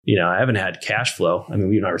I haven't had cash flow. I mean,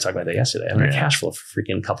 we and I were talking about that yesterday. I haven't had cash flow for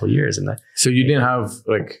freaking a couple of years. So you didn't have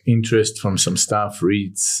like interest from some stuff,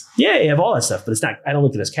 REITs? Yeah, you have all that stuff, but it's not, I don't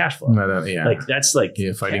look at it as cash flow. No, like that's like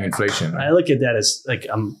fighting inflation. Right? I look at that as like,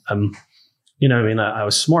 I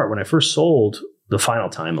was smart when I first sold the final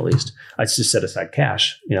time, at least. I just set aside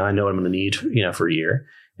cash. I know what I'm going to need, for a year.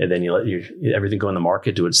 And then you let everything go in the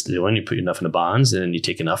market, do what it's doing. You put enough in the bonds, and then you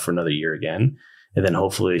take enough for another year again. And then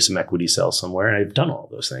hopefully some equity sells somewhere. And I've done all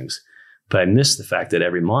those things. But I missed the fact that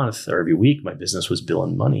every month or every week, my business was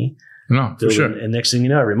billing money. No, for sure. And next thing you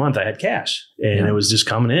know, every month I had cash. And it was just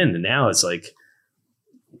coming in. And now it's like,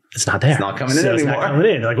 it's not there. It's not coming in anymore. It's not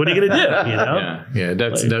coming in. Like, what are you going to do? Yeah.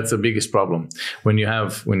 That's the biggest problem. When you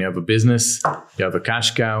have a business, you have a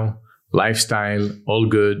cash cow, lifestyle, all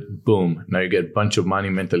good, boom. Now you get a bunch of money.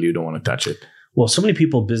 Mentally, you don't want to touch it. Well, so many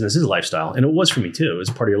people, business is a lifestyle, and it was for me too. It was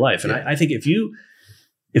part of your life. And I think if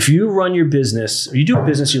you run your business, or you do a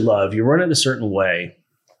business you love, you run it a certain way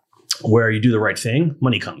where you do the right thing,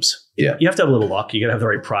 money comes. Yeah. You have to have a little luck. You got to have the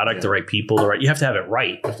right product, the right people, you have to have it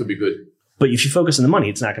right. You have to be good. But if you focus on the money,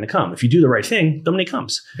 it's not going to come. If you do the right thing, the money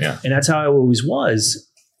comes. Yeah. And that's how I always was.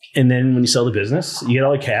 And then when you sell the business, you get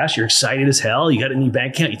all the cash. You're excited as hell. You got a new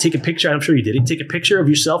bank account. You take a picture. I'm sure you did. You take a picture of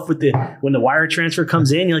yourself when the wire transfer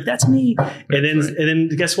comes in. You're like, "That's me." And then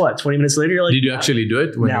guess what? 20 minutes later, you're like, "Did you actually do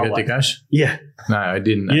it when you got the cash?" Yeah. No, I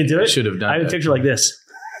didn't. You didn't do it? I should have done. I have a picture like this.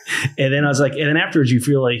 And then I was like, and then afterwards, you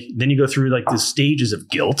feel like then you go through like the stages of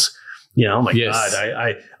guilt. Oh my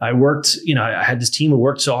God, I worked. I had this team who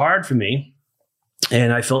worked so hard for me,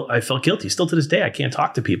 and I felt guilty. Still to this day, I can't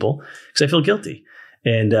talk to people because I feel guilty.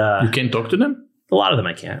 And you can't talk to them? A lot of them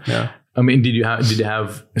I can't. Yeah. I mean, did they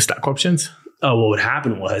have stock options? Oh, well, what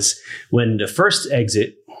happened was when the first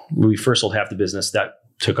exit, we first sold half the business, that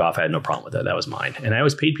took off. I had no problem with that. That was mine. And I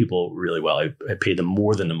always paid people really well. I paid them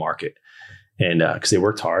more than the market, and because they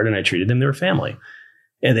worked hard and I treated them, they were family.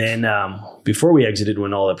 And then before we exited,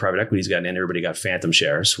 when all the private equities got in, everybody got phantom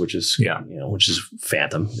shares, which is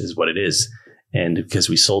phantom is what it is. And because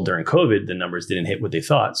we sold during COVID, the numbers didn't hit what they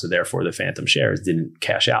thought. So therefore, the phantom shares didn't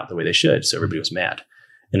cash out the way they should. So everybody was mad.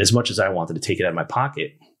 And as much as I wanted to take it out of my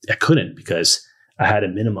pocket, I couldn't because I had a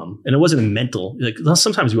minimum. And it wasn't a mental, like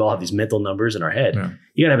sometimes we all have these mental numbers in our head. Yeah.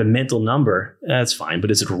 You got to have a mental number. That's fine.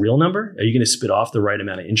 But is it a real number? Are you going to spit off the right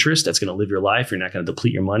amount of interest that's going to live your life? You're not going to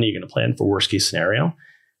deplete your money. You're going to plan for worst case scenario.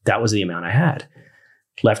 That was the amount I had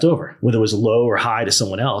left over. Whether it was low or high to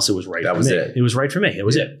someone else, it was right for me. It was right for me. It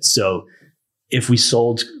was it. So if we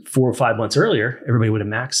sold 4 or 5 months earlier, everybody would have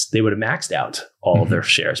maxed out all of their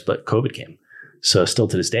shares, but COVID came. So still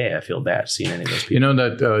to this day, I feel bad seeing any of those people.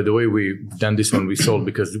 That the way we've done this when we sold,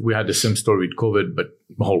 because we had the same story with COVID, but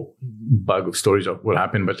a whole bag of stories of what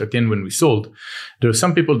happened. But at the end, when we sold, there were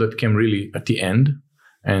some people that came really at the end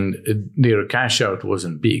and their cash out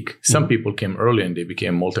wasn't big. Some people came early and they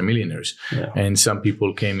became multimillionaires. Yeah. And some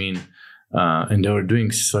people came in and they were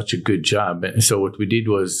doing such a good job. And so what we did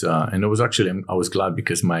was, and it was actually, I was glad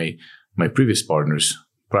because my previous partners,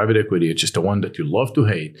 private equity, it's just the one that you love to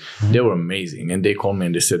hate. They were amazing. And they called me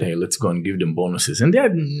and they said, "Hey, let's go and give them bonuses." And they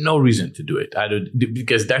had no reason to do it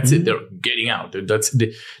because that's it. They're getting out. They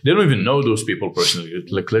don't even know those people personally.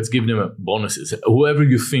 Like, let's give them bonuses. Whoever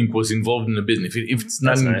you think was involved in the business, if it's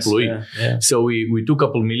not an employee. Yeah. So we took a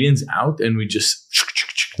couple millions out and we just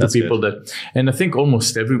That's people good. And I think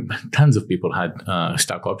almost tons of people had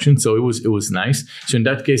stock options. So it was nice. So in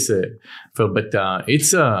that case,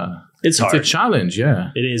 it's hard. It's a challenge, yeah.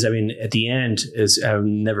 It is. I mean, at the end, I'll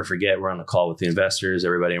never forget, we're on a call with the investors,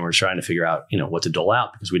 everybody, and we're trying to figure out, what to dole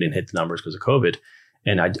out because we didn't hit the numbers because of COVID.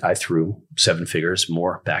 And I threw 7 figures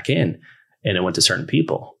more back in, and it went to certain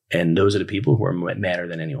people. And those are the people who are madder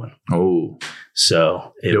than anyone. Oh.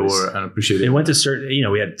 So they were unappreciated. It went to certain,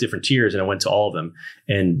 we had different tiers, and it went to all of them.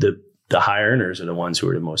 And the high earners are the ones who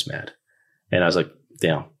are the most mad. And I was like,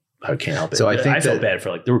 damn, I can't help it. So I felt bad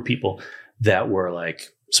for there were people that were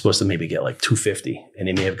supposed to maybe get $250 and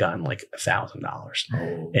they may have gotten $1,000.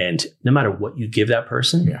 Oh. And no matter what you give that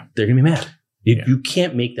person, they're going to be mad. You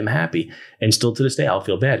can't make them happy. And still to this day, I'll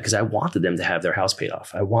feel bad because I wanted them to have their house paid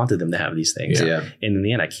off. I wanted them to have these things. Yeah. And in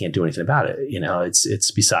the end, I can't do anything about it.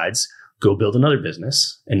 It's besides go build another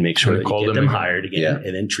business and make sure that you get them hired again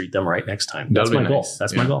and then treat them right next time. That's my goal.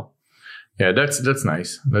 That's my goal. Yeah, that's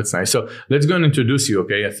nice. That's nice. So let's go and introduce you,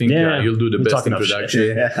 okay? I think you'll do the best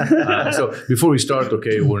introduction. So before we start,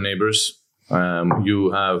 okay, we're neighbors.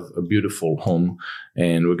 You have a beautiful home,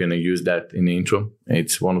 and we're going to use that in the intro.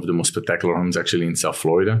 It's one of the most spectacular homes actually in South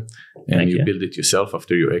Florida. And you built it yourself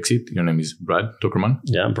after your exit. Your name is Brad Tuckman.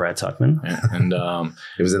 Yeah, I'm Brad Tuckman. Yeah, and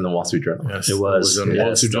it was in the Wall Street Journal. Yes, it was on the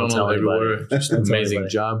Wall Street Journal everywhere. Just an amazing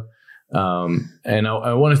job. And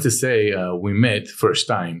I wanted to say we met first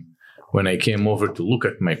time when I came over to look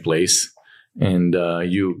at my place, and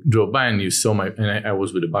you drove by and you saw and I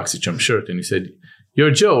was with a BoxyCharm shirt, and you said,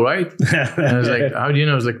 "You're Joe, right?" And I was like, "How do you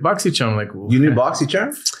know?" I was like, "BoxyCharm." Like, you knew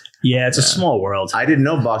BoxyCharm? Yeah, it's a small world. I didn't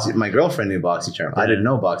know Boxy. My girlfriend knew BoxyCharm. I didn't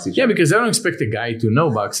know BoxyCharm. Yeah, because I don't expect a guy to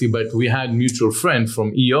know Boxy, but we had mutual friend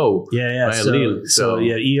from EO. Yeah. Right, So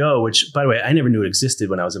EO, which by the way, I never knew it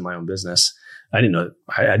existed when I was in my own business. I didn't know.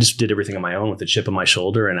 I just did everything on my own with a chip on my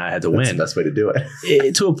shoulder, and I had to win. That's the best way to do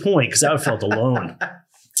it. To a point, because I felt alone.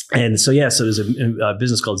 And so there's a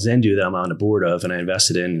business called Zendu that I'm on the board of, and I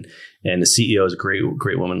invested in. And the CEO is a great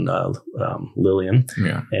woman, Lillian.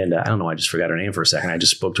 Yeah. And I don't know, I just forgot her name for a second. I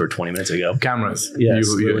just spoke to her 20 minutes ago. Cameras. Yes,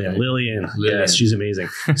 Lillian. Yes, she's amazing.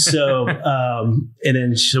 So,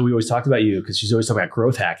 so we always talked about you because she's always talking about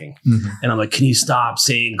growth hacking. Mm-hmm. And I'm like, can you stop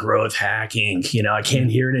saying growth hacking? I can't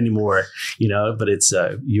hear it anymore. But it's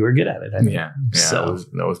you were good at it. I mean, so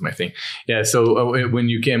that was my thing. Yeah. So when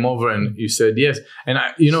you came over and you said yes, and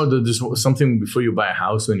there's something before you buy a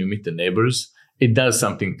house when you meet the neighbors. It does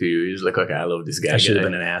something to you. You're just like, okay, I love this guy. I should have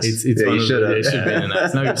been an ass. It should have been an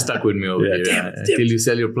ass. Now you're stuck with me over here. Until you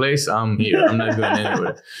sell your place, I'm here. I'm not going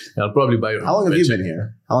anywhere. I'll probably buy your home. How long have you been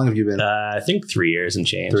here? How long have you been? I think 3 years and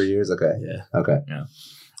change. 3 years? Okay. Yeah. Okay.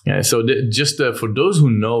 Yeah. So just for those who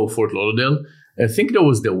know Fort Lauderdale, I think there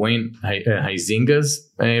was the Wayne Huizinga's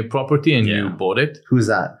property, and you bought it. Who's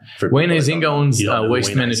that? Wayne Huizinga owns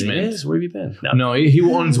Waste Management. Where have you been? No, he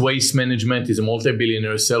owns Waste Management. He's a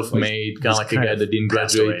multi-billionaire, self-made, kind of like a guy that didn't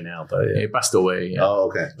graduate. Away now, but he passed away. Yeah. Oh,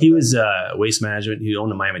 okay. He was Waste Management. He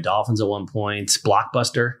owned the Miami Dolphins at one point.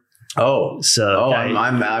 Blockbuster.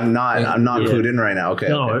 I'm not clued in right now. Okay.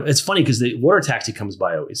 No, it's funny because the water taxi comes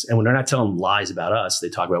by always, and when they're not telling lies about us, they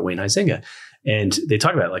talk about Wayne Huizinga. And they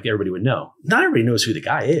talk about it like everybody would know. Not everybody knows who the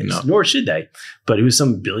guy is, nor should they. But he was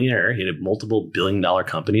some billionaire. He had multiple billion-dollar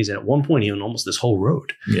companies. And at one point, he owned almost this whole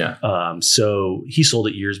road. Yeah. So he sold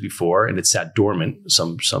it years before, and it sat dormant.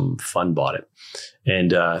 Some fund bought it.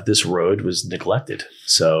 And this road was neglected.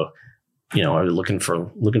 So, I was looking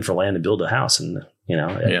for land to build a house. And,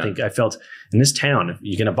 I think I felt in this town, if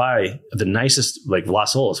you're going to buy the nicest, like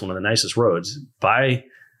Las Olas, one of the nicest roads, buy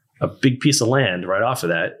a big piece of land right off of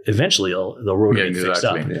that. Eventually, the road will get fixed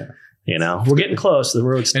up. Yeah. We're getting close. The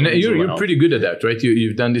road's and you're pretty good at that, right?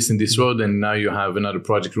 You've done this in this road, and now you have another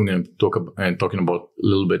project we're going to talking about a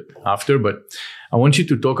little bit after. But I want you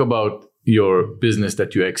to talk about your business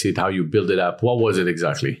that you exit, how you build it up. What was it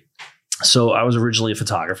exactly? So I was originally a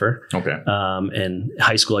photographer. Okay. And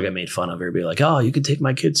high school, I got made fun of. Everybody like, oh, you could take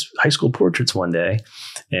my kids' high school portraits one day.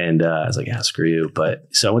 And I was like, yeah, screw you. But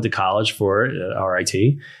so I went to college for it at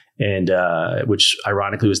RIT. And which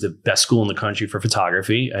ironically was the best school in the country for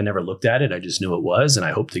photography. I never looked at it. I just knew it was, and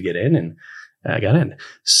I hoped to get in, and I got in.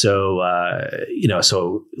 So,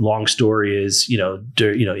 so long story is,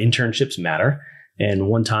 internships matter. And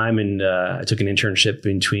one time I took an internship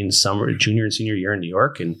between junior and senior year in New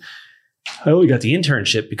York. And I only got the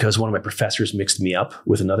internship because one of my professors mixed me up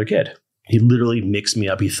with another kid. He literally mixed me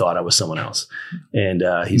up. He thought I was someone else. And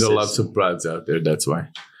he says, lots of Brads out there. That's why.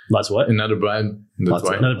 Lots of what? Another Brad. That's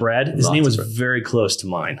why. Another Brad. His name was very close to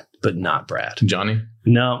mine, but not Brad. Johnny?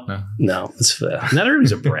 No. It's, not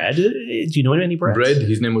everybody's a Brad. Do you know any Brads? Bread.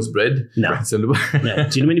 His name was Bread. No.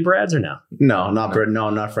 Do you know any Brads or no? No, not Brad. No,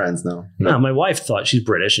 not friends. No. My wife thought she's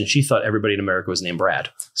British, and she thought everybody in America was named Brad.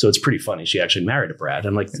 So it's pretty funny. She actually married a Brad.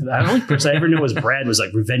 I'm like, the only person I ever knew was Brad was like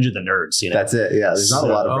Revenge of the Nerds. That's it. Yeah. There's not a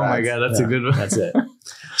lot of Brads. Oh my God, that's a good one. That's it.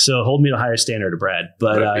 So hold me to a higher standard of Brad.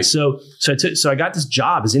 But so I got this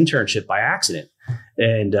job as internship by accident.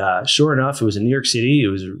 And sure enough, it was in New York City. It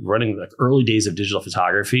was running like early days of digital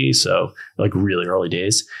photography. So like really early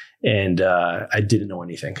days. And I didn't know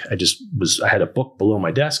anything. I had a book below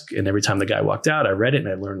my desk, and every time the guy walked out, I read it and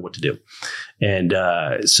I learned what to do. And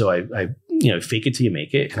so I fake it till you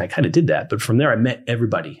make it. And I kind of did that. But from there, I met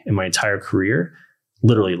everybody in my entire career.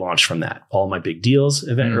 Literally launched from that. All my big deals,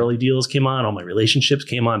 early deals came on. All my relationships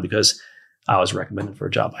came on because I was recommended for a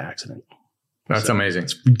job by accident. That's amazing.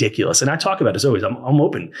 It's ridiculous. And I talk about this always. I'm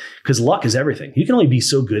open because luck is everything. You can only be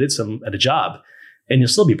so good at a job, and you'll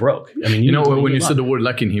still be broke. I mean, when you said the word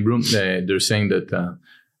luck in Hebrew, they're saying that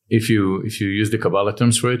if you use the Kabbalah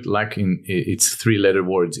terms for it, luck it's 3-letter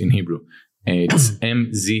words in Hebrew. It's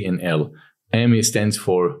M, Z, and L. M stands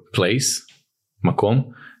for place,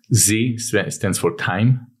 makom. Z stands for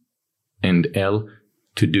time, and L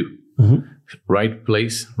to do. Mm-hmm. Right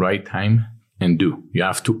place, right time, and do. You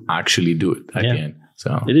have to actually do it at the end.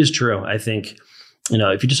 So it is true. I think, if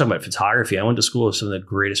you're just talking about photography, I went to school with some of the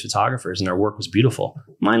greatest photographers, and their work was beautiful.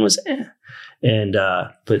 Mine was And,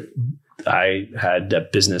 but I had a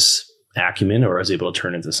business acumen, or I was able to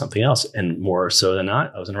turn into something else. And more so than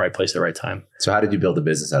not, I was in the right place at the right time. So how did you build a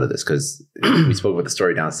business out of this? Because we spoke about the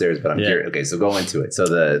story downstairs, but I'm curious. Okay, so go into it. So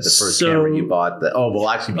the first camera you bought,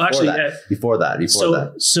 before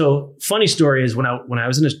that. So funny story is when I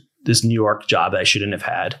was in this New York job that I shouldn't have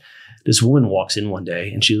had, this woman walks in one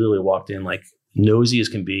day and she literally walked in like nosy as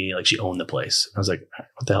can be, like she owned the place. I was like,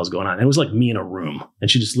 what the hell's going on? And it was like me in a room, and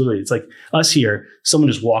she just literally, it's like us here, someone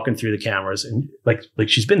just walking through the cameras, and like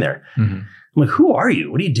she's been there. Mm-hmm. I'm like, who are you?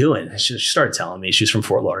 What are you doing? And she started telling me she's from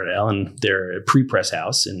Fort Lauderdale, and they're a pre-press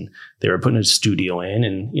house, and they were putting a studio in,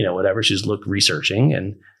 and whatever. She's researching,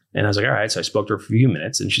 and I was like, all right. So I spoke to her for a few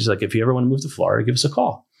minutes, and she's like, if you ever want to move to Florida, give us a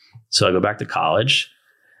call. So I go back to college.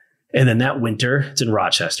 And then that winter, it's in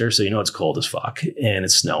Rochester, so it's cold as fuck, and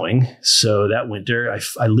it's snowing. So that winter,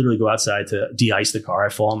 I literally go outside to de-ice the car. I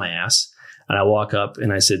fall on my ass, and I walk up,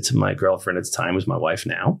 and I said to my girlfriend at the time, who's my wife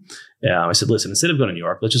now, I said, listen, instead of going to New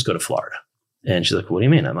York, let's just go to Florida. And she's like, what do you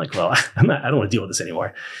mean? I'm like, well, I don't want to deal with this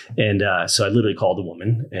anymore. And so I literally called the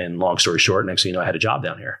woman, and long story short, next thing you know, I had a job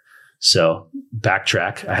down here. So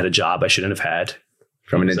backtrack, I had a job I shouldn't have had.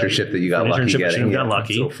 From an internship that you got lucky getting. Got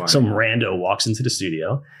lucky. So some rando walks into the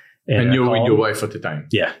studio. And you were with your wife at the time.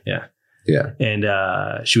 Yeah. And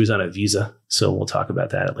she was on a visa, so we'll talk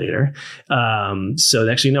about that later. So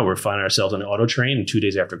next thing you know, we're finding ourselves on an auto train, and 2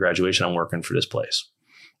 days after graduation, I'm working for this place.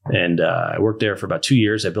 And I worked there for about 2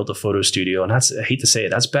 years. I built a photo studio, and I hate to say it,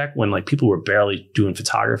 that's back when like people were barely doing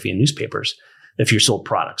photography in newspapers. If you sold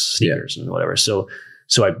products, sneakers and whatever. So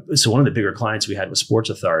one of the bigger clients we had was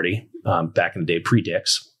Sports Authority back in the day,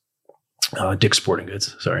 pre-Dick's. Dick's Sporting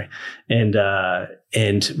Goods, sorry. And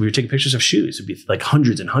we were taking pictures of shoes. It'd be like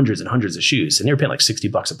hundreds and hundreds and hundreds of shoes. And they were paying like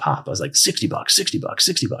 $60 a pop. I was like, $60.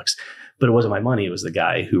 But it wasn't my money. It was the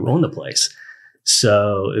guy who owned the place.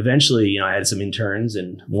 So eventually, I had some interns,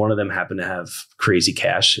 and one of them happened to have crazy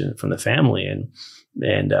cash from the family. And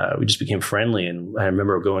we just became friendly. And I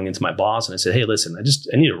remember going into my boss and I said, hey, listen, I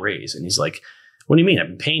need a raise. And he's like, what do you mean? I've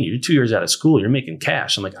been paying you. You're 2 years out of school. You're making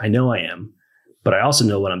cash. I'm like, I know I am. But I also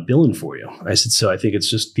know what I'm billing for you. I said, so I think it's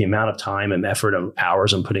just the amount of time and effort and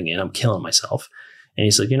hours I'm putting in. I'm killing myself. And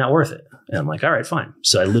he's like, you're not worth it. And I'm like, all right, fine.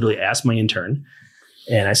 So I literally asked my intern,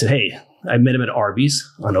 and I said, hey, I met him at Arby's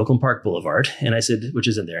on Oakland Park Boulevard. And I said, which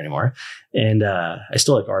isn't there anymore. And I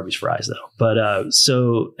still like Arby's fries though. But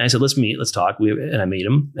so I said, let's meet, let's talk. And I met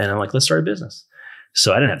him, and I'm like, let's start a business.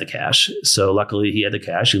 So I didn't have the cash. So luckily he had the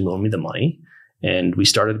cash. He loaned me the money. And we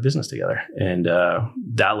started a business together, and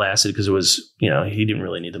that lasted because it was, he didn't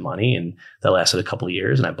really need the money, and that lasted a couple of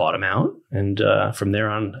years. And I bought him out, and from there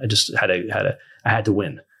on, I just I had to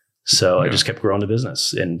win. So I just kept growing the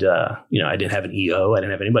business, and I didn't have an EO, I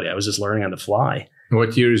didn't have anybody. I was just learning on the fly.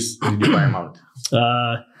 What years did you buy him out?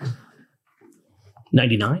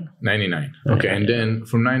 99. 99. Okay. And then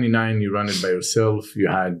from 99, you run it by yourself. You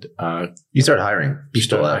had... you started hiring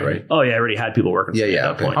people out, right? Oh, yeah. I already had people working for me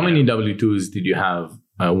at that point. How many W-2s did you have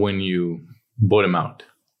when you bought them out?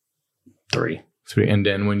 3. And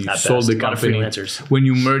then when you sold the company, when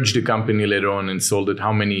you merged the company later on and sold it,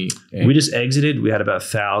 how many? We just exited. We had about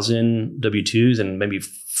 1,000 W-2s and maybe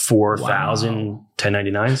 4,000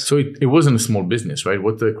 1099s. So it wasn't a small business, right?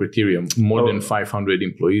 What's the criteria? More than 500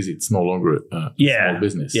 employees, it's no longer a small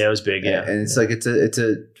business. Yeah, it was big. Yeah, and it's like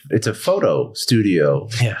it's a photo studio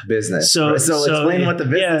business. So explain what the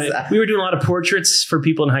business is. We were doing a lot of portraits for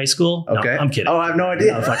people in high school. Okay. No, I'm kidding. Oh, I have no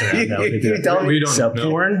idea. No, fucking no. You tell me.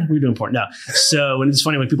 Porn. We were doing porn. No. So when it's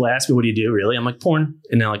funny when people ask me, what do you do? Really? I'm like, porn.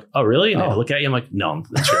 And they're like, oh, really? And I look at you. I'm like, no,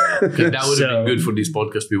 that's right. Because that would have been good for this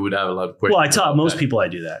podcast. We would have a lot of questions. Well, I tell most people I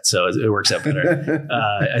do that. So it works out better.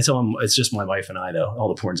 I tell them it's just my wife and I, though.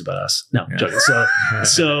 All the porn's about us. No, joking.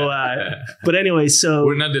 But anyway, so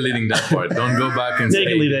we're not deleting that part. Don't go back and say,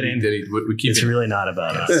 can leave that in. We keep it's really not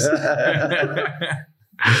about us.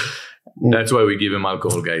 That's why we give him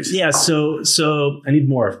alcohol, guys. Yeah. So I need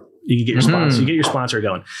more. You can get your sponsor. You get your sponsor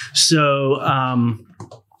going. So,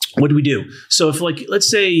 what do we do? So if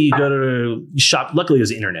let's say you go to shop, luckily it was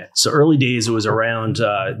the internet. So early days, it was around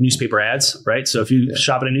newspaper ads, right? So if you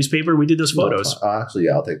shop at a newspaper, we did those photos. Actually,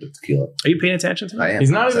 I'll take the tequila. Are you paying attention to me? I am.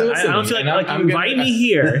 He's not even listening. I don't feel like you invite me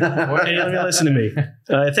here and you're not going to listen to me.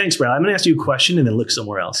 Thanks, Brad. I'm going to ask you a question and then look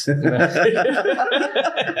somewhere else. Don't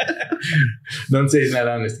say it's not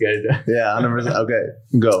honest, guys. Yeah, 100%. Okay,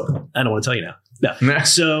 go. I don't want to tell you now. No.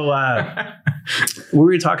 So what were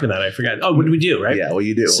we talking about? I forgot. Oh, what did we do, right? Yeah, what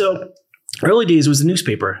you do. So early days was the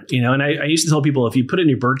newspaper, and I used to tell people, if you put it in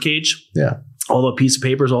your birdcage, all the piece of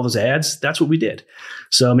papers, all those ads, that's what we did.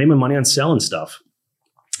 So I made my money on selling stuff,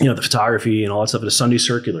 the photography and all that stuff, the Sunday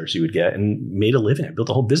circulars you would get, and made a living. I built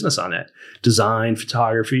a whole business on that. Design,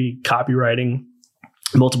 photography, copywriting.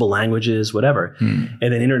 multiple languages, whatever. And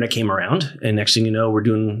then internet came around, and next thing you know, we're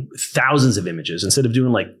doing thousands of images. Instead of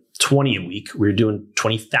doing like 20 a week, we're doing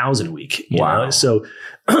 20,000 a week. You know? So,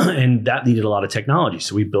 and that needed a lot of technology.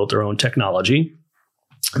 So we built our own technology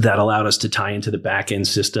that allowed us to tie into the back end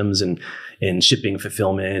systems and shipping,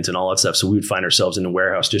 fulfillment, and all that stuff. So we would find ourselves in the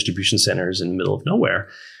warehouse distribution centers in the middle of nowhere.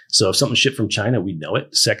 So if something shipped from China, we'd know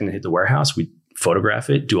it. Second it hit the warehouse, we'd photograph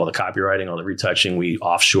it, do all the copywriting, all the retouching. We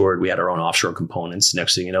offshored. We had our own offshore components.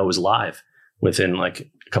 Next thing you know, it was live within like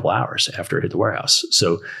a couple hours after it hit the warehouse.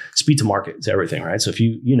 So speed to market is everything, right? So if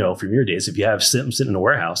you know, from your days, if you have something sitting in a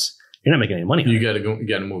warehouse, you're not making any money. You got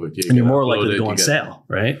to move it. And you're more likely to go on sale,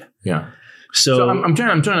 right? Yeah. So I'm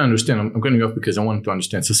trying to understand. I'm going off because I want to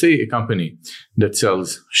understand. So say a company that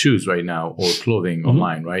sells shoes right now or clothing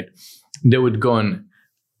online, right? They would go and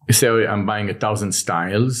say, I'm buying 1,000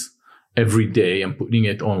 styles every day. I'm putting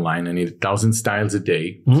it online. I need 1,000 styles a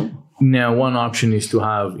day. Now, one option is to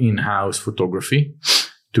have in-house photography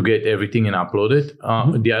to get everything and upload it.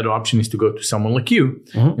 The other option is to go to someone like you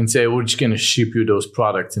and say, we're just going to ship you those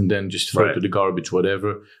products and then just throw it to the garbage,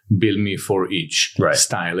 whatever. Bill me for each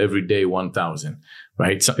style every day, 1,000.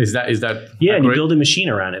 Right. So is that yeah, and you build a machine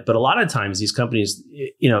around it. But a lot of times these companies,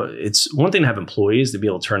 it's one thing to have employees to be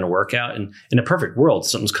able to turn the work out. And in a perfect world,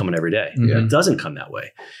 something's coming every day. It doesn't come that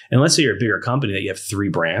way. And let's say you're a bigger company that you have 3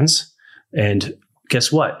 brands, and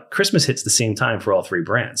guess what? Christmas hits the same time for all 3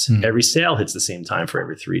 brands. Every sale hits the same time for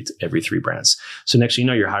every three brands. So next thing you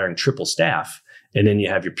know, you're hiring triple staff, and then you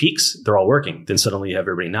have your peaks, they're all working. Then suddenly you have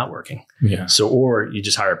everybody not working. Yeah. So, or you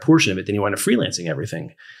just hire a portion of it, then you wind up freelancing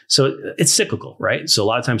everything. So it's cyclical, right? So a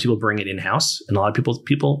lot of times people bring it in-house, and a lot of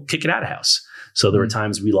people kick it out of house. So there were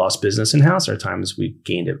times we lost business in-house, there are times we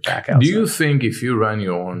gained it back out. Do you think if you run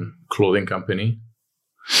your own clothing company,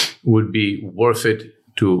 would be worth it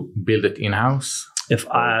to build it in-house? If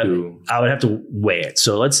I would have to weigh it.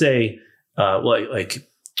 So let's say,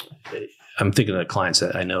 I'm thinking of the clients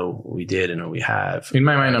that I know we did and we have. In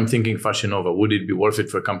my mind, I'm thinking Fashion Nova. Would it be worth it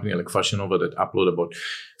for a company like Fashion Nova that upload about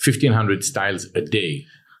 1,500 styles a day?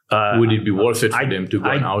 Would it be worth it for them to go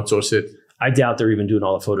and outsource it? I doubt they're even doing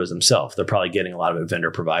all the photos themselves. They're probably getting a lot of it vendor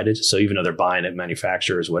provided. So even though they're buying it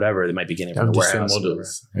manufacturers, whatever, they might be getting it from the warehouse. Same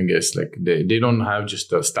models, I guess. Like they don't have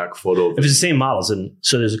just a stock photo. If it's the same models, and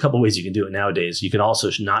so there's a couple of ways you can do it nowadays. You can also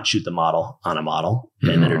not shoot the model on a model,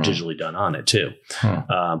 and then they're digitally done on it too.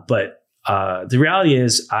 But the reality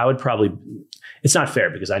is, I would probably. It's not fair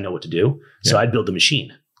because I know what to do, so I'd build the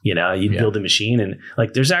machine. You'd build a machine, and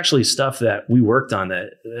like there's actually stuff that we worked on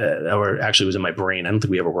that actually was in my brain. I don't think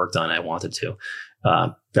we ever worked on it. I wanted to.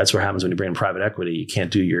 That's what happens when you bring in private equity. You can't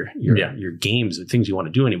do your games, the things you want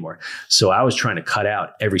to do anymore. So I was trying to cut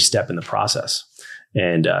out every step in the process,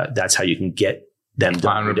 and that's how you can get them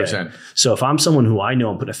done. 100%. So if I'm someone who I know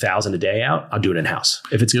I'm putting 1,000 a day out, I'll do it in house.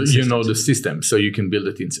 If it's you know the system, so you can build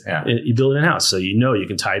it in. You build it in house, so you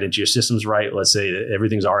can tie it into your systems right. Let's say that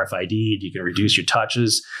everything's RFID'd. You can reduce your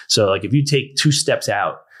touches. So like if you take 2 steps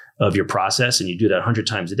out of your process and you do that 100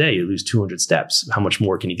 times a day, you lose 200 steps. How much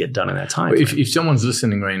more can you get done in that time? If someone's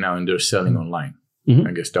listening right now and they're selling online,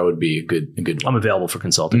 I guess that would be a good one. I'm available for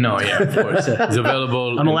consulting. No, yeah, of course. It's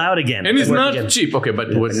available. I'm allowed again. And it's not cheap. Okay,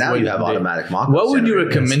 but now you have automatic mock-ups. What would you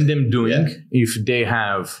recommend them doing if they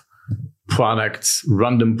have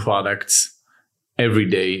random products every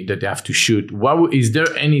day that they have to shoot? Is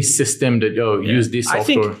there any system that use this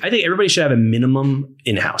software? I think everybody should have a minimum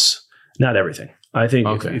in-house, not everything. I think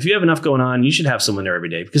if you have enough going on, you should have someone there every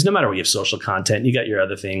day, because no matter what, you have social content, you got your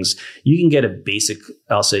other things. You can get a basic,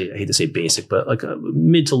 I hate to say basic, but like a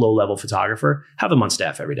mid to low level photographer, have them on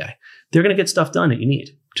staff every day. They're going to get stuff done that you need.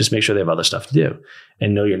 Just make sure they have other stuff to do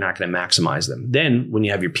and know you're not going to maximize them. Then when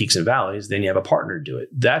you have your peaks and valleys, then you have a partner to do it.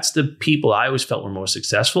 That's the people I always felt were most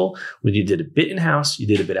successful when you did a bit in-house, you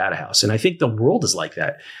did a bit out of house. And I think the world is like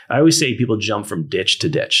that. I always say people jump from ditch to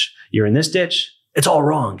ditch. You're in this ditch, it's all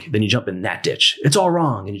wrong. Then you jump in that ditch. It's all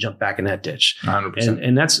wrong. And you jump back in that ditch. 100%.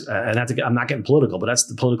 And that's, I'm not getting political, but that's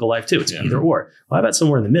the political life too. It's either or. Well, how about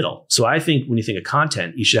somewhere in the middle? So I think when you think of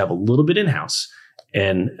content, you should have a little bit in-house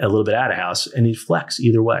and a little bit out of house, and you flex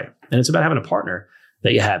either way. And it's about having a partner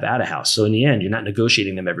that you have out of house. So in the end, you're not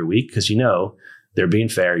negotiating them every week because they're being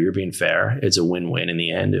fair, you're being fair. It's a win-win in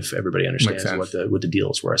the end if everybody understands what the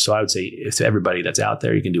deals were. So I would say if everybody that's out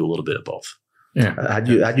there, you can do a little bit of both. Yeah. How'd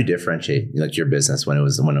you differentiate like your business when it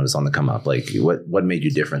was on the come up? Like what made you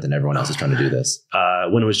different than everyone else is trying to do this?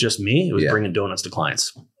 When it was just me, it was bringing donuts to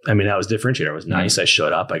clients. I mean, that was differentiator. I was nice. I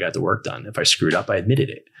showed up. I got the work done. If I screwed up, I admitted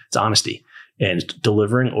it. It's honesty and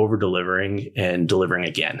delivering, over delivering, and delivering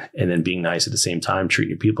again. And then being nice at the same time, treat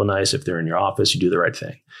your people nice. If they're in your office, you do the right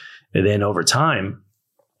thing. And then over time,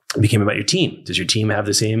 It became about your team. Does your team have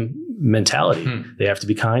the same mentality? They have to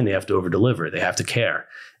be kind. They have to over deliver. They have to care.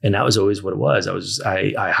 And that was always what it was.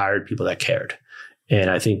 I hired people that cared. And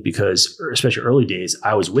I think because, especially early days,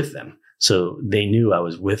 I was with them. So they knew I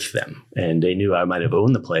was with them, and they knew I might have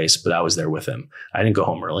owned the place, but I was there with them. I didn't go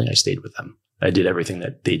home early. I stayed with them. I did everything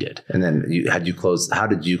that they did. And then how did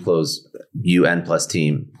you close you and plus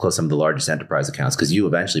team, close some of the largest enterprise accounts? Because you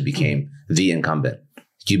eventually became the incumbent.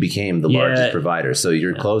 You became the largest provider. So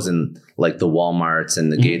you're closing like the Walmarts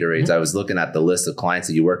and the Gatorades. I was looking at the list of clients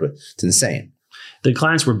that you worked with. It's insane. The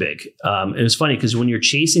clients were big. It was funny because when you're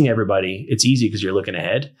chasing everybody, it's easy because you're looking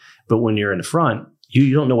ahead. But when you're in the front,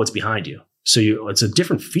 you don't know what's behind you. So it's a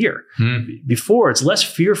different fear. Before, it's less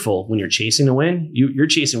fearful when you're chasing to win. You're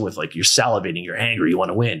chasing with like, you're salivating, you're angry, you want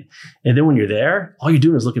to win. And then when you're there, all you're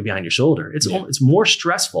doing is looking behind your shoulder. It's more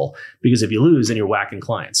stressful because if you lose, then you're whacking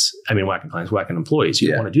employees. You don't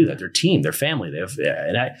want to do that. They're team, they're family.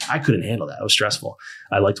 And I couldn't handle that. I was stressful.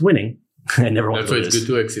 I liked winning. I never wanted to lose. That's why it's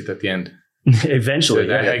good to exit at the end. Eventually,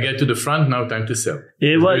 so I get to the front. Now, time to sell.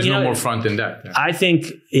 There's no more front than that. Yeah. I think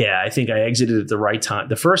I exited at the right time.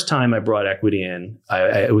 The first time I brought equity in,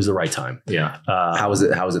 it was the right time. Yeah. How was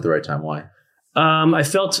it? How was it the right time? Why? I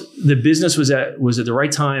felt the business was at the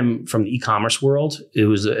right time from the e-commerce world. It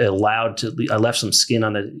was allowed to. I left some skin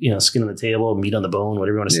on the table, meat on the bone,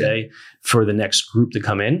 whatever you want to say, for the next group to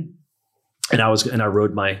come in. And I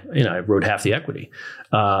rode half the equity.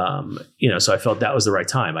 So I felt that was the right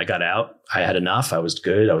time. I got out. I had enough. I was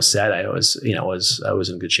good. I was set. I was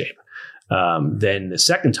in good shape. Then the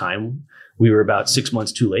second time, we were about 6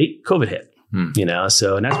 months too late. COVID hit.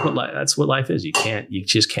 So and that's what life is. You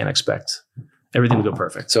just can't expect everything to go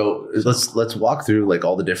perfect. So let's walk through like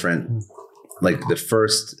all the different, like the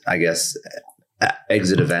first, I guess,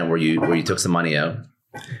 exit event where you took some money out.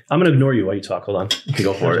 I'm going to ignore you while you talk. Hold on. Okay,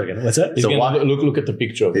 go for it. What's that? So look at the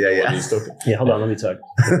picture. Yeah, hold on. Let me talk.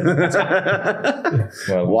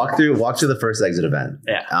 Walk through the first exit event.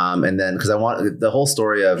 Yeah. And then, because I want the whole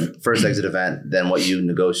story of first exit event, then what you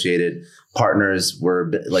negotiated, partners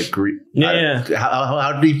were like,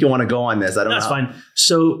 how deep do you want to go on this? I don't know. That's fine.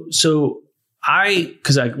 So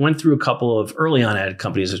because I went through a couple of early on, I had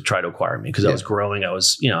companies that tried to acquire me because I was growing. I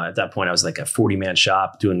was, at that point I was like a 40-man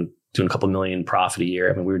shop doing a couple million profit a year.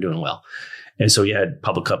 I mean, we were doing well. And so you had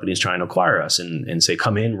public companies trying to acquire us and say,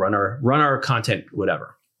 come in, run our content,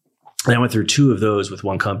 whatever. And I went through 2 of those with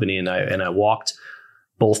one company and I walked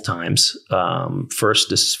both times.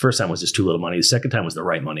 This first time was just too little money. The second time was the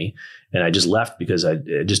right money. And I just left because I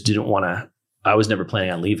just didn't want to, I was never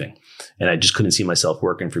planning on leaving. And I just couldn't see myself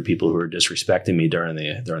working for people who were disrespecting me during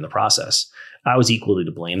the process. I was equally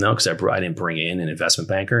to blame though, because I didn't bring in an investment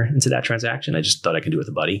banker into that transaction. I just thought I could do it with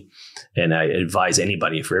a buddy. And I advise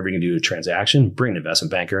anybody, if you're ever going to do a transaction, bring an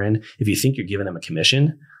investment banker in. If you think you're giving them a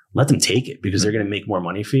commission, let them take it because they're going to make more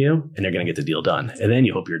money for you and they're going to get the deal done. And then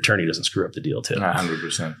you hope your attorney doesn't screw up the deal too.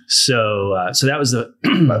 100%. So that was the.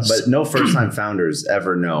 but no first time founders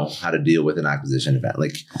ever know how to deal with an acquisition event.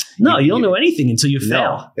 Like, no, you don't know anything until you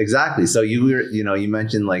fail. Exactly. So you were, you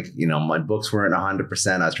mentioned like, my books weren't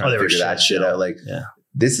 100%. I was trying to figure that shit out. Like,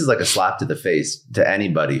 this is like a slap to the face to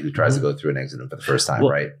anybody who tries to go through an exit for the first time,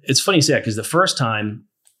 right? It's funny you say that because the first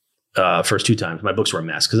 2 times, my books were a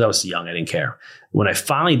mess because I was young. I didn't care. When I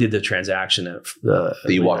finally did the transaction, that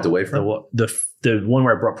you walked away from the one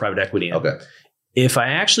where I brought private equity in. Okay. If I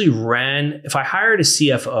hired a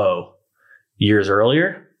CFO years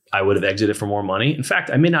earlier, I would have exited for more money. In fact,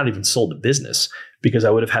 I may not even sold the business because I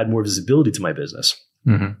would have had more visibility to my business.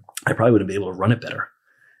 Mm-hmm. I probably would have been able to run it better.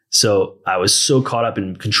 So I was so caught up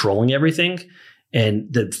in controlling everything.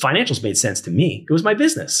 And the financials made sense to me. It was my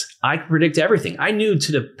business. I could predict everything. I knew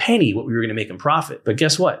to the penny what we were going to make in profit. But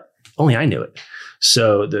guess what? Only I knew it.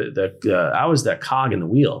 So I was that cog in the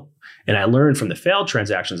wheel. And I learned from the failed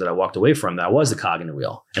transactions that I walked away from that I was the cog in the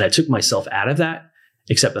wheel. And I took myself out of that,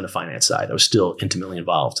 except on the finance side. I was still intimately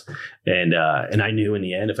involved. And I knew in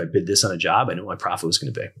the end, if I bid this on a job, I knew what my profit was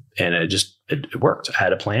going to be. And it worked. I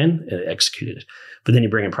had a plan and I executed it. But then you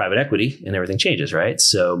bring in private equity and everything changes, right?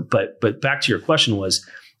 So, but back to your question was,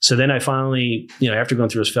 so then I finally, after going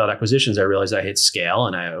through those failed acquisitions, I realized I hit scale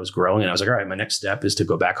and I was growing and I was like, all right, my next step is to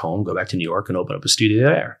go back home, go back to New York and open up a studio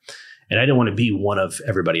there. And I didn't want to be one of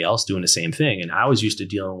everybody else doing the same thing. And I was used to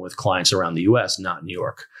dealing with clients around the US, not New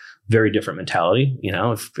York. Very different mentality,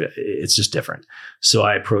 it's just different. So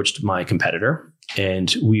I approached my competitor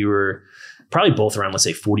and we were probably both around, let's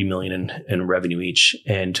say 40 million in revenue each.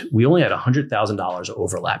 And we only had $100,000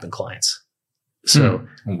 overlap in clients. So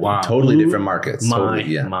wow, totally different markets.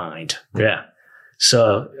 Mind. Yeah.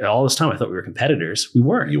 So all this time I thought we were competitors. We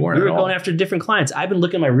weren't. You weren't. We were going after different clients. I've been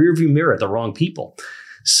looking in my rearview mirror at the wrong people.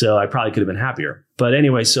 So I probably could have been happier. But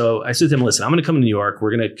anyway, so I said to him, listen, I'm going to come to New York.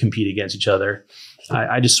 We're going to compete against each other.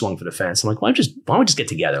 I just swung for the fence. I'm like, why don't we just get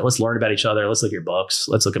together? Let's learn about each other. Let's look at your books.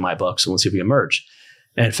 Let's look at my books, and let's see if we can merge.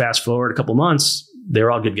 And fast forward a couple months, they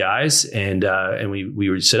were all good guys. And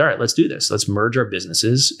we said, all right, let's do this. Let's merge our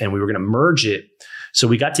businesses. And we were going to merge it. So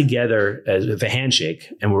we got together with a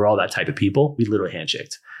handshake, and we were all that type of people. We literally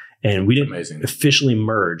handshaked. And we didn't officially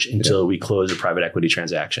merge until we closed a private equity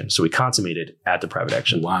transaction. So we consummated at the private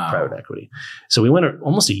equity. So we went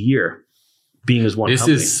almost a year being as one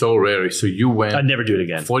company. This is so rare. So you went. I'd never do it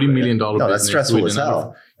again. $40 million no, business. That's stressful as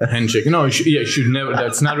hell. Handshake. No, you should never.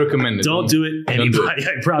 That's not recommended. Don't do it. Anybody.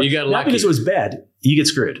 I promise. You got lucky. Not because it was bad. You get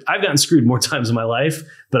screwed. I've gotten screwed more times in my life,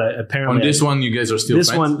 but apparently on this one, you guys are still this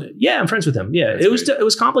friends? one. Yeah, I'm friends with them. Yeah, That's it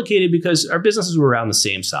was complicated because our businesses were around the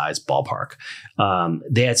same size ballpark.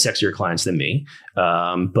 They had sexier clients than me,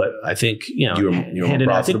 but I think you were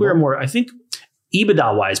more I think we were more. I think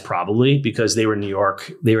EBITDA wise, probably because they were in New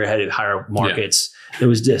York, they were headed higher markets. Yeah. It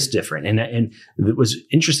was just different. And it was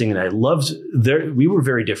interesting. And I loved we were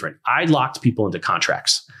very different. I locked people into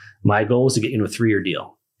contracts. My goal was to get into a 3-year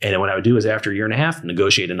deal. And what I would do is after a year and a half,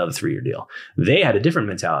 negotiate another 3-year deal. They had a different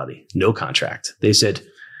mentality. No contract. They said,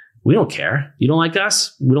 we don't care. You don't like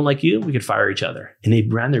us. We don't like you. We could fire each other. And they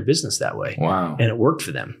ran their business that way. Wow. And it worked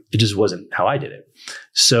for them. It just wasn't how I did it.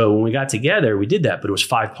 So when we got together, we did that, but it was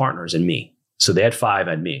 5 partners and me. So they had 5, I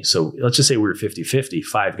had me. So let's just say we were 50-50,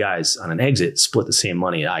 5 guys on an exit split the same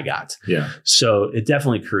money I got. Yeah. So it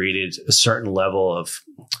definitely created a certain level of,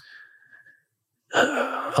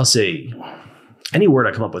 I'll say, any word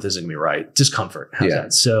I come up with isn't gonna be right. Discomfort. How's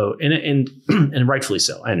that? So, and rightfully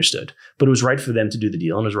so, I understood. But it was right for them to do the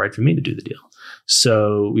deal and it was right for me to do the deal.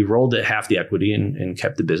 So we rolled at half the equity and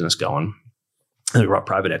kept the business going. And we brought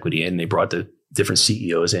private equity in. They brought the different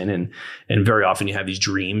CEOs in, and very often you have these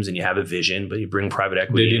dreams and you have a vision, but you bring private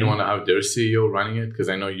equity. They didn't want to have their CEO running it because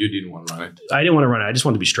I know you didn't want to run it. I didn't want to run it. I just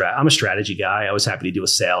wanted to be I'm a strategy guy. I was happy to deal with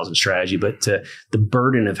sales and strategy, but the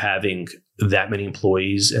burden of having that many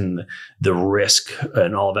employees and the risk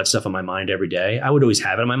and all of that stuff on my mind every day, I would always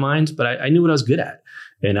have it on my mind, but I knew what I was good at,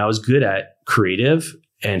 and I was good at creative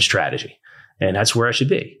and strategy. And that's where I should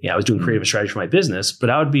be. Yeah, I was doing creative and strategy for my business,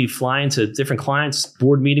 but I would be flying to different clients,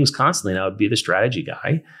 board meetings constantly, and I would be the strategy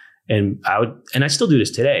guy. And I still do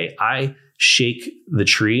this today. I shake the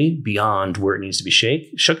tree beyond where it needs to be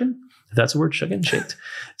shooken. If that's a word, shooken, shaked.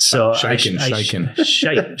 So shaken.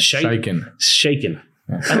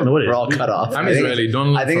 I don't know what it is. We're all cut off. I'm Israeli.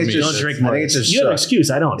 Don't drink more. I think it's just you have an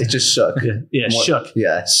excuse. I don't. It just shook. Yeah, shook.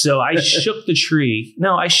 Yeah. So I shook the tree.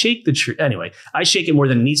 No, I shake the tree. Anyway, I shake it more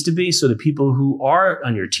than it needs to be. So the people who are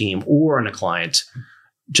on your team or on a client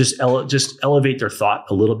just elevate their thought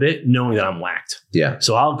a little bit, knowing that I'm whacked. Yeah.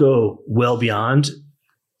 So I'll go well beyond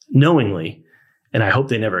knowingly. And I hope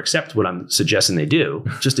they never accept what I'm suggesting they do,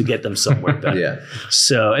 just to get them somewhere better. Yeah.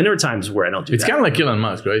 So, and there are times where I don't do It's that. kind of like Elon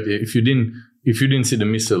Musk, right? If you didn't see the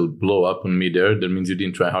missile blow up on midair, that means you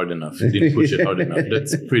didn't try hard enough. You didn't push it hard enough.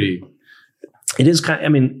 That's pretty. It is kind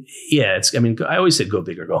of, I always said go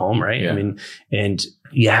big or go home, right? Yeah. And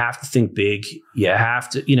you have to think big. You have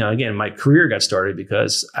to, again, my career got started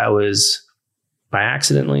because I was by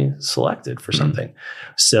accidentally selected for something.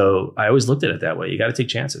 So I always looked at it that way. You got to take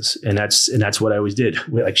chances. And that's what I always did,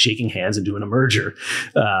 like shaking hands and doing a merger.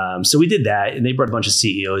 So we did that, and they brought a bunch of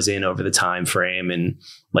CEOs in over the time frame. And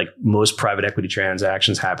like most private equity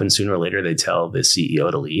transactions happen sooner or later, they tell the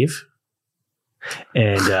CEO to leave.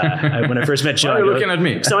 And when I first met Joe, why are you looking at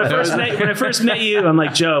me? So when I first met you, I'm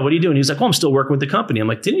like, Joe, what are you doing? He was like, well, I'm still working with the company. I'm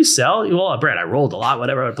like, didn't you sell? Well, Brad, I rolled a lot,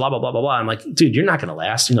 whatever, blah, blah, blah, blah, blah. I'm like, dude, you're not going to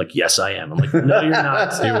last. You're like, yes, I am. I'm like, no, you're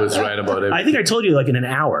not. He was right about it. I think I told you like in an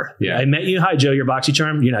hour. Yeah. I met you. Hi, Joe, your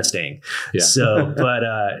BoxyCharm. You're not staying. Yeah. So, but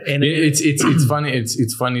and it's funny.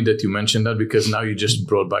 It's funny that you mentioned that because now you just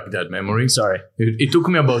brought back that memory. Sorry, it took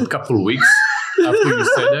me about a couple of weeks. After you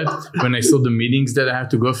said that, when I saw the meetings that I had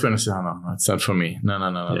to go through, and I said, "Oh, no, it's not for me.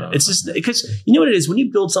 No. It's just because you know what it is when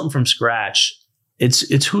you build something from scratch.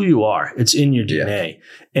 It's who you are. It's in your DNA.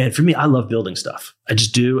 Yeah. And for me, I love building stuff. I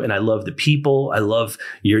just do, and I love the people. I love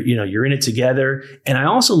you're in it together, and I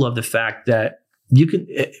also love the fact that you can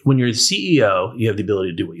when you're the CEO, you have the ability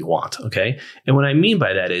to do what you want. Okay, and what I mean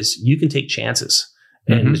by that is you can take chances,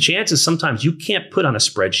 and the chances sometimes you can't put on a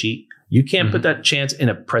spreadsheet. You can't put that chance in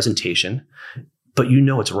a presentation, but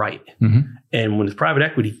it's right. And when it's private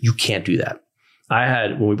equity, you can't do that.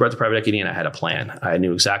 When we brought the private equity in, I had a plan. I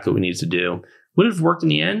knew exactly what we needed to do. Would it have worked in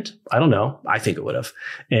the end? I don't know. I think it would have.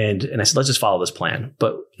 And I said, let's just follow this plan.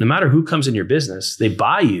 But no matter who comes in your business, they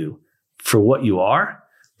buy you for what you are,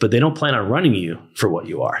 but they don't plan on running you for what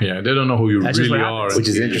you are. Yeah, they don't know who you really are. Which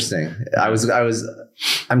is interesting.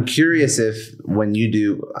 I'm curious if when you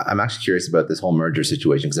do, I'm actually curious about this whole merger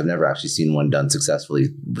situation because I've never actually seen one done successfully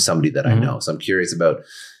with somebody that I know. So I'm curious about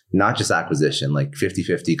not just acquisition, like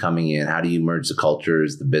 50-50 coming in. How do you merge the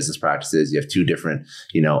cultures, the business practices? You have two different,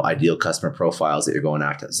 ideal customer profiles that you're going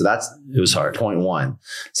after. So it was hard. Point one.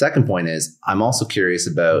 Second point is I'm also curious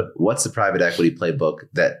about what's the private equity playbook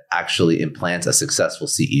that actually implants a successful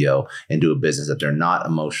CEO into a business that they're not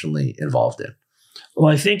emotionally involved in.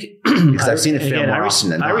 Well, I think because I've seen it fail more often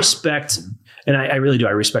than not. I respect, and I really do.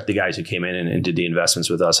 I respect the guys who came in and did the investments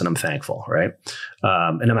with us, and I'm thankful, right?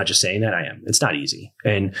 And I'm not just saying that. I am. It's not easy,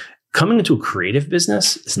 and coming into a creative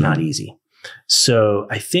business is not easy. So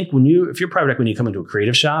I think if you're private equity, you come into a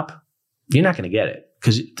creative shop, you're not going to get it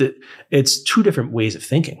because it's two different ways of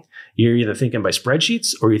thinking. You're either thinking by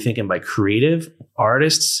spreadsheets or you're thinking by creative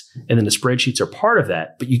artists, and then the spreadsheets are part of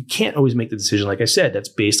that. But you can't always make the decision, like I said, that's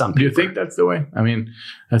based on paper. Do you think that's the way? I mean,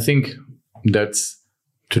 I think that's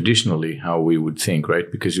traditionally how we would think, right?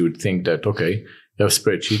 Because you would think that, okay, you have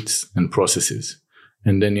spreadsheets and processes,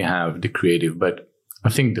 and then you have the creative. But I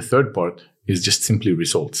think the third part is just simply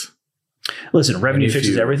results. Listen, revenue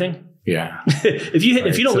fixes everything. Yeah. if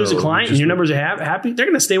you don't lose a client and your numbers are happy, they're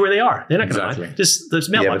going to stay where they are. They're not going to just but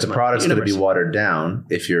the product's going to be watered down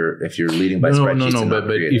if you're leading by spreadsheets. No. But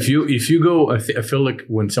if you go, I feel like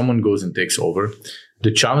when someone goes and takes over,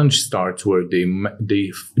 the challenge starts where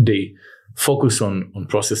they focus on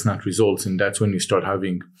process, not results, and that's when you start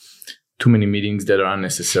having too many meetings that are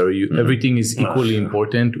unnecessary. Everything is equally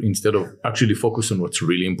important instead of actually focus on what's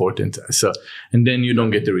really important. So, and then you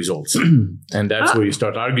don't get the results, and that's where you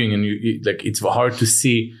start arguing. And it's hard to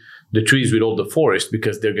see the trees with all the forest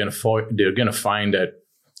because they're gonna find that,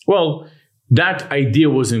 well, that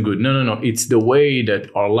idea wasn't good. No. It's the way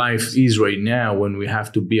that our life is right now when we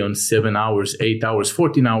have to be on 7 hours, 8 hours,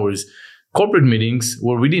 14 hours corporate meetings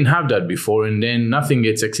where we didn't have that before, and then nothing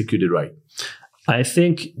gets executed right. I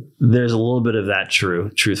think there's a little bit of that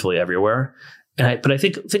truthfully everywhere. But I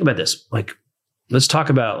think about this, like, let's talk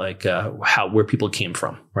about where people came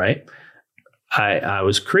from, right? I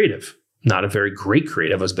was creative, not a very great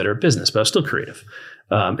creative. I was better at business, but I was still creative.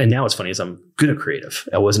 And now what's funny is I'm good at creative.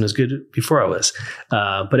 I wasn't as good before I was.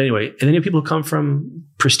 But anyway, and then you have people who come from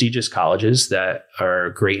prestigious colleges that are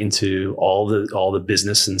great into all the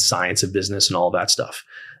business and science of business and all that stuff.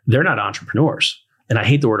 They're not entrepreneurs. And I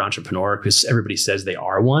hate the word entrepreneur because everybody says they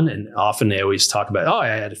are one. And often they always talk about, I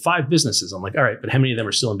had 5 businesses. I'm like, all right, but how many of them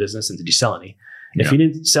are still in business and did you sell any? If you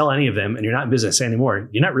didn't sell any of them and you're not in business anymore,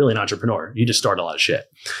 you're not really an entrepreneur. You just start a lot of shit.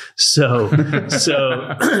 So I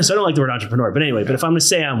don't like the word entrepreneur. But anyway, but if I'm going to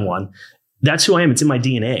say I'm one, that's who I am. It's in my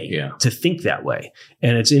DNA to think that way.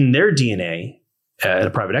 And it's in their DNA at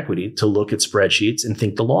a private equity to look at spreadsheets and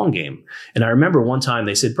think the long game. And I remember one time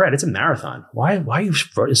they said, Brad, it's a marathon. Why are you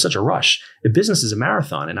in such a rush? The business is a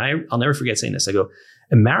marathon. And I'll never forget saying this. I go,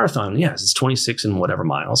 a marathon, yes, it's 26 and whatever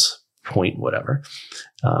miles, point whatever.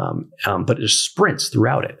 But there's sprints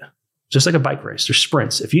throughout it. Just like a bike race, there's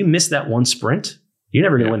sprints. If you miss that one sprint, you're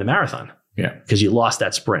never going to win the marathon. Yeah. Because you lost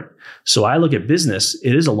that sprint. So I look at business,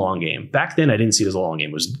 it is a long game. Back then I didn't see it as a long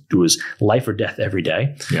game. It was life or death every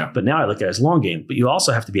day. Yeah. But now I look at it as a long game. But you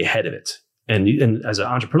also have to be ahead of it. And as an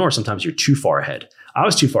entrepreneur, sometimes you're too far ahead. I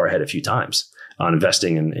was too far ahead a few times on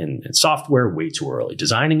investing in software way too early,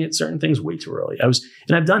 designing it, certain things way too early. And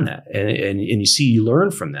I've done that. And you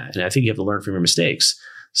learn from that. And I think you have to learn from your mistakes.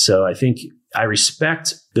 So I think I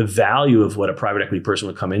respect the value of what a private equity person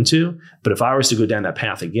would come into. But if I was to go down that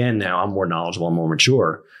path again, now I'm more knowledgeable, I'm more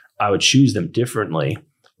mature, I would choose them differently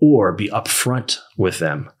or be upfront with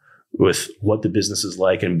them with what the business is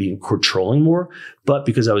like and being controlling more. But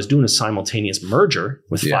because I was doing a simultaneous merger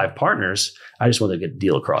with 5 partners, I just wanted to get the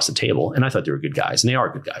deal across the table. And I thought they were good guys, and they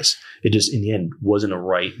are good guys. It just, in the end, wasn't a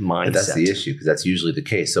right mindset. But that's the issue, because that's usually the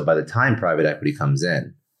case. So by the time private equity comes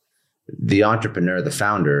in, the entrepreneur, the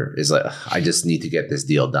founder is like, I just need to get this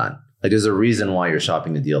deal done. Like, there's a reason why you're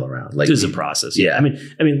shopping the deal around. Like, there's a process. Yeah. I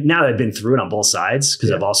mean, now that I've been through it on both sides,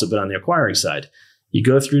 because I've also been on the acquiring side, you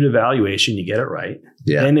go through the valuation, you get it right.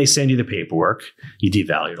 Yeah. Then they send you the paperwork. You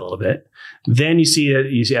devalue it a little bit. Then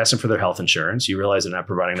you ask them for their health insurance. You realize they're not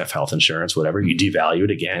providing enough health insurance, whatever. You devalue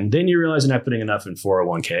it again. Then you realize they're not putting enough in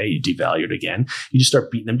 401k. You devalue it again. You just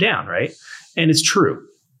start beating them down, right? And it's true.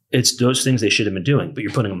 It's those things they should have been doing, but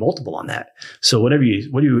you're putting a multiple on that. So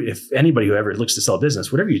if anybody who ever looks to sell a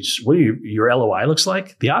business, your LOI looks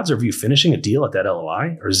like, the odds of you finishing a deal at that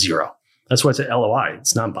LOI are 0. That's why it's an LOI.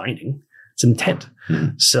 It's not binding. It's intent.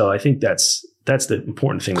 Mm-hmm. So I think that's the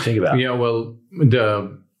important thing to think about. Yeah. Well,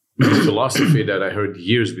 the this philosophy that I heard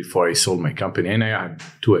years before I sold my company, and I had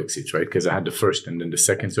 2 exits, right? Because I had the first and then the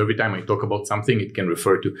second. So every time I talk about something, it can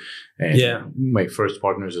refer to my first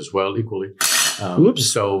partners as well, equally.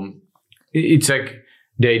 So it's like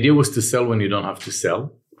the idea was to sell when you don't have to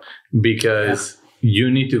sell, because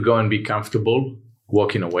you need to go and be comfortable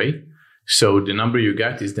walking away. So the number you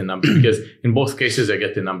get is the number, because in both cases, I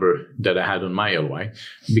get the number that I had on my LY,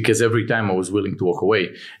 because every time I was willing to walk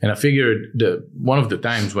away. And I figured one of the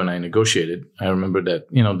times when I negotiated, I remember that,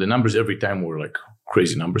 the numbers every time were like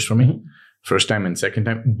crazy numbers for me. Mm-hmm. First time and second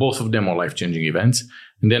time, both of them are life-changing events.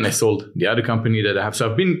 And then I sold the other company that I have. So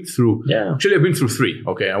I've been through, actually I've been through 3.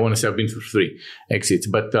 Okay. I want to say I've been through 3 exits,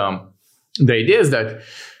 but the idea is that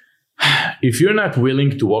if you're not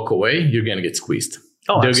willing to walk away, you're going to get squeezed.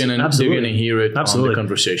 They're gonna hear it on the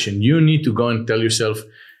conversation. You need to go and tell yourself,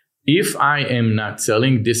 if I am not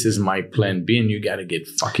selling, this is my plan B, and you got to get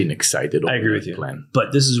fucking excited. I agree with you. Plan.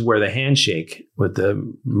 But this is where the handshake with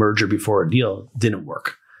the merger before a deal didn't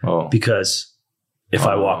work. Because if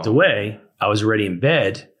I walked away, I was already in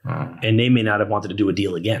bed, and they may not have wanted to do a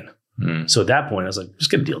deal again. So at that point, I was like, just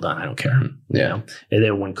get a deal done. I don't care. And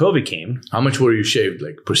then when COVID came, how much were you shaved,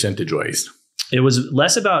 like percentage wise? It was a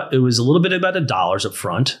little bit about the dollars up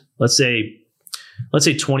front. Let's say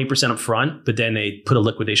 20% up front, but then they put a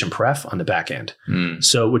liquidation pref on the back end.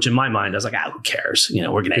 So, which in my mind, I was like, who cares? We're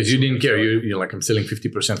going to. Because you didn't care. You're like, I'm selling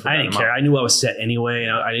 50% for I didn't care. I knew I was set anyway.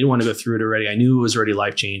 I didn't want to go through it already. I knew it was already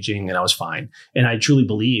life-changing and I was fine. And I truly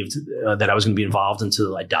believed that I was going to be involved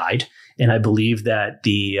until I died. And I believed that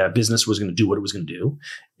the business was going to do what it was going to do.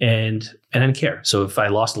 And I didn't care. So if I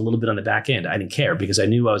lost a little bit on the back end, I didn't care, because I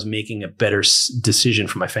knew I was making a better decision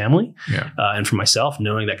for my family and for myself,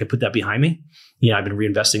 knowing that I could put that behind me. I've been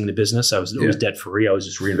reinvesting in the business. I was debt free. I was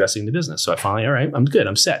just reinvesting in the business. So I finally, all right, I'm good.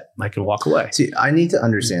 I'm set. I can walk away. See, I need to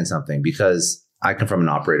understand something, because I come from an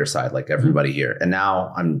operator side, like everybody here. And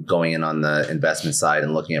now I'm going in on the investment side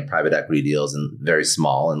and looking at private equity deals, and very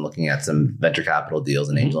small, and looking at some venture capital deals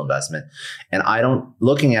and angel investment. And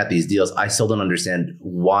looking at these deals, I still don't understand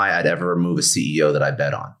why I'd ever remove a CEO that I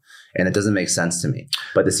bet on. And it doesn't make sense to me.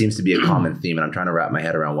 But this seems to be a common theme, and I'm trying to wrap my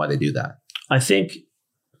head around why they do that. I think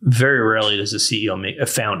very rarely does a CEO make a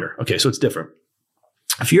founder. Okay, so it's different.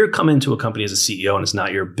 If you're coming to a company as a CEO and it's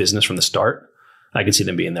not your business from the start, I can see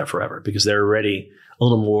them being there forever, because they're already a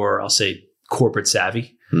little more, I'll say, corporate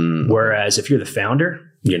savvy. Whereas if you're the founder,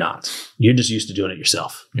 you're not. You're just used to doing it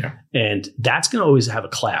yourself. And that's going to always have a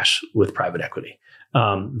clash with private equity.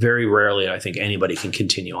 Very rarely, I think anybody can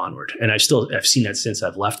continue onward. And I've seen that since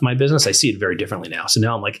I've left my business. I see it very differently now. So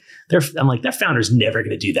now I'm like, that founder's never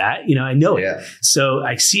going to do that. I know it. So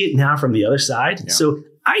I see it now from the other side. So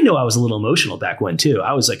I know I was a little emotional back when too.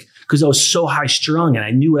 I was like, because I was so high strung and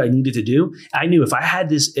I knew what I needed to do. I knew if I had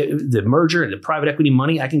the merger and the private equity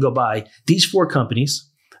money, I can go buy these 4 companies,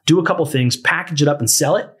 do a couple things, package it up and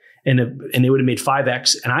sell it. And they would have made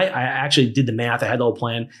 5X. And I actually did the math. I had the whole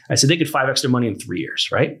plan. I said they could 5X their money in 3 years,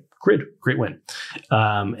 right? Great win.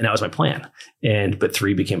 And that was my plan. But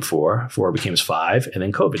 3 became 4, 4 became 5, and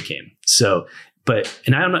then COVID came. So, I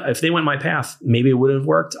don't know if they went my path, maybe it would have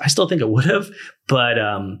worked. I still think it would have, but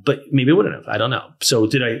maybe it wouldn't have. I don't know. So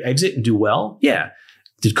did I exit and do well? Yeah.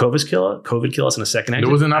 Did COVID kill us in a second exit?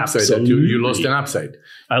 There was an upside. That you lost an upside.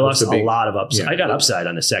 I lost a lot of upside. I got upside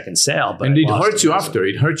on the second sale, but it hurts you after.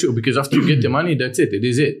 It hurts you because after you get the money, that's it. It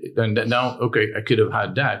is it. And now, okay, I could have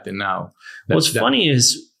had that, and now.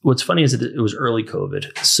 What's funny is that it was early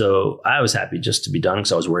COVID, so I was happy just to be done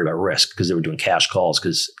because I was worried about risk because they were doing cash calls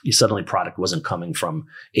because suddenly product wasn't coming from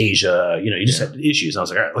Asia. You just had issues. And I was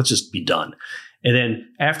like, all right, let's just be done. And then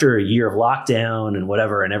after a year of lockdown and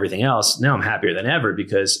whatever and everything else, now I'm happier than ever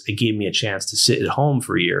because it gave me a chance to sit at home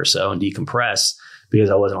for a year or so and decompress because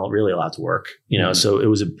I wasn't really allowed to work, So it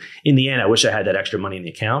was in the end, I wish I had that extra money in the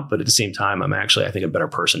account, but at the same time, I'm actually, I think, a better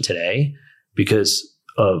person today because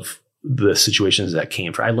of the situations that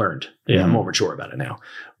came from. I learned, I'm more mature about it now,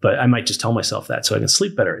 but I might just tell myself that so I can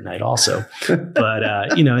sleep better at night also. But,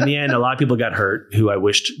 in the end, a lot of people got hurt who I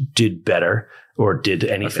wished did better or did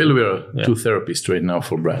anything. I feel we're two therapists right now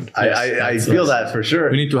for Brad. I feel that for sure.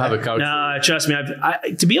 We need to have a couch. No, trust me.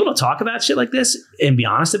 To be able to talk about shit like this and be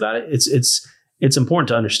honest about it, it's important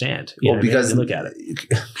to understand. Because look at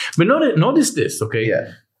it. But notice this, okay?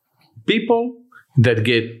 Yeah. People that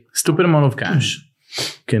get stupid amount of cash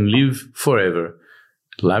can live forever,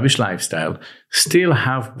 lavish lifestyle, still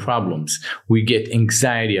have problems. We get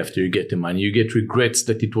anxiety after you get the money. You get regrets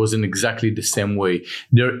that it wasn't exactly the same way.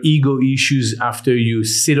 There are ego issues after you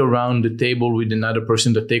sit around the table with another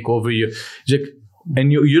person that take over you. It's like,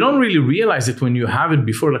 And you don't really realize it when you have it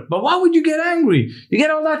before. Like, but why would you get angry? You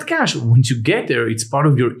get all that cash. Once you get there, it's part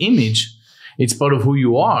of your image. It's part of who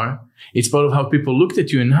you are. It's part of how people looked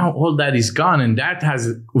at you, and now all that is gone, and that has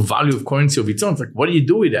a value of currency of its own. It's like, what do you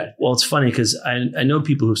do with that? Well, it's funny because I know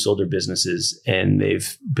people who've sold their businesses and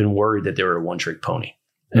they've been worried that they were a one-trick pony.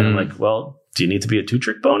 And I'm like, well, do you need to be a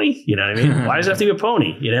two-trick pony? You know what I mean? Why does it have to be a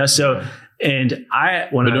pony? You know, so... And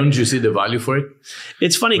don't you see the value for it?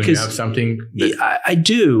 It's funny because you have something I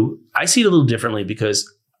do. I see it a little differently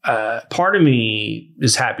because part of me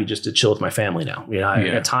is happy just to chill with my family now. You know,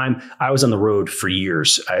 at a time I was on the road for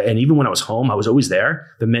years, and even when I was home, I was always there,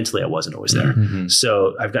 but mentally I wasn't always there. Mm-hmm.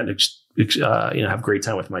 So I've gotten to have a great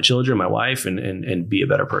time with my children, my wife, and be a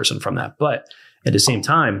better person from that. But at the same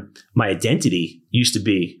time, my identity used to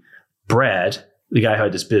be Brad, the guy who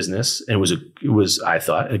had this business and was I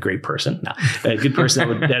thought a great person, a good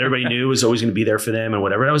person that everybody knew was always going to be there for them and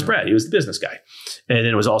whatever. That was Brad. He was the business guy. And then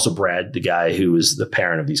it was also Brad, the guy who was the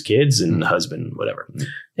parent of these kids and the husband, whatever.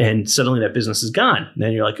 And suddenly that business is gone. And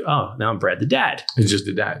then you're like, oh, now I'm Brad, the dad. It's just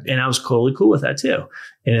the dad. And I was totally cool with that too.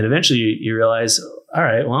 And then eventually you realize, all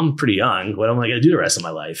right, well, I'm pretty young. What am I going to do the rest of my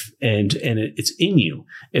life? And it's in you.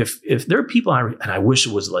 If there are people, and I wish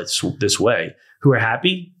it was like this way, who are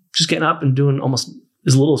happy just getting up and doing almost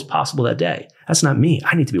as little as possible that day. That's not me.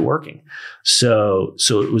 I need to be working. So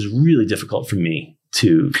it was really difficult for me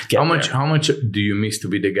to get How much do you miss to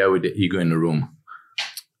be the guy with the ego in the room?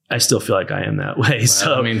 I still feel like I am that way. Well,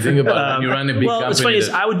 so I mean, think about it. When you run a big company. What's funny is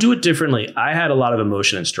I would do it differently. I had a lot of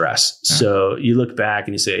emotion and stress. So you look back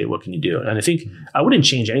and you say, what can you do? And I think I wouldn't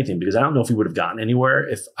change anything because I don't know if we would have gotten anywhere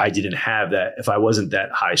if I didn't have that, if I wasn't that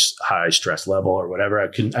high stress level or whatever. I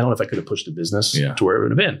don't know if I could have pushed the business to where it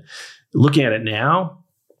would have been. Looking at it now,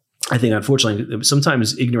 I think, unfortunately,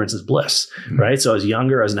 sometimes ignorance is bliss, right? So I was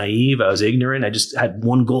younger, I was naive, I was ignorant. I just had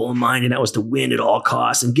one goal in mind, and that was to win at all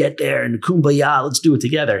costs and get there and kumbaya, let's do it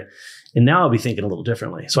together. And now I'll be thinking a little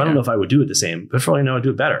differently. So I don't know if I would do it the same, but for all I know, I'd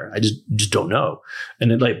do it better. I just don't know.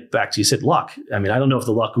 And then, like, back to you said, luck. I mean, I don't know if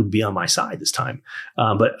the luck would be on my side this time,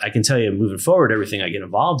 but I can tell you, moving forward, everything I get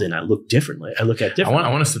involved in, I look differently. I look at differently.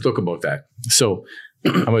 I want us to talk about that. So I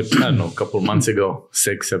don't know, a couple of months ago,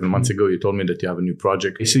 6-7 months ago, you told me that you have a new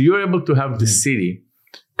project. So you're able to have the city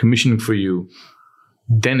commissioning for you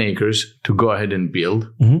 10 acres to go ahead and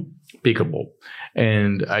build pickleball.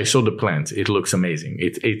 And I saw the plans. It looks amazing.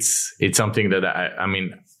 It's something that I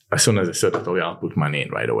mean, as soon as I saw it, I thought, I'll put money in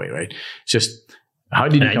right away, right? Just how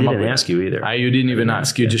did you come up with it? I didn't ask you either. You didn't even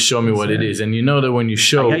ask. You just show me what it is. And you know that when you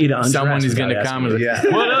show, someone is going to come and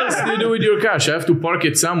what else do you do with your cash? I have to park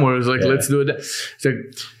it somewhere. It's like, let's do it. It's like,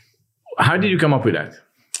 how did you come up with that?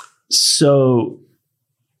 So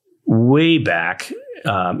way back,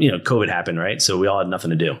 COVID happened, right? So we all had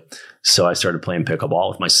nothing to do. So I started playing pickleball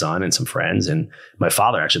with my son and some friends, and my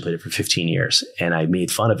father actually played it for 15 years, and I made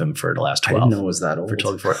fun of him for the last 12. I didn't know it was that old. For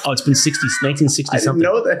 12, oh, it's been 1960 something. I didn't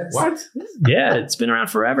know that. What? Yeah, it's been around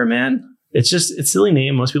forever, man. It's a silly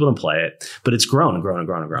name. Most people don't play it, but it's grown and grown and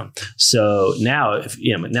grown and grown. So now,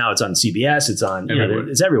 now it's on CBS. It's on,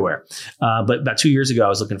 it's everywhere. But about 2 years ago, I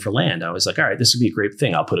was looking for land. I was like, all right, this would be a great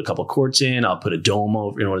thing. I'll put a couple of courts in. I'll put a dome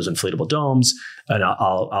over, those inflatable domes, and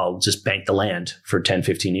I'll just bank the land for 10,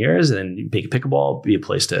 15 years, and then make a pickleball be a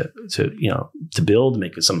place to build,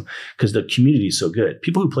 make some, because the community is so good.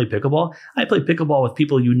 People who play pickleball, I play pickleball with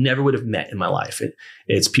people you never would have met in my life.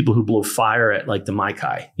 It's people who blow fire at like the Mai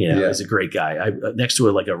Kai, He's a great guy. Next to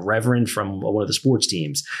a reverend from one of the sports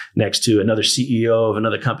teams, next to another CEO of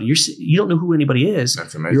another company. You don't know who anybody is.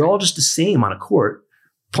 That's amazing. You're all just the same on a court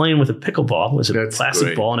playing with a pickleball. It was a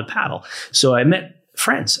plastic ball and a paddle. So I met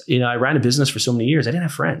friends. I ran a business for so many years. I didn't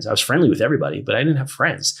have friends. I was friendly with everybody, but I didn't have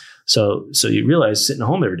friends. So you realize sitting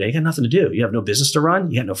home every day, you got nothing to do. You have no business to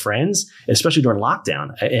run. You got no friends, especially during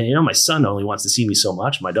lockdown. And my son only wants to see me so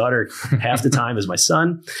much. My daughter half the time is my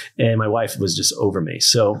son, and my wife was just over me.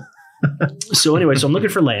 So anyway, so I'm looking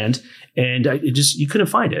for land, and you couldn't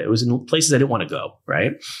find it. It was in places I didn't want to go,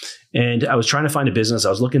 right? And I was trying to find a business. I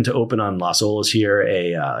was looking to open on Las Olas here,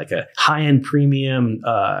 a high-end premium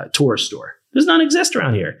tourist store. Does not exist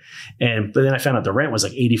around here. But then I found out the rent was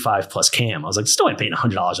like 85 plus CAM. I was like, still ain't paying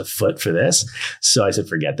 $100 a foot for this. So I said,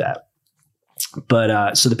 forget that.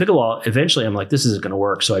 But so the pickleball, eventually I'm like, this isn't going to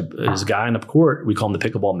work. So there's a guy on the court, we call him the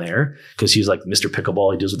pickleball mayor, because he's like Mr.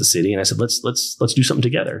 Pickleball. He deals with the city. And I said, let's do something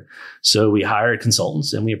together. So we hired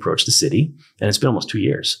consultants and we approached the city, and it's been almost 2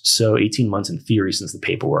 years. So 18 months in theory since the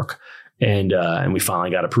paperwork. And we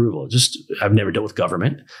finally got approval. I've never dealt with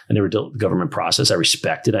government. I never dealt with the government process. I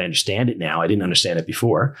respect it. I understand it now. I didn't understand it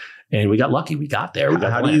before. And we got lucky. We got there.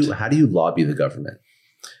 How do you lobby the government?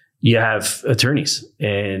 you have attorneys,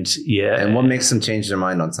 and And what makes them change their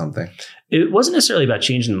mind on something? It wasn't necessarily about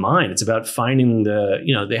changing the mind. It's about finding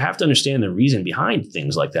they have to understand the reason behind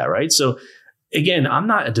things like that, right? So again, I'm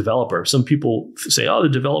not a developer. Some people say, oh, the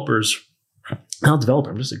developers, I'm not a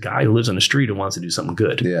developer. I'm just a guy who lives on the street and wants to do something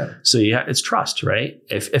good. Yeah. So it's trust, right?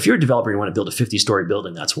 If you're a developer, you want to build a 50-story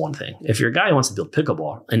building, that's one thing. If you're a guy who wants to build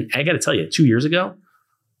pickleball, and I got to tell you, 2 years ago,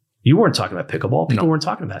 you weren't talking about pickleball. People weren't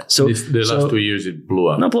talking about it. So the last 2 years, it blew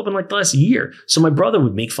up. Not blew up in like the last year. So my brother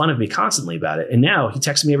would make fun of me constantly about it. And now he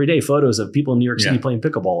texts me every day photos of people in New York City playing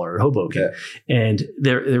pickleball or Hoboken. Yeah. And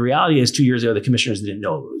the reality is 2 years ago, the commissioners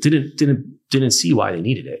didn't see why they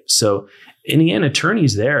needed it. So in the end,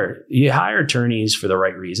 attorneys there, you hire attorneys for the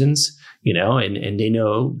right reasons, and they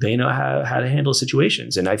know how to handle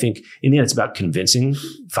situations. And I think in the end, it's about convincing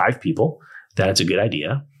 5 people that it's a good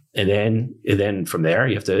idea. And then from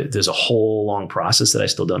there, there's a whole long process that I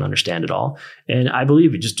still don't understand at all. And I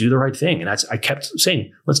believe you just do the right thing. And I kept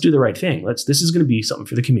saying, let's do the right thing. This is going to be something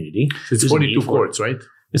for the community. It's 42 courts, right?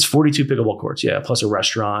 It's 42 pickleball courts. Yeah. Plus a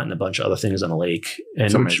restaurant and a bunch of other things on a lake.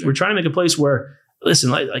 And we're trying to make a place where,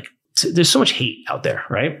 listen, there's so much hate out there,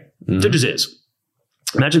 right? Mm-hmm. There just is.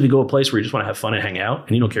 Imagine if you go to a place where you just want to have fun and hang out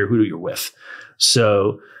and you don't care who you're with.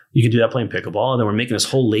 So you can do that playing pickleball. And then we're making this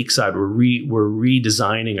whole lakeside. We're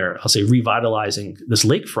redesigning, or I'll say revitalizing this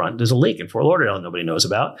lakefront. There's a lake in Fort Lauderdale that nobody knows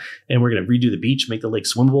about. And we're going to redo the beach, make the lake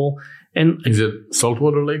swimmable. And is it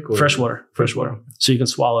saltwater lake? Or freshwater. So you can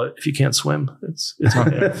swallow it. If you can't swim, it's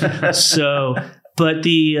okay. So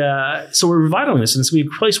we're revitalizing this, and it's going to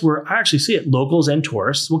be a place where I actually see it. Locals and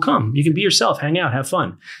tourists will come. You can be yourself, hang out, have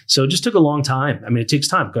fun. So it just took a long time. I mean, it takes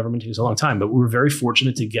time. Government takes a long time, but we were very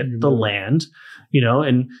fortunate to get the land,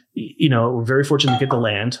 we're very fortunate to get the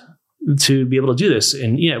land to be able to do this.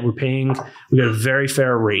 And we got a very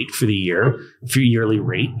fair rate for the yearly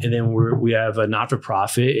rate. And then we have a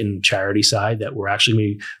not-for-profit and charity side that we're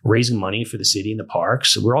actually raising money for the city and the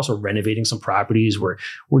parks. So we're also renovating some properties. We're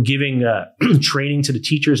giving training to the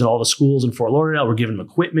teachers in all the schools in Fort Lauderdale. We're giving them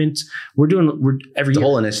equipment. We're every year. The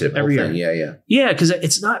whole initiative, every whole thing. year. Yeah. Yeah. Cause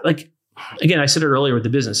it's not like, again, I said it earlier with the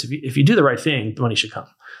business. If you do the right thing, the money should come.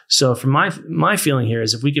 So from my feeling here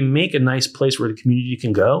is if we can make a nice place where the community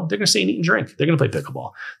can go, they're going to stay and eat and drink. They're going to play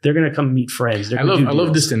pickleball. They're going to come meet friends. I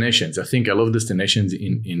love destinations. I think I love destinations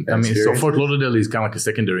so Fort Lauderdale is kind of like a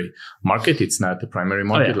secondary market. It's not the primary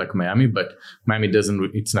market like Miami, but Miami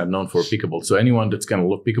it's not known for pickleball. So anyone that's going to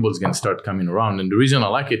love pickleball is going to start coming around. And the reason I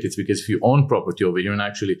like it is because if you own property over here and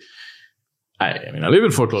actually, I live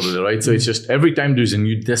in Fort Lauderdale, right? So it's just every time there's a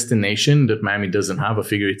new destination that Miami doesn't have, I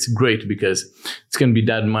figure it's great because it's going to be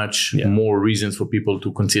that much more reasons for people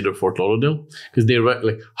to consider Fort Lauderdale because they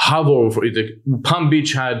hover over it. Like Palm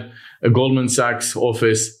Beach had a Goldman Sachs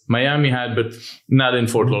office, Miami had, but not in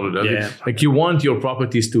Fort Lauderdale. Yeah. Like you want your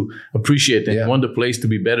properties to appreciate and you want the place to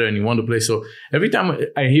be better and you want the place. So every time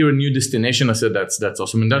I hear a new destination, I said, that's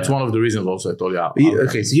awesome. And that's one of the reasons also I told you.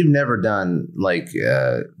 Okay. So you've never done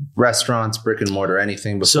restaurants, brick and mortar,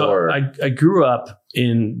 anything before? So I grew up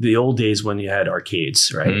in the old days when you had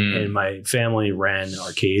arcades, right? And my family ran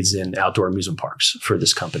arcades and outdoor amusement parks for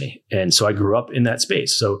this company. And so I grew up in that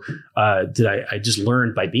space. So I just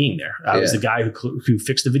learned by being there. I was the guy who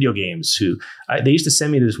fixed the video games, they used to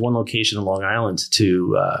send me to this one location in Long Island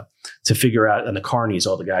to figure out on the carnies,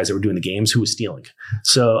 all the guys that were doing the games, who was stealing.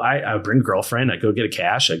 So I would bring a girlfriend, I'd go get a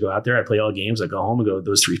cash, I'd go out there, I'd play all the games, I'd go home and go,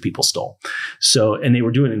 those 3 people stole. So, and they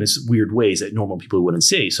were doing it in this weird ways that normal people wouldn't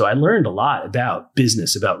see. So I learned a lot about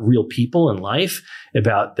business, about real people in life,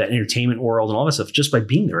 about the entertainment world and all that stuff just by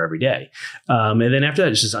being there every day. And then after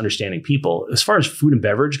that, it's just understanding people. As far as food and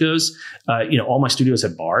beverage goes, all my studios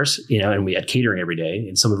had bars, and we had catering every day,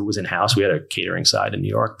 and some of it was in-house. We had a catering side in New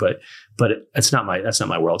York, but that's not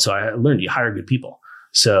my world. So I learned you hire good people.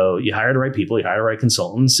 So you hire the right people, you hire the right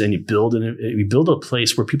consultants, and you build a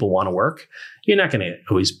place where people want to work. You're not going to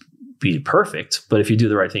always be perfect, but if you do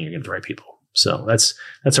the right thing, you're going to get the right people. So that's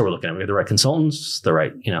how we're looking at it. We have the right consultants, the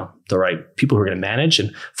right people who are going to manage.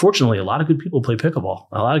 And fortunately, a lot of good people play pickleball.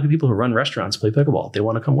 A lot of good people who run restaurants play pickleball. They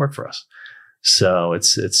want to come work for us. So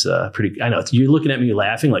it's pretty. I know you're looking at me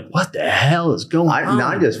laughing like, what the hell is going on? No,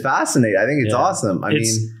 I'm just fascinated. I think it's awesome.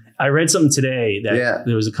 I read something today that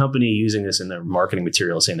there was a company using this in their marketing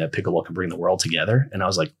material saying that pickleball can bring the world together. And I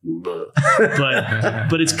was like,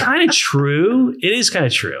 but it's kind of true. It is kind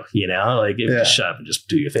of true, just shut up and just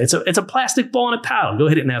do your thing. It's a plastic ball and a paddle. Go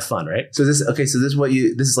hit it and have fun, right? So this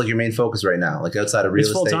is like your main focus right now, like outside of real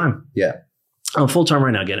estate. It's full time. Yeah. I'm full-time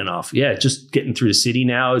right now, getting off. Yeah, just getting through the city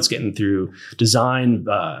now. It's getting through design,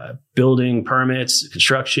 building permits,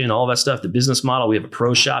 construction, all that stuff, the business model. We have a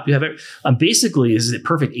pro shop. You have it. Basically, this is a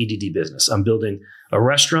perfect ADD business. I'm building a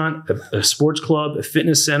restaurant, a sports club, a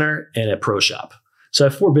fitness center, and a pro shop. So I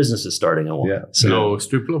have 4 businesses starting at one. Yeah. So no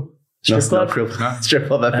strip club? Strip club? Strip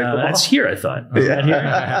club at pickleball? That's here, I thought. Is that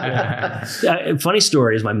here? Funny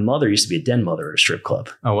story is my mother used to be a den mother at a strip club.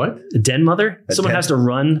 A what? A den mother? Someone has to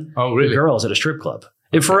run the girls at a strip club.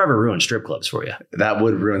 It forever ruins strip clubs for you. That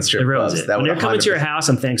would ruin strip clubs. It. When they're coming to your house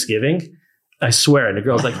on Thanksgiving, I swear, and the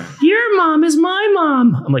girl's like, your mom is my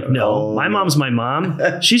mom. I'm like, no, my mom's my mom.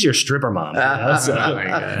 She's your stripper mom. So, oh my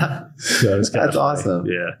God. So that's awesome.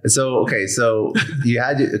 Yeah. So you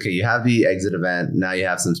have the exit event. Now you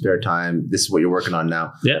have some spare time. This is what you're working on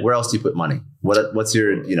now. Yeah. Where else do you put money? What's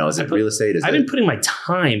your, is it real estate? I've been putting my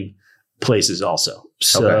time places also.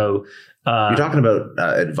 So you're talking about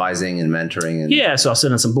advising and mentoring. And so I'll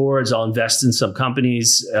sit on some boards. I'll invest in some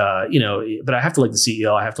companies, but I have to like the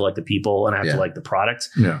CEO. I have to like the people, and I have to like the product.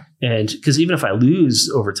 Yeah. And because even if I lose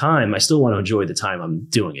over time, I still want to enjoy the time I'm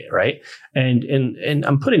doing it. Right. And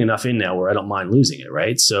I'm putting enough in now where I don't mind losing it.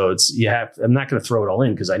 Right. So I'm not going to throw it all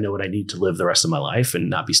in because I know what I need to live the rest of my life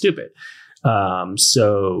and not be stupid.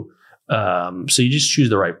 So you just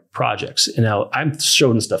choose the right projects. And now I'm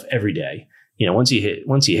showing stuff every day. Once you hit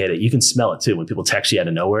it, you can smell it too. When people text you out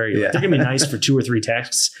of nowhere, like, they're going to be nice for 2 or 3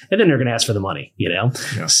 texts, and then they're going to ask for the money, Yeah.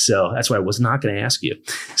 So that's why I was not going to ask you.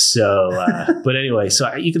 So, but anyway,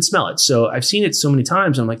 you can smell it. So I've seen it so many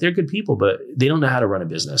times. I'm like, they're good people, but they don't know how to run a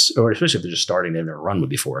business, or especially if they're just starting, they've never run one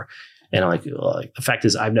before. And I'm like, the fact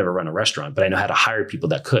is I've never run a restaurant, but I know how to hire people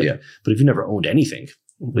that could. Yeah. But if you've never owned anything,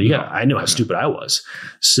 I know how stupid I was.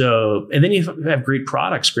 So, and then you have great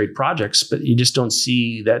products, great projects, but you just don't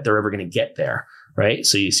see that they're ever going to get there. Right.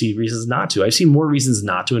 So you see reasons not to. I see more reasons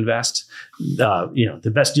not to invest.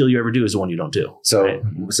 The best deal you ever do is the one you don't do. So, right?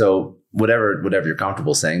 So whatever you're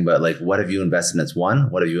comfortable saying, but like, what have you invested in that's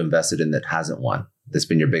won? What have you invested in that hasn't won? That's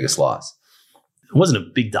been your biggest loss? It wasn't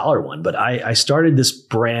a big dollar one, but I started this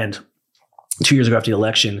brand 2 years ago after the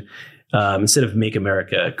election. Instead of Make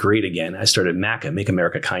America Great Again, I started Maca, Make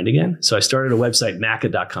America Kind Again. So I started a website,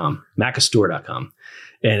 Maca.com, Macastore.com.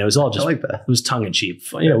 And it was all just, it was tongue in cheek.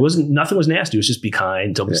 Nothing was nasty. It was just be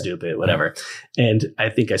kind, don't be stupid, whatever. And I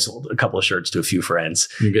think I sold a couple of shirts to a few friends.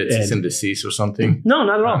 You get cease and desist or something? No,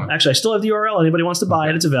 not at all. Actually, I still have the URL. Anybody wants to buy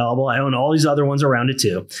it, it's available. I own all these other ones around it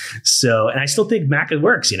too. So, and I still think Maca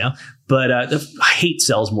works, but hate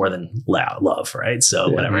sells more than love, right? So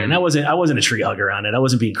whatever. And I wasn't a tree hugger on it. I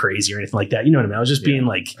wasn't being crazy or anything like that. You know what I mean? I was just being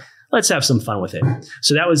like, let's have some fun with it.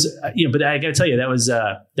 So that was, but I got to tell you,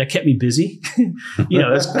 that kept me busy.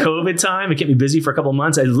 It was COVID time. It kept me busy for a couple of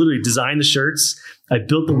months. I literally designed the shirts. I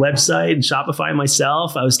built the website and Shopify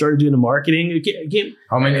myself. I started doing the marketing.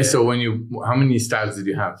 How many styles did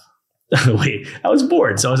you have? Wait, I was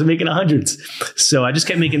bored. So I was making hundreds. So I just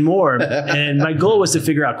kept making more. And my goal was to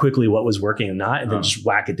figure out quickly what was working and not, and then just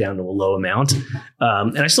whack it down to a low amount.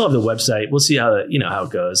 And I still have the website. We'll see how it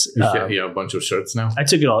goes. You have a bunch of shirts now? I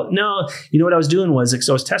took it all. No, what I was doing was,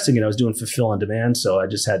 I was testing it. I was doing fulfill on demand. So I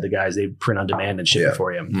just had the guys, they print on demand and ship it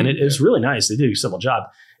for you. And it was really nice. They did a simple job.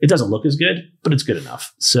 It doesn't look as good, but it's good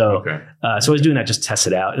enough. So, so I was doing that, just test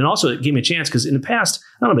it out. And also it gave me a chance because in the past,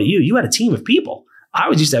 I don't know about you had a team of people. I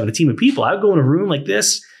was used to having a team of people. I would go in a room like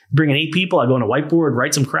this, bring in 8 people. I'd go on a whiteboard,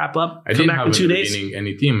 write some crap up, come back in 2 days.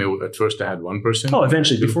 Any team. At first I had one person. Oh,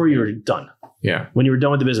 eventually, before you were done. Yeah. When you were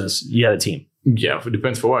done with the business, you had a team. Yeah, it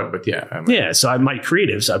depends for what, but yeah. Yeah, so my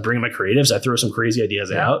creatives, I'd bring in my creatives. I'd throw some crazy ideas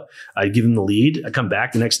out. I'd give them the lead. I'd come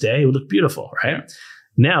back the next day. It would look beautiful, right? Yeah.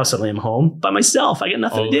 Now suddenly I'm home by myself. I got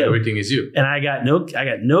nothing to do. Everything is you. And I got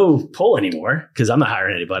no pull anymore because I'm not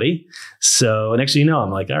hiring anybody. So next thing you know,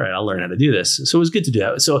 I'm like, all right, I'll learn how to do this. So it was good to do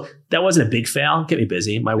that. So that wasn't a big fail. Kept me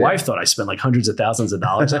busy. My wife thought I spent like hundreds of thousands of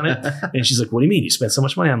dollars on it. And she's like, what do you mean? You spent so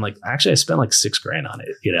much money? I'm like, actually, I spent like $6,000 on it,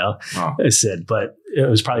 Wow. I said, but it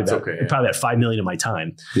was probably about $5 million of my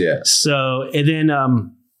time. Yeah. So, and then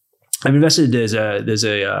I've invested,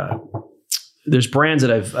 there's brands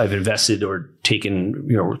that I've invested or taken,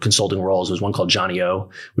 consulting roles. There's one called Johnny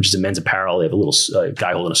O, which is a men's apparel. They have a little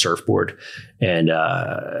guy holding a surfboard. And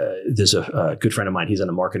there's a good friend of mine. He's on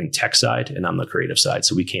the marketing tech side and I'm the creative side.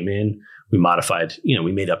 So we came in, we modified,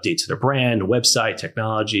 we made updates to their brand, website,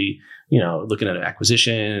 technology, looking at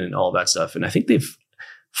acquisition and all of that stuff. And I think they've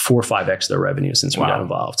 4 or 5x their revenue since we got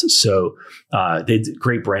involved. So they did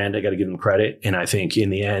great brand. I got to give them credit. And I think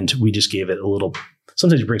in the end, we just gave it a little.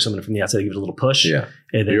 Sometimes you bring someone from the outside, give it a little push. Yeah.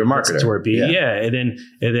 And then you're a marketer. To where it be. Yeah. And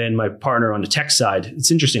then my partner on the tech side, it's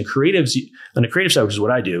interesting. Creatives on the creative side, which is what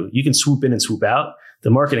I do, you can swoop in and swoop out. The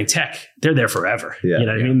marketing tech, they're there forever. Yeah, you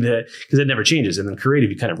know what I mean? Because it never changes. And then creative,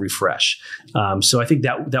 you kind of refresh. So I think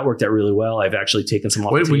that worked out really well. I've actually taken some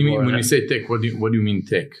off the table. What do you mean when you say tech? What do you mean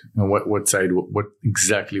tech? And what side? What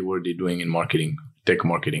exactly were they doing in marketing? Tech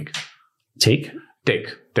marketing.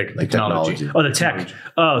 Technology. Oh, the tech.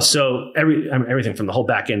 Oh, so everything from the whole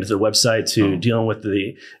back end to the website to dealing with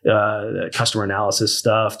the customer analysis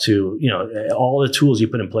stuff to, all the tools you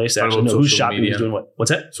put in place to actually know who's shopping, who's doing what.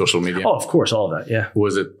 What's that? Social media. Oh, of course, all of that. Yeah.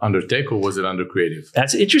 Was it under tech or was it under creative?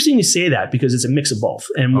 That's interesting you say that because it's a mix of both.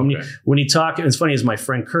 And when you talk, and it's funny, is my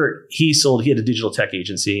friend Kurt, he had a digital tech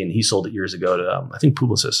agency and he sold it years ago to, I think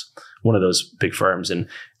Publicis, one of those big firms. And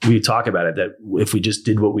we talk about it that if we just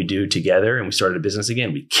did what we do together and we started a business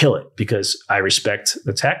again, we kill it because I respect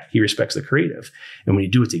the tech, he respects the creative. And when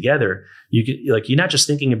you do it together, you're not just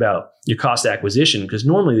thinking about your cost acquisition because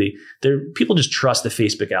normally people just trust the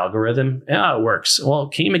Facebook algorithm. It works. Well,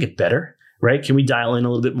 can you make it better? Right? Can we dial in a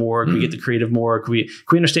little bit more? Can we get the creative more? Can we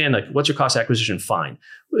understand what's your cost acquisition? Fine.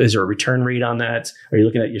 Is there a return rate on that? Are you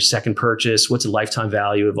looking at your second purchase? What's the lifetime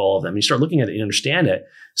value of all of them? You start looking at it and understand it.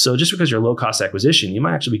 So just because you're low cost acquisition, you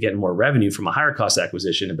might actually be getting more revenue from a higher cost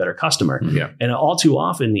acquisition, a better customer. Yeah. And all too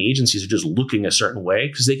often the agencies are just looking a certain way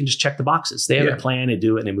because they can just check the boxes. They have a plan, they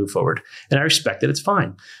do it, and they move forward. And I respect it. It's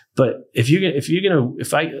fine. But let's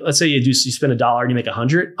say you spend $1 and you make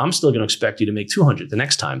 100, I'm still going to expect you to make 200 the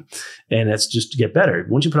next time. And that's just to get better.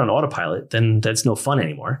 Once you put on autopilot, then that's no fun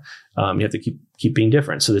anymore. You have to keep being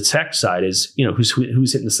different. So the tech side is, who's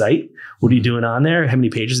hitting the site? What are you doing on there? How many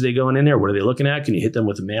pages are they going in there? What are they looking at? Can you hit them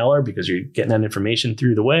with a mailer because you're getting that information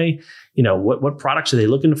through the way? What products are they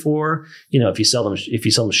looking for? If you sell them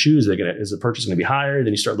shoes, is the purchase going to be higher?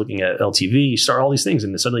 Then you start looking at LTV, you start all these things,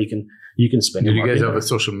 and suddenly you can spend. Did you guys have a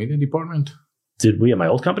social media department? Did we at my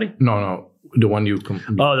old company? No. The one you...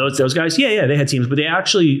 those guys? Yeah, they had teams, but they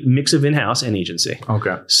actually mix of in-house and agency.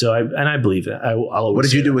 Okay. So I believe that. What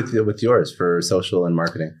did you do with yours for social and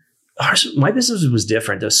marketing? My business was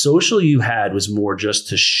different. The social you had was more just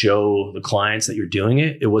to show the clients that you're doing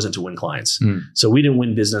it. It wasn't to win clients. So we didn't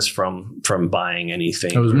win business from buying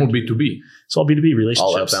anything. It was more B2B. It's all B2B relationships.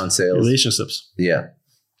 All outbound sales. Relationships. Yeah.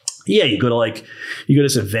 Yeah, you go to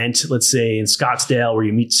this event, let's say in Scottsdale, where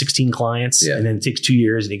you meet 16 clients, and then it takes 2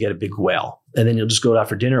 years and you get a big whale. And then you'll just go out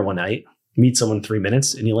for dinner one night, meet someone in 3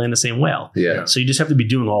 minutes, and you land the same whale. Yeah. So you just have to be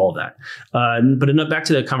doing all of that. But back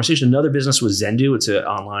to the conversation, another business was Zendu. It's an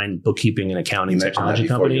online bookkeeping and accounting technology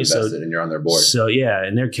company. And you're on their board. So yeah,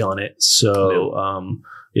 and they're killing it. So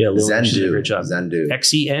Lilian did a great job. Zendu.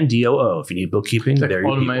 Xendoo. If you need bookkeeping, there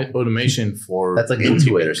you go. Automation for... That's like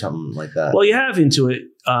Intuit or something like that. Well, you have Intuit.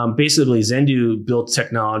 Basically, Zendu built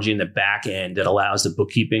technology in the back end that allows the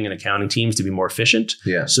bookkeeping and accounting teams to be more efficient.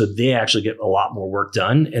 Yeah. So they actually get a lot more work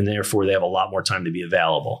done, and therefore they have a lot more time to be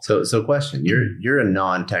available. So question: You're a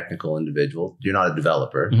non-technical individual. You're not a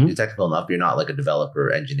developer. You're technical enough. You're not like a developer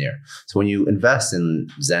or engineer. So when you invest in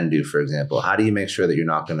Zendu, for example, how do you make sure that you're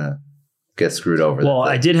not going to get screwed over? Well,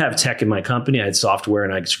 I did have tech in my company. I had software,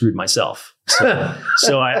 and I screwed myself.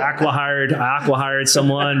 So I acqui-hired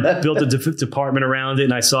someone, built a department around it,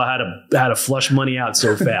 and I saw how to flush money out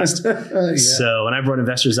so fast. So when I brought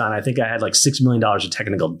investors on, I think I had like $6 million of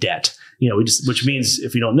technical debt. Which means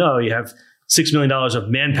if you don't know, you have $6 million of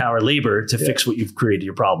manpower labor to fix what you've created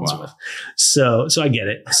your problems with. So I get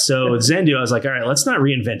it. So with Zendu, I was like, all right, let's not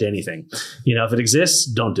reinvent anything. If it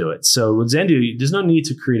exists, don't do it. So with Zendu, there's no need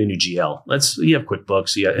to create a new GL. You have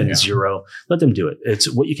QuickBooks and Xero. Let them do it.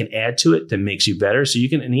 It's what you can add to it that makes you better. So you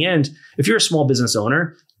can, in the end, if you're a small business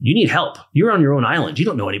owner, you need help. You're on your own island. You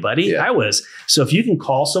don't know anybody. Yeah. I was. So if you can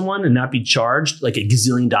call someone and not be charged like $1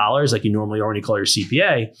 gazillion like you normally already call your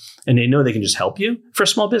CPA, and they know they can just help you for a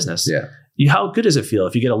small business. Yeah. How good does it feel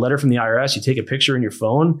if you get a letter from the IRS, you take a picture in your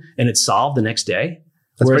phone and it's solved the next day?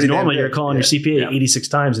 Whereas normally you're calling your CPA 86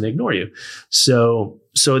 times and they ignore you. So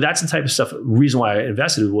that's the type of stuff. Reason why I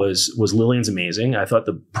invested was Lilian's amazing. I thought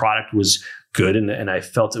the product was good and I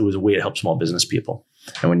felt it was a way to help small business people.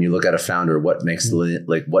 And when you look at a founder, what makes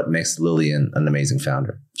Lilian an amazing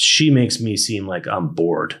founder? She makes me seem like I'm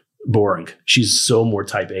boring. She's so more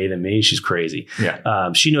type A than me. She's crazy.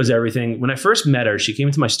 Yeah. She knows everything. When I first met her, she came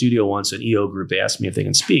into my studio once, an EO group. They asked me if I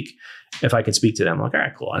can speak to them. I'm like, all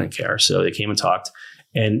right, cool. I didn't care. So they came and talked.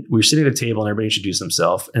 And we were sitting at a table and everybody introduced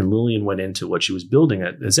themselves. And Lilian went into what she was building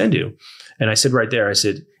at Zendu. And I said right there, I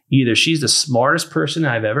said, either she's the smartest person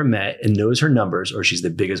I've ever met and knows her numbers, or she's the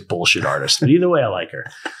biggest bullshit artist. But either way, I like her.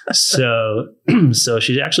 So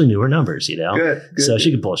she actually knew her numbers, Good. So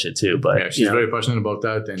she could bullshit too. But she's very passionate about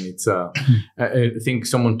that. And it's I think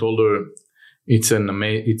someone told her it's an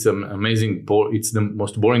amazing. It's the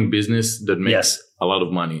most boring business that makes a lot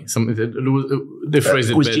of money. They phrase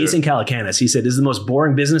it was better. Jason Calacanis. He said, "This is the most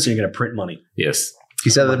boring business, and you're going to print money." Yes. You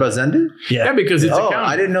said that about Zendu? Yeah, because it's accounting.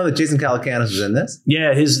 I didn't know that Jason Calacanis was in this.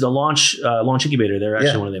 Yeah, the launch incubator. They're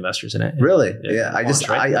actually one of the investors in it. Really? Yeah.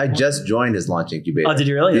 I just joined his launch incubator. Oh, did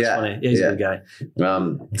you really? That's funny. Yeah, he's a good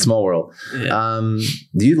guy. Small world. Yeah.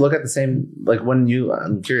 Do you look at the same, like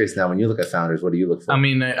I'm curious now, when you look at founders, what do you look for? I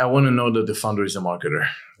mean, I want to know that the founder is a marketer,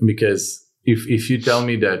 because if you tell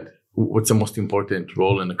me that what's the most important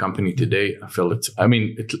role in the company today, I feel it's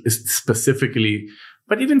specifically,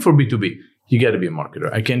 but even for B2B, you got to be a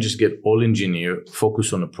marketer. I can't just get all engineer,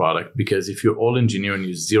 focus on a product, because if you're all engineer and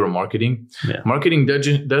you zero marketing, marketing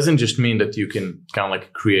doesn't just mean that you can kind of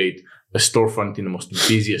like create a storefront in the most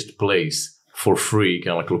busiest place for free,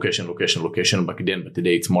 kind of like location back then, but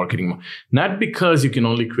today it's marketing. Not because you can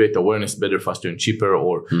only create awareness better, faster, and cheaper,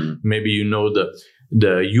 or maybe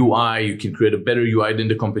the UI, you can create a better UI than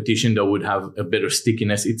the competition that would have a better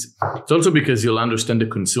stickiness. It's also because you'll understand the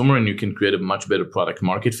consumer and you can create a much better product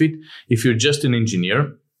market fit. If you're just an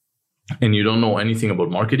engineer and you don't know anything about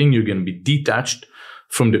marketing, you're going to be detached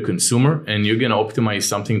from the consumer and you're going to optimize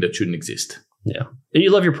something that shouldn't exist. Yeah. And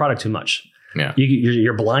you love your product too much. Yeah.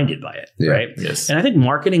 You're blinded by it, right? Yes. And I think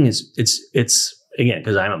marketing it's again,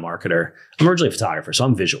 because I'm a marketer, I'm originally a photographer, so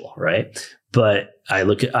I'm visual, right? But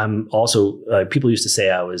I'm also, people used to say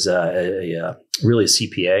I was really a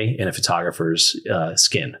CPA in a photographer's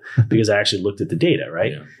skin, because I actually looked at the data,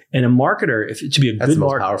 right? Yeah. And a marketer, to be a That's good the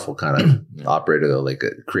most powerful kind of operator, though, like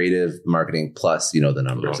a creative marketing plus, the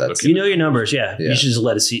numbers. That's your numbers, yeah. You should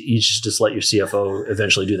just let your CFO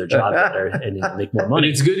eventually do their job better and make more money. But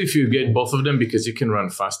it's good if you get both of them, because you can run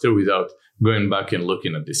faster without going back and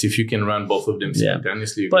looking at this. If you can run both of them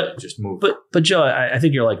simultaneously, you can just move. But Joe, I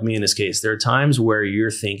think you're like me in this case. There are times where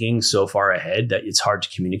you're thinking so far ahead that it's hard to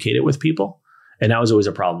communicate it with people. And that was always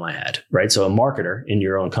a problem I had, right? So a marketer in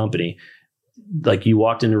your own company, like you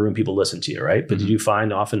walked in the room, people listened to you, right? But did you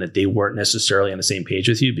find often that they weren't necessarily on the same page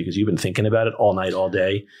with you because you've been thinking about it all night, all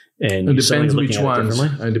day? And it depends which ones.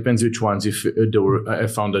 It depends which ones. If I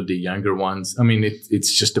found that the younger ones, I mean, it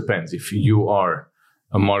just depends. If you are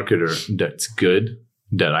a marketer that's good,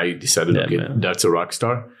 that I decided, that's a rock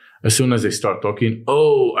star. As soon as they start talking,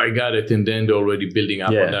 I got it. And then they're already building up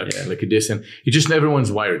on that, like this. And it just,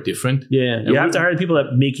 everyone's wired different. Yeah. And you have to hire people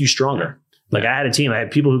that make you stronger. Like I had a team, I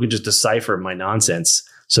had people who could just decipher my nonsense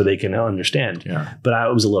so they can understand. Yeah. But I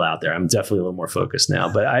was a little out there. I'm definitely a little more focused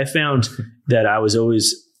now. But I found that I was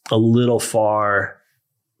always a little far.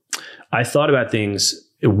 I thought about things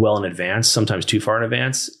well in advance, sometimes too far in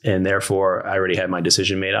advance. And therefore I already had my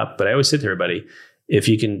decision made up. But I always say to everybody, if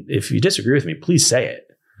you disagree with me, please say it.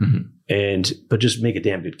 Mm-hmm. But just make a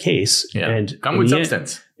damn good case and come with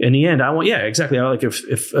substance. In the end, I want, exactly. I like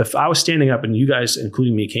if I was standing up and you guys,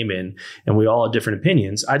 including me, came in and we all had different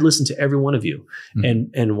opinions, I'd listen to every one of you. Mm-hmm.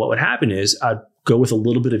 And what would happen is I'd go with a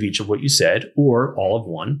little bit of each of what you said, or all of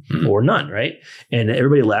one, or none, right? And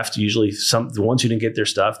everybody left. Usually, the ones who didn't get their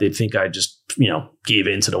stuff, they'd think I just gave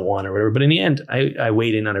in to the one or whatever. But in the end, I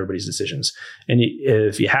weighed in on everybody's decisions. And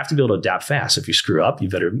if you have to be able to adapt fast, if you screw up, you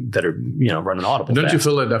better run an audible. Don't fast. You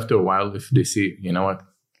feel that after a while, if they see, you know what,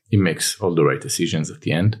 he makes all the right decisions at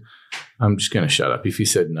the end, I'm just going to shut up. If he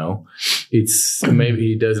said no, it's maybe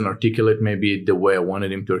he doesn't articulate maybe the way I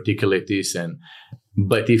wanted him to articulate this.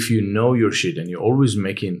 But if you know your shit and you're always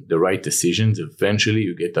making the right decisions, eventually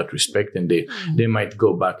you get that respect, and they might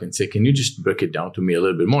go back and say, can you just break it down to me a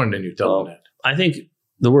little bit more? And then you tell them that. I think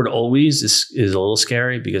the word always is a little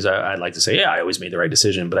scary, because I'd like to say, I always made the right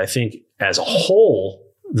decision. But I think as a whole,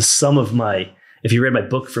 the sum of if you read my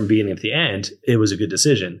book from beginning to the end, it was a good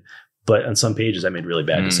decision. But on some pages, I made really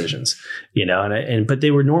bad decisions, but they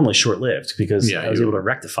were normally short-lived because I was able to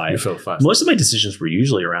rectify it. Most of my decisions were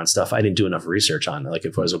usually around stuff I didn't do enough research on. Like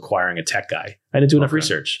if I was acquiring a tech guy, I didn't do enough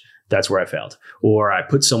research. That's where I failed. Or I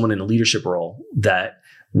put someone in a leadership role that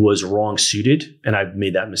was wrong suited, and I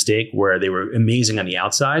made that mistake where they were amazing on the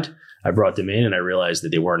outside. I brought them in and I realized that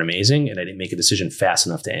they weren't amazing, and I didn't make a decision fast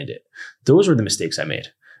enough to end it. Those were the mistakes I made.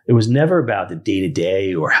 It was never about the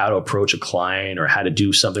day-to-day or how to approach a client or how to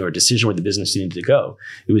do something or a decision where the business needed to go.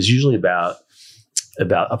 It was usually about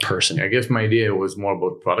a person. I guess my idea was more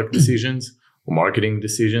about product decisions or marketing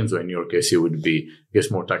decisions, or in your case, it would be, I guess,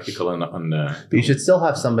 more tactical on the... But you should still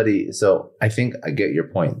have somebody. So I think I get your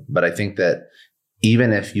point, but I think that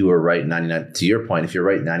even if you were right 99, to your point, if you're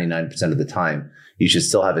right 99% of the time, you should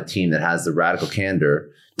still have a team that has the radical candor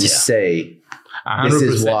to say, 100%. This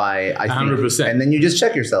is why I think, 100%. And then you just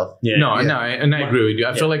check yourself. And I agree with you.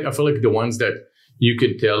 I feel like the ones that you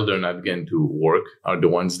can tell they're not going to work are the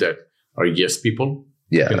ones that are yes people.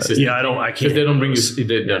 Yeah. Yeah, I can't. If they don't bring you,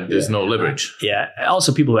 there's no leverage. Yeah.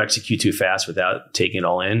 Also, people who execute too fast without taking it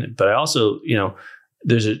all in. But I also,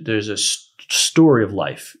 there's a story of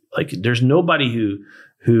life. Like there's nobody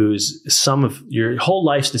who's some of your whole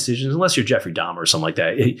life's decisions, unless you're Jeffrey Dahmer or something like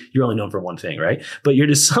that. You're only known for one thing, right? But you're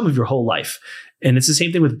the sum of your whole life. And it's the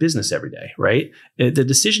same thing with business every day, right? The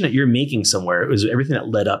decision that you're making somewhere was everything that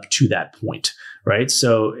led up to that point, right?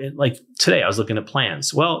 So like today I was looking at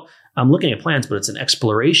plans. Well, I'm looking at plans, but it's an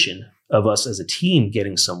exploration of us as a team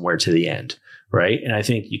getting somewhere to the end, right? And I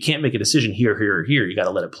think you can't make a decision here, here, or here. You got to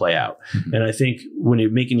let it play out. Mm-hmm. And I think when you're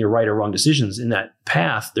making your right or wrong decisions in that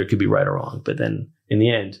path, there could be right or wrong. But then in the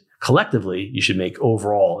end, collectively, you should make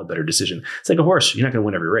overall a better decision. It's like a horse. You're not going to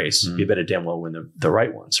win every race. Mm-hmm. You better damn well win the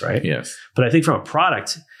right ones, right? Yes. But I think from a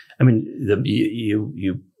product, I mean,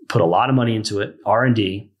 you put a lot of money into it,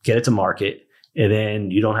 R&D, get it to market, and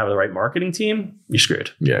then you don't have the right marketing team, you're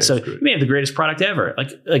screwed. Yeah. So you may have the greatest product ever.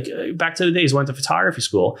 Like back to the days, I went to photography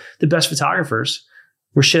school. The best photographers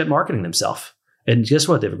were shit at marketing themselves. And guess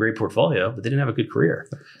what? They have a great portfolio, but they didn't have a good career.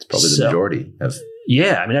 It's probably the majority of.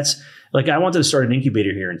 Yeah. I mean, that's like, I wanted to start an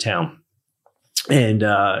incubator here in town. And,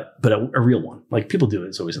 but a real one. Like people do it.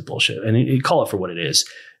 It's always a bullshit. And you call it for what it is.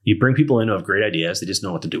 You bring people in who have great ideas. They just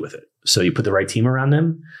know what to do with it. So you put the right team around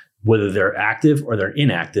them, whether they're active or they're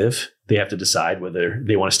inactive. They have to decide whether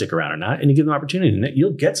they want to stick around or not. And you give them opportunity and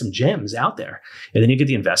you'll get some gems out there. And then you get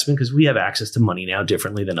the investment because we have access to money now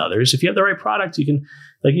differently than others. If you have the right product, you can,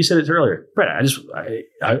 like you said it earlier, Brett,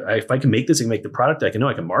 if I can make this, I can make the product, I can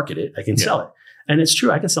market it, I can sell it. And it's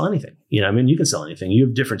true, I can sell anything. You can sell anything. You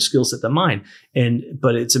have different skill set than mine.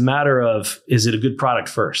 But it's a matter of, is it a good product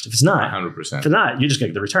first? If it's not, 100%. If it's not, you're just going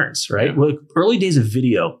to get the returns, right? Yeah. Well, early days of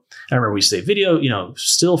video, I remember we used to say video,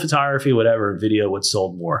 still photography, whatever, video, what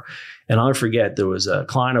sold more. And I'll never forget, there was a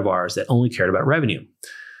client of ours that only cared about revenue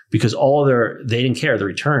because they didn't care. The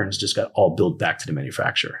returns just got all billed back to the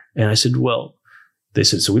manufacturer. And I said, well, they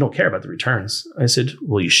said, so we don't care about the returns. I said,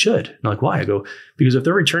 well, you should. And I'm like, why? I go, because if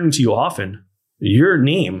they're returning to you often, your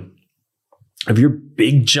name of your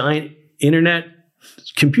big giant internet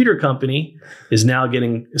computer company is now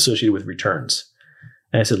getting associated with returns.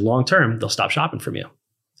 And I said, long term, they'll stop shopping from you.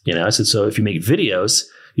 I said, so if you make videos,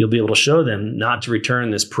 you'll be able to show them not to return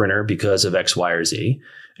this printer because of X, Y, or Z,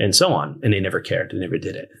 and so on. And they never cared. They never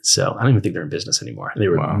did it. So I don't even think they're in business anymore. They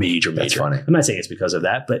were major. That's funny. I'm not saying it's because of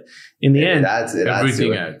that, but in the end,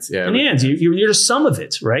 everything adds. Yeah, in the end, you're the sum of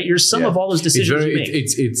it, right? You're some of all those decisions you make.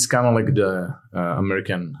 It's kind of like the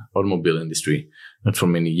American automobile industry. That for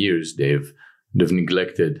many years, they've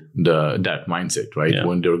neglected that mindset, right? Yeah.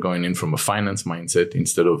 When they were going in from a finance mindset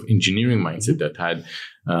instead of engineering mindset that had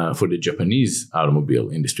for the Japanese automobile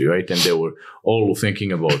industry, right? And they were all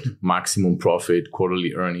thinking about maximum profit,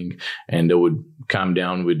 quarterly earning, and they would come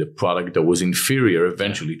down with a product that was inferior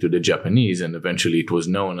eventually to the Japanese, and eventually it was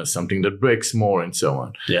known as something that breaks more and so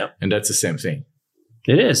on. Yeah. And that's the same thing.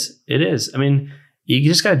 It is. I mean, you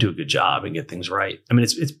just got to do a good job and get things right. I mean,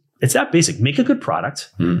 it's that basic. Make a good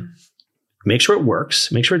product. Mm. Make sure it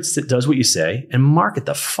works. Make sure it does what you say and market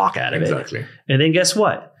the fuck out of it. Exactly. And then guess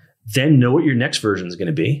what? Then know what your next version is going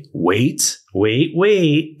to be. Wait,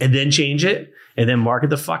 and then change it and then market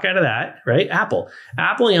the fuck out of that, right? Apple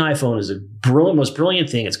and the iPhone is most brilliant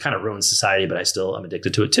thing. It's kind of ruined society, but I'm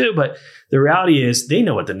addicted to it too. But the reality is they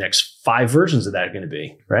know what the next 5 versions of that are going to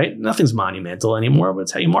be, right? Nothing's monumental anymore, but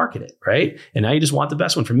it's how you market it, right? And now you just want the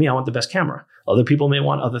best one. For me, I want the best camera. Other people may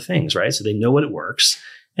want other things, right? So they know what it works.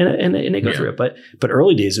 And they go through it. But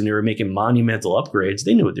early days when they were making monumental upgrades,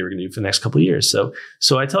 they knew what they were going to do for the next couple of years. So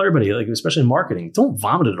I tell everybody, like especially in marketing, don't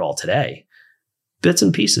vomit it all today. Bits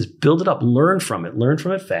and pieces, build it up, learn from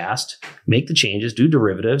it fast, make the changes, do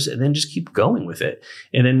derivatives, and then just keep going with it.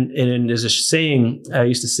 And then there's a saying I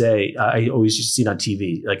used to say, I always used to see it on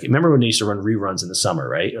TV. Like remember when they used to run reruns in the summer,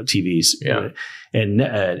 right? On TVs. Yeah. And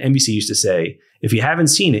NBC used to say, if you haven't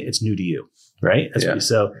seen it, it's new to you. Right.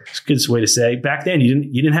 So it's a good way to say back then you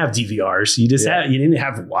didn't have DVRs. You didn't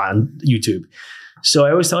have on YouTube. So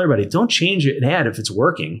I always tell everybody, don't change an ad if it's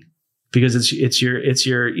working because it's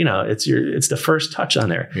the first touch on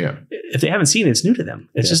there. Yeah. If they haven't seen it, it's new to them.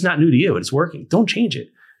 It's just not new to you. It's working. Don't change it.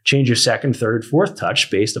 Change your second, third, fourth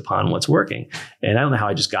touch based upon what's working. And I don't know how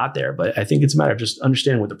I just got there, but I think it's a matter of just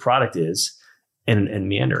understanding what the product is. And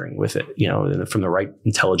meandering with it, from the right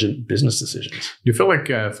intelligent business decisions. You feel like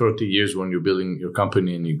throughout the years when you're building your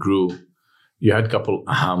company and you grew, you had a couple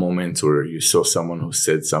aha moments where you saw someone who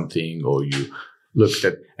said something or you looked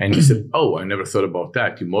at and you said, oh, I never thought about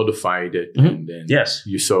that. You modified it and then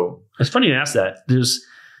you saw. It's funny you ask that. There's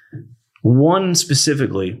one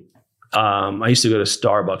specifically I used to go to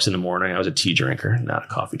Starbucks in the morning. I was a tea drinker, not a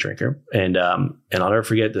coffee drinker. And I'll never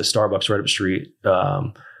forget the Starbucks right up the street.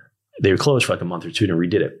 They were closed for like a month or two and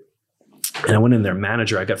redid it. And I went in there,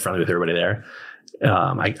 manager, I got friendly with everybody there.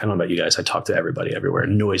 I don't know about you guys. I talk to everybody everywhere,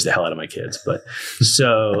 noise the hell out of my kids. But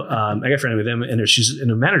so I got friendly with them, and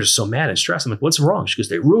the manager's so mad and stressed. I'm like, what's wrong? She goes,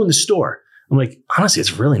 they ruined the store. I'm like, honestly,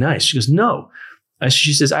 it's really nice. She goes, no.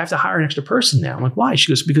 She says, I have to hire an extra person now. I'm like, why?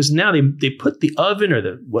 She goes, because now they put the oven or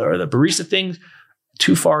the barista thing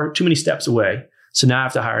too many steps away. So now I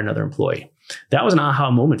have to hire another employee. That was an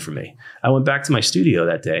aha moment for me. I went back to my studio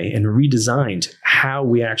that day and redesigned how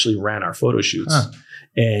we actually ran our photo shoots. Huh.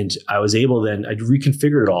 And I was able I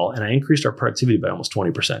reconfigured it all, and I increased our productivity by almost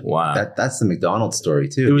 20%. Wow. That's the McDonald's story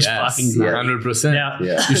too. It was fucking great. 100%.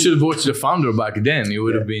 Yeah. You should have watched the founder back then. You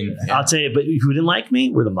would have been. Yeah. I'll tell you, but who didn't like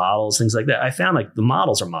me were the models, things like that. I found like the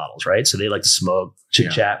models are models, right? So they like to smoke,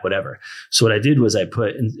 chit chat, whatever. So what I did was I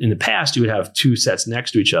put in the past, you would have two sets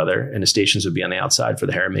next to each other, and the stations would be on the outside for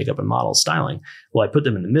the hair and makeup and model styling. Well, I put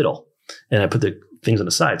them in the middle, and I put the things on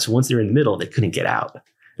the side. So once they were in the middle, they couldn't get out.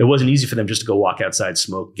 It wasn't easy for them just to go walk outside,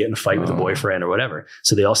 smoke, get in a fight with a boyfriend or whatever.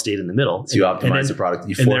 So they all stayed in the middle. So you optimize the product.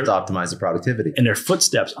 You forced to optimize the productivity. And their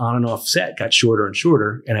footsteps on and off set got shorter and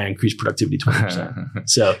shorter, and I increased productivity 20%.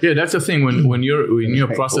 So yeah, that's the thing. When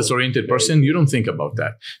you're a process-oriented person, you don't think about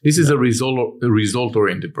that. This is a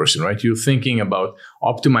result-oriented person, right? You're thinking about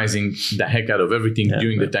optimizing the heck out of everything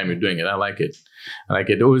during the time you're doing it. I like it.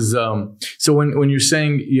 It was so when you're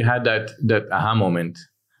saying you had that aha moment.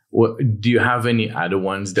 Do you have any other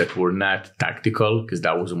ones that were not tactical? Because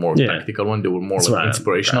that was a more tactical one. They were more like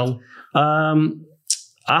inspirational.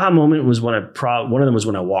 Aha moment was when one of them was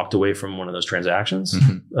when I walked away from one of those transactions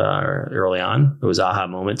early on. It was aha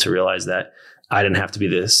moment to realize that I didn't have to be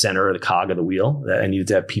the center or the cog of the wheel, that I needed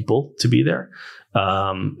to have people to be there.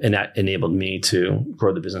 And that enabled me to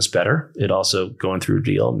grow the business better. It also, going through a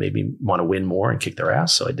deal, made me want to win more and kick their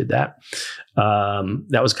ass. So I did that.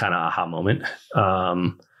 That was kind of aha moment.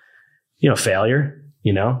 Failure,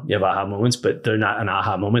 you have aha moments, but they're not an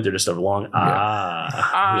aha moment. They're just a long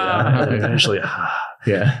eventually.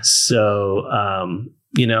 Yeah. So,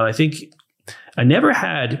 I think I never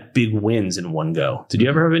had big wins in one go. Did you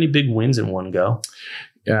ever have any big wins in one go?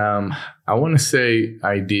 I want to say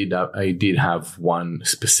I did have one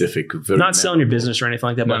specific. Not selling your business or anything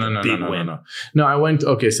like that, but a big win. No, I went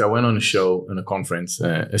on a show, on a conference,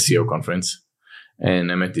 a CEO conference,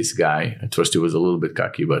 and I met this guy. At first he was a little bit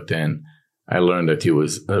cocky, but then I learned that he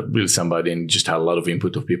was really somebody and just had a lot of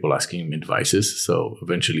input of people asking him advices. So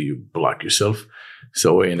eventually you block yourself.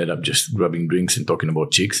 So I ended up just grabbing drinks and talking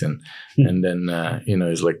about chicks. And then,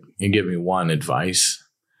 it's like, he gave me one advice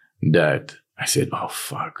that I said, oh,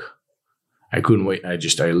 fuck. I couldn't wait. I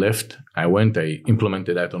left. I went, I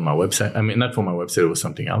implemented that on my website. I mean, not for my website, it was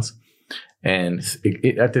something else. And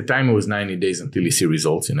at the time, it was 90 days until you see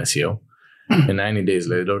results in SEO. And 90 days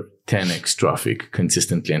later, 10x traffic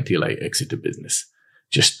consistently until I exit the business.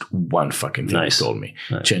 Just one fucking thing he told me.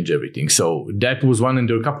 Nice. Change everything. So that was one, and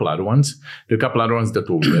there were a couple other ones. There were a couple other ones that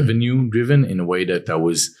were revenue driven in a way that I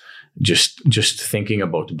was just thinking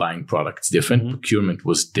about buying products different. Mm-hmm. Procurement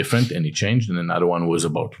was different and it changed. And another one was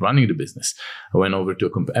about running the business. I went over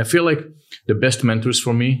to I feel like the best mentors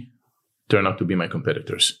for me turn out to be my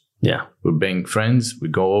competitors. Yeah. We're being friends. We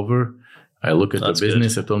go over. I look at the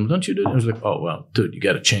business. Good. I told him, don't you do it? I was like, oh, well, dude, you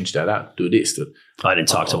got to change that out. Do this. I didn't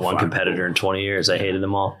talk to one competitor in 20 years. I hated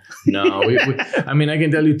them all. No, I mean, I can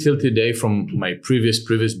tell you till today from my previous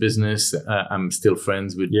business, I'm still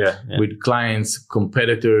friends with clients,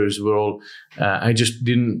 competitors. We're all, I just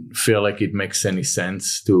didn't feel like it makes any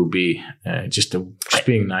sense to be just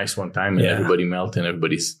being nice one time and everybody melt and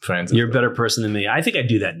everybody's friends. You're a better person than me. I think I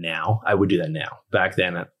do that now. I would do that now. Back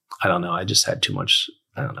then, I don't know. I just had too much.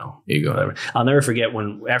 I don't know. You go. Whatever. I'll never forget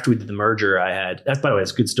when after we did the merger, that's, by the way,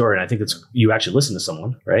 it's a good story. And I think you actually listened to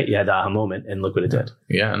someone, right? You had the aha moment and look what it did.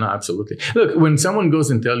 Yeah, no, absolutely. Look, when someone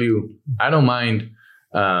goes and tell you, I don't mind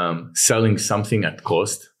selling something at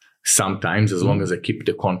cost sometimes, as long as I keep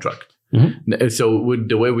the contract. Mm-hmm. So with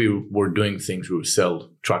the way we were doing things, we would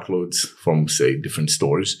sell truckloads from, say, different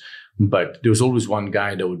stores. But there was always one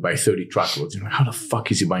guy that would buy 30 truckloads. Like, how the fuck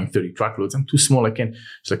is he buying 30 truckloads? I'm too small. I can't.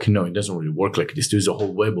 It's like, no, it doesn't really work like this. There's a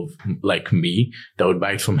whole web of like me that would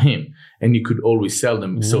buy it from him. And you could always sell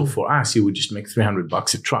them. Mm-hmm. So for us, you would just make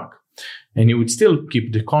 $300 a truck. And you would still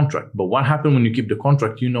keep the contract. But what happened when you keep the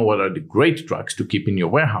contract? You know what are the great trucks to keep in your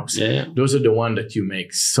warehouse. Yeah. Those are the ones that you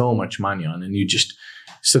make so much money on. And you just...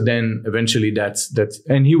 So then eventually that's,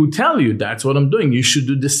 and he would tell you, that's what I'm doing. You should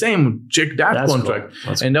do the same. Check that contract.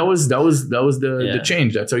 Cool. And that was the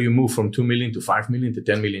change. That's how you move from 2 million to 5 million to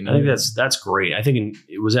 10 million. I think that's great. I think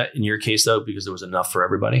was that in your case though, because there was enough for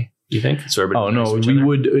everybody, you think? So we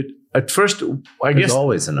would, at first, I guess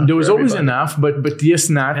always enough. There was always enough, but yes,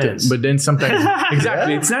 not. But then sometimes,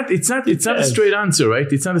 exactly, it's not a straight answer, right?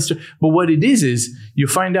 It's not a straight. But what it is you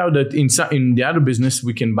find out that in the other business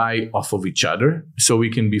we can buy off of each other, so we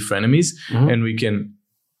can be frenemies, and we can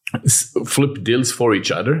flip deals for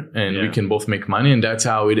each other, and we can both make money, and that's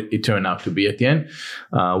how it turned out to be at the end.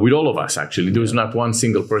 With all of us, actually, there was not one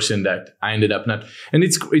single person that I ended up not. And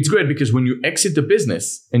it's great because when you exit the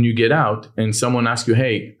business and you get out, and someone asks you,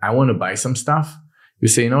 "Hey, I want to buy some stuff," you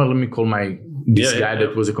say, "No, let me call this guy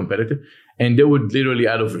that was a competitor," and they would literally,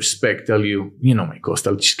 out of respect, tell you, my cost.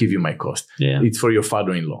 I'll just give you my cost. Yeah. It's for your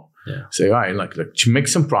father-in-law. Yeah. Say, all right, like make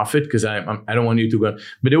some profit because I don't want you to go.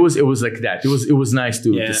 But it was like that. It was nice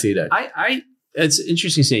to see that. It's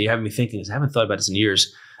interesting to say. You have me thinking, because I haven't thought about this in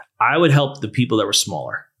years. I would help the people that were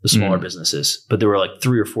smaller, the smaller businesses, but there were like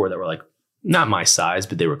 3 or 4 that were like not my size,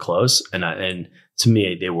 but they were close. And to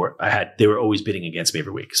me, they were always bidding against me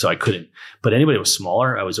every week, so I couldn't. But anybody that was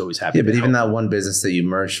smaller, I was always happy. Yeah, but even that one business that you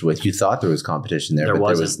merged with, you thought there was competition there,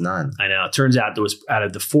 but there was none. I know. It turns out there was, out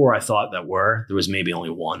of the 4 I thought there was maybe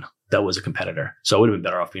only 1 that was a competitor. So I would have been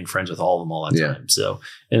better off being friends with all of them all that time. So,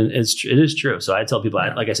 and it is true. So I tell people,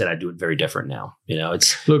 like I said, I do it very different now.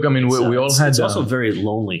 Look, I mean, we all had. It's also very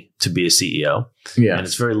lonely to be a CEO. Yeah, and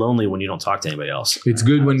it's very lonely when you don't talk to anybody else. It's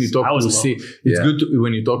good when you talk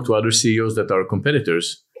when you talk to other CEOs that are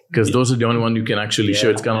competitors. Because those are the only ones you can actually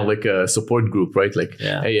share. It's kind of like a support group, right? Like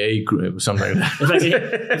AA group, something like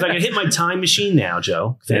that. If I can hit my time machine now,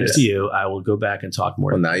 Joe, thanks to you, I will go back and talk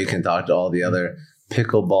more. Well, now you can talk to all the other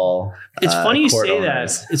pickleball. It's funny you say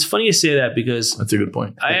that. It's funny you say that because that's a good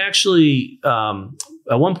point. I actually,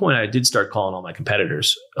 at one point, I did start calling all my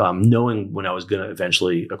competitors, knowing when I was going to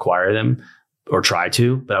eventually acquire them or try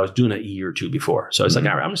to, but I was doing it a year or 2 before. So I was like,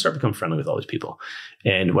 all right, I'm going to start becoming friendly with all these people.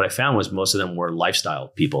 And what I found was most of them were lifestyle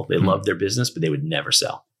people. They loved their business, but they would never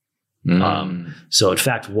sell. So in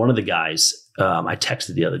fact, one of the guys I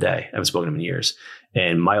texted the other day, I haven't spoken to him in years,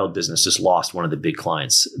 and my old business just lost one of the big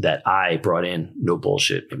clients that I brought in, no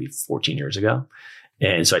bullshit, maybe 14 years ago.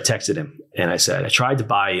 And so I texted him and I said, I tried to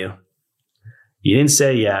buy you. You didn't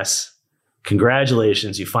say yes.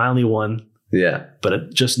 Congratulations. You finally won. Yeah.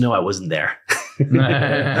 But just know I wasn't there. So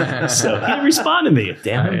he didn't respond to me.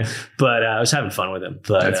 Damn it. But I was having fun with him.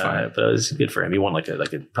 But that's fine. But it was good for him. He won probably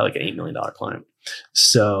like an $8 million client.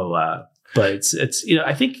 So, but it's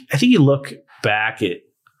I think you look back at,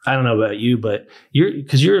 I don't know about you, but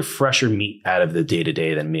you're a fresher meat out of the day to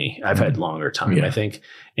day than me. I've had longer time, I think.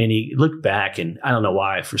 And you look back, and I don't know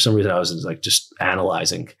why. For some reason, I was like just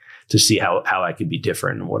analyzing to see how I could be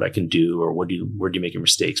different and what I can do, or where do you make your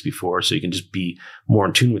mistakes before, so you can just be more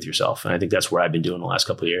in tune with yourself. And I think that's where I've been doing the last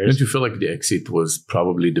couple of years. Don't you feel like the exit was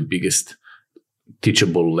probably the biggest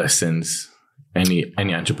teachable lessons any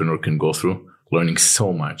entrepreneur can go through? Learning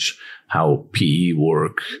so much how PE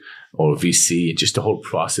work or VC, just the whole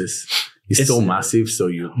process is so massive. So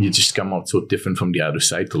you just come out so different from the other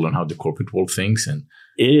side to learn how the corporate world thinks. And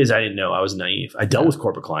it is. I didn't know. I was naive. I dealt with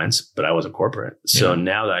corporate clients, but I wasn't corporate. So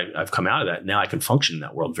now that I've come out of that, now I can function in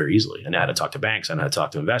that world very easily. And I had to talk to banks, and I had to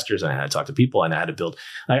talk to investors, and I had to talk to people, and I had to build.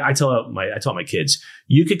 I tell my kids,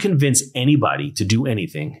 you could convince anybody to do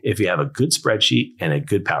anything if you have a good spreadsheet and a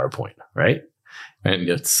good PowerPoint, right? And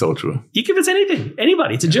that's so true. You convince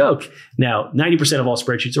anybody. It's a joke. Now, 90% of all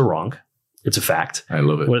spreadsheets are wrong. It's a fact. I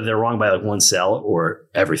love it. Whether they're wrong by like one cell or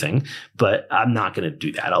everything. But I'm not going to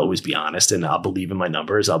do that. I'll always be honest, and I'll believe in my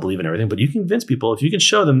numbers. I'll believe in everything. But you can convince people if you can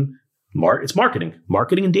show them it's marketing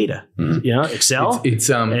and data. Excel. It's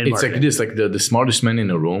like this. Like the smartest man in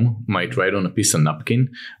a room might write on a piece of napkin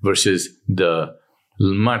versus the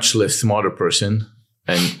much less smarter person,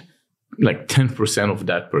 and like 10% of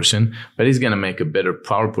that person, but he's going to make a better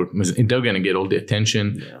PowerPoint. They're going to get all the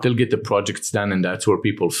attention. Yeah. They'll get the projects done. And that's where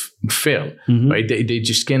people fail, right? They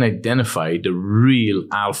just can't identify the real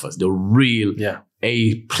alphas, the real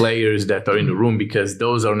A players that are in the room, because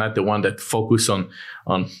those are not the one that focus on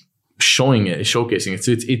showcasing it.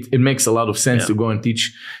 So it makes a lot of sense to go and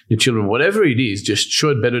teach the children whatever it is, just show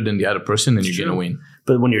it better than the other person, and you're going to win.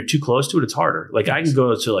 But when you're too close to it, it's harder. Like I can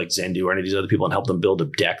go to like Zendu or any of these other people and help them build a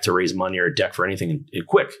deck to raise money or a deck for anything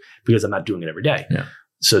quick, because I'm not doing it every day. Yeah.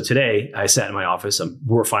 So today I sat in my office.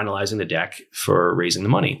 We're finalizing the deck for raising the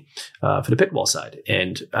money for the pickleball side,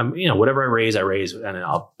 and whatever I raise, and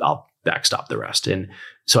I'll backstop the rest. And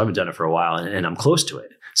so I haven't done it for a while, and I'm close to it.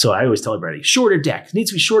 So I always tell everybody, shorter deck, it needs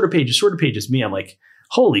to be shorter pages. Me, I'm like,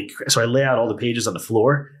 holy crap. So I lay out all the pages on the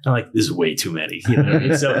floor. I'm like, this is way too many. You know what I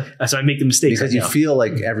mean? So I make the mistake. Because you feel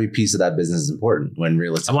like every piece of that business is important when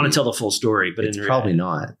realistically. I want to tell the full story, but it's probably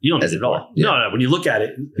not. You don't need it at all. Yeah. No. When you look at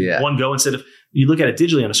it, one go instead of you look at it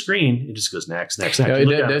digitally on a screen, it just goes next. That's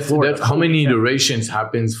how many iterations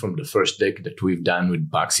happens from the first deck that we've done with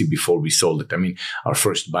Baxi before we sold it. I mean, our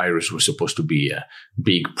first buyers were supposed to be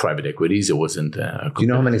big private equities. It wasn't. Do you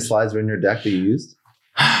know how many slides were in your deck that you used?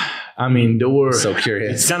 I mean, there were. So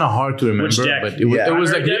curious. It's kind of hard to remember, but it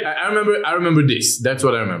was like I remember this. That's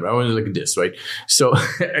what I remember. I was like this, right? So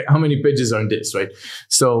how many pages are in this, right?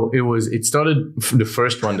 So it started from the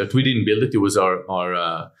first one that we didn't build it. It was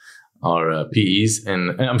our PEs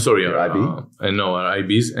and I'm sorry, our IB? Our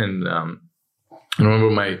IBs. And I remember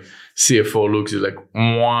my CFO looks like,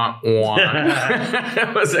 wah, wah.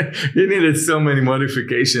 I was like, you needed so many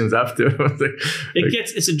modifications after. I was like,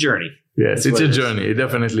 it's a journey. Yes, it's a journey. It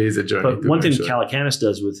definitely is a journey. But one thing Calacanis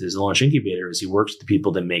does with his launch incubator is he works with the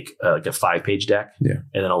people that make like a 5-page deck and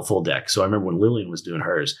then a full deck. So I remember when Lillian was doing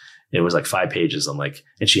hers, it was like 5 pages. I'm like,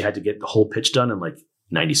 and she had to get the whole pitch done in like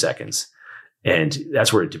 90 seconds. And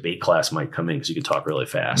that's where a debate class might come in because you can talk really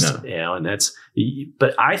fast,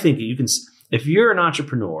 but I think you can, if you're an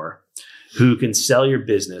entrepreneur who can sell your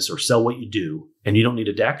business or sell what you do and you don't need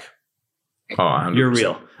a deck, you're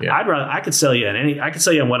real. Yeah. I could sell you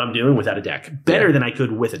on what I'm doing without a deck better than I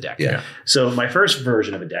could with a deck. Yeah. So my first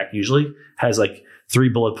version of a deck usually has like 3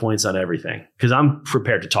 bullet points on everything because I'm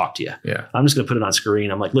prepared to talk to you. Yeah. I'm just going to put it on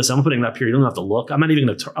screen. I'm like, listen, I'm putting it up here. You don't have to look. I'm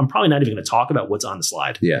probably not even going to talk about what's on the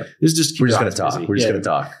slide. Yeah. This is just we're just going to talk. We're just going to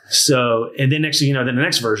talk. So, and then next thing you know, then the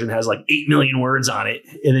next version has like 8 million words on it.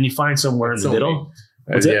 And then you find somewhere in the middle.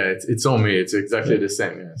 It's on me. It's exactly the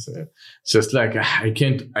same. Yeah. So it's just like I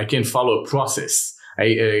can't follow a process.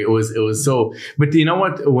 It was so. But you know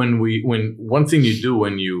what? When one thing you do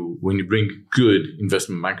when you bring good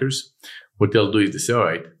investment bankers, what they'll do is they say, all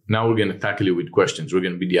right, now we're going to tackle you with questions. We're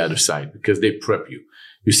going to be the other side because they prep you.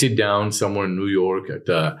 You sit down somewhere in New York at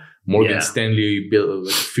Morgan Stanley, built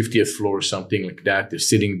like 50th floor or something like that. They're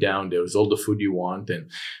sitting down. There's all the food you want, and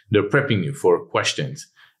they're prepping you for questions.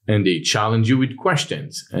 And they challenge you with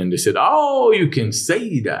questions. And they said, oh, you can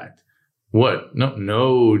say that. What?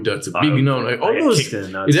 No, that's a big no. Like, all those,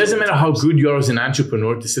 it doesn't matter how good you are as an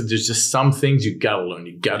entrepreneur. They said there's just some things you got to learn.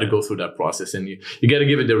 You got to go through that process and you got to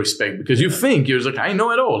give it the respect because you think you're like, I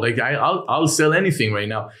know it all. Like I'll sell anything right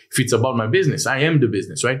now. If it's about my business, I am the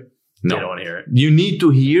business, right? No. They don't want to hear it. You need to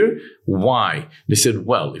hear why. They said,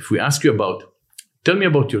 well, if we ask you tell me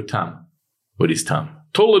about your TAM. What is TAM?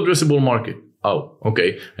 Total addressable market. Oh,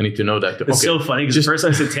 okay. I need to know that. It's so funny because the first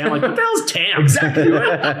time I said TAM, like, what the hell's TAM? Exactly.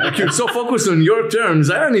 Right? Like you're so focused on your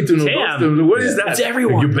terms. I don't need to know those terms. What is that? It's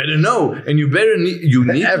everyone. You better know. And you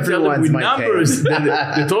need to tell them with numbers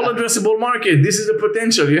the total addressable market. This is the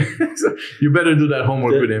potential. So you better do that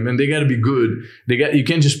homework with them. And they got to be good. You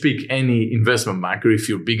can't just pick any investment banker. If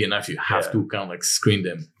you're big enough, you have to kind of like screen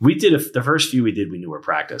them. We did the first few we did, we knew were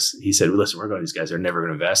practice. He said, well, listen, we're going to these guys. They're never going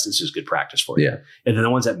to invest. It's just good practice for you. Yeah. And then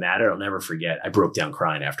the ones that matter, I'll never forget. I broke down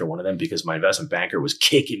crying after one of them because my investment banker was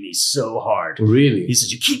kicking me so hard. Really? He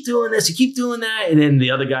says, you keep doing this, you keep doing that. And then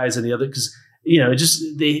the other guys and the other, because,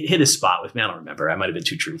 they hit a spot with me. I don't remember. I might have been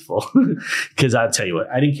too truthful because I'll tell you what,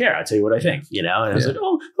 I didn't care. I'll tell you what I think, And I was like,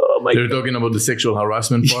 oh my They're talking about the sexual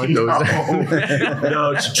harassment part? No,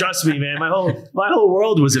 trust me, man. My whole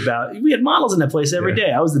world was about, we had models in that place every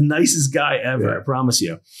day. I was the nicest guy ever. I promise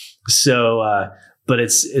you. So, but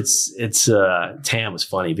TAM was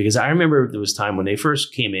funny because I remember there was time when they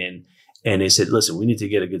first came in and they said, listen, we need to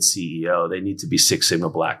get a good CEO. They need to be 6 Sigma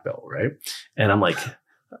black belt, right? And I'm like,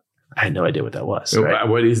 I had no idea what that was. Right?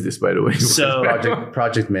 What is this, by the way? So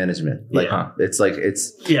project management. It's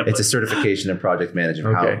a certification in project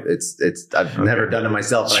management. Okay. How I've never done it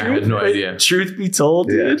myself. I had no idea. Truth be told,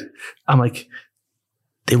 dude, I'm like,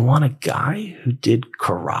 they want a guy who did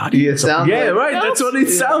karate. Right. That's what it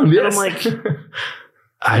sounds. Yes. And I'm like,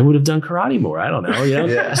 I would have done karate more. I don't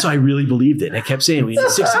know. So I really believed it. And I kept saying, we need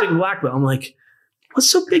 6 big black belt. I'm like, what's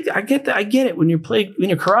so big? I get that. I get it. When you're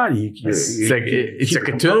karate, it's like a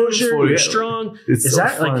composure. You're strong. It's is so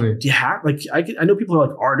that funny. like? Do you have like? I know people are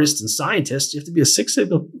like artists and scientists. You have to be a 6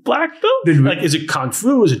 Sigma black belt. Like, is it kung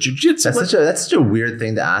fu? Is it jujitsu? That's such a weird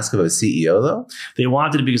thing to ask of a CEO, though. They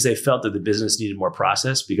wanted it because they felt that the business needed more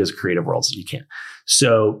process because of creative worlds you can't.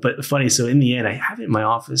 So in the end, I have it in my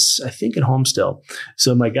office. I think at home still.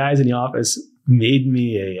 So my guys in the office, made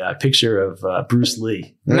me a picture of Bruce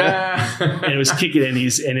Lee. And it was kicking in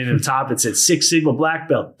and in the top it said 6 Sigma black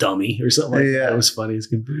belt, dummy, or something like that. It was funny as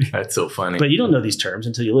can be. That's so funny. But you don't know these terms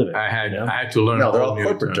until you live it. I had to learn. No, they're all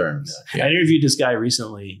corporate terms. I interviewed this guy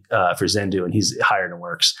recently for Zendu, and he's hired and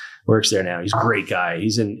works there now. He's a great guy.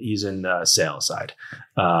 He's in sales side,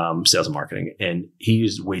 sales and marketing, and he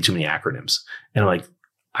used way too many acronyms. And I'm like,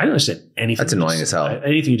 I don't understand anything. That's annoying as hell.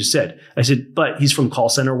 Anything you just said. I said, but he's from call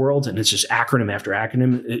center world and it's just acronym after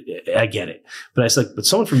acronym. I get it. But I said, but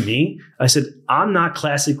someone from me, I said, I'm not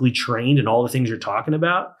classically trained in all the things you're talking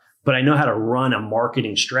about, but I know how to run a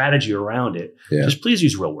marketing strategy around it. Yeah. Just please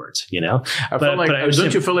use real words, you know?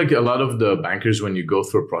 Don't you feel like a lot of the bankers, when you go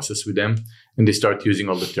through a process with them and they start using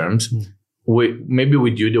all the terms, maybe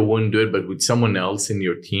with you, they won't do it, but with someone else in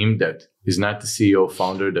your team that is not the CEO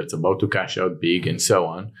founder that's about to cash out big and so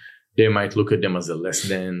on, they might look at them as a less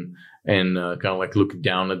than and kind of like look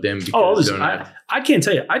down at them because they're not. I can't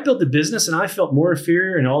tell you. I built the business and I felt more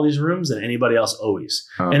inferior in all these rooms than anybody else always.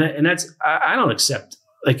 And that's, I don't accept,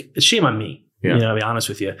 like, shame on me. Yeah. I'll be honest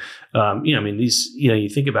with you. You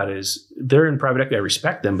think about it is they're in private equity. I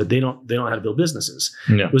respect them, but they don't know how to build businesses.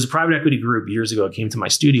 Yeah. It was a private equity group years ago. It came to my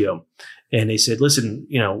studio and they said, listen,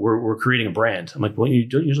 we're creating a brand. I'm like, well, you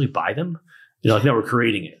don't usually buy them. Like, no, we're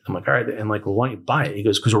creating it. I'm like, all right. And I'm like, well, why don't you buy it? He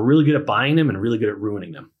goes, because we're really good at buying them and really good at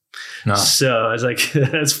ruining them. No. So I was like,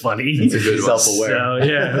 that's funny. It's a good self-aware. So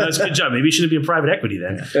yeah, that's a good job. Maybe you shouldn't be in private equity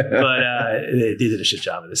then. But they did a shit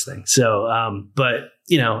job of this thing. So,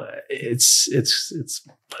 it's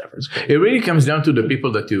whatever. It's it really comes down to the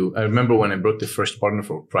people that I remember when I brought the first partner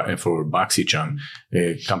for BoxyChan,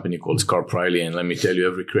 a company called Scarp Riley. And let me tell you,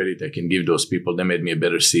 every credit I can give those people, they made me a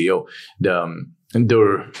better CEO. And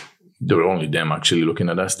there were only them actually looking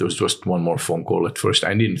at us. There was just one more phone call at first.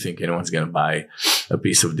 I didn't think anyone's going to buy a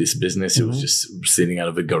piece of this business. It was just sitting out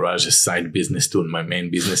of a garage, a side business to my main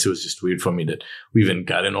business. It was just weird for me that we even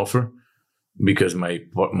got an offer because my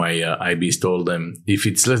IBs told them, if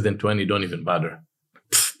it's less than 20, don't even bother.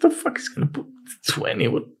 The fuck is going to put 20?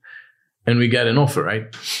 What? And we got an offer, right?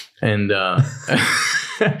 And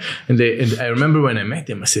and I remember when I met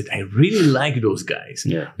them, I said, I really like those guys.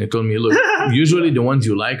 Yeah. They told me, look, usually the ones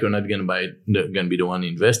you like are not going to buy it. They're going to be the one to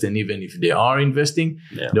invest. And even if they are investing,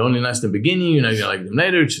 they only last in the beginning. You're not going to like them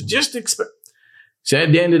later. Just expect. So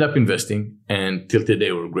they ended up investing, and till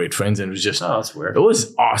today we're great friends. And it was just, that's weird. It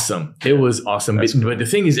was awesome. It was awesome. But the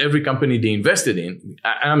thing is, every company they invested in,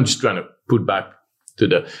 I'm just trying to put back to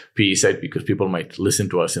the PE side because people might listen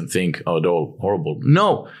to us and think, oh, they're all horrible.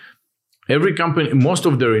 No. Every company, most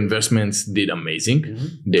of their investments did amazing.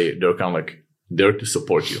 Mm-hmm. They're kind of like there to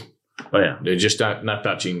support you. Oh yeah, they're just not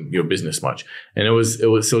touching your business much. And it was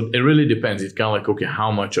so it really depends. It's kind of like, okay,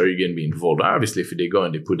 how much are you going to be involved? Obviously, if they go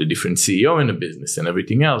and they put a different CEO in the business and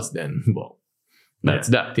everything else, then that's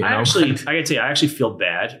that. You know? I gotta tell you, I actually feel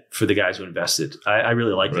bad for the guys who invested. I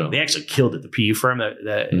really like them. They actually killed it. The PE firm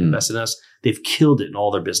that invested in us, they've killed it in all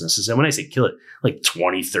their businesses. And when I say kill it, like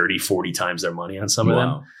 20, 30, 40 times their money on some of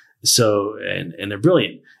them. So, and they're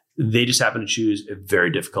brilliant. They just happen to choose a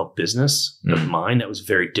very difficult business of mine that was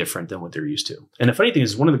very different than what they're used to. And the funny thing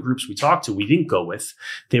is, one of the groups we talked to, we didn't go with,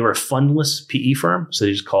 they were a fundless PE firm. So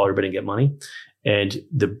they just call everybody and get money. And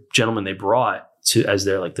the gentleman they brought to, as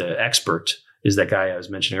their, like the expert, is that guy I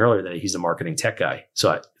was mentioning earlier, that he's the marketing tech guy.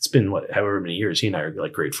 So it's been however many years, he and I are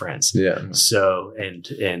like great friends. Yeah. So,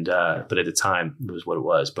 but at the time it was what it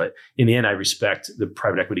was. But in the end, I respect the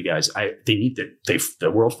private equity guys.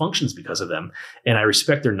 The world functions because of them. And I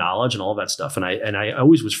respect their knowledge and all that stuff. And I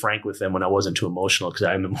always was frank with them when I wasn't too emotional, because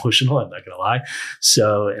I'm emotional. I'm not going to lie.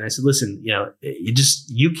 So, and I said, listen,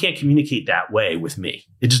 you can't communicate that way with me.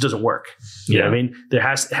 It just doesn't work. You know what I mean? There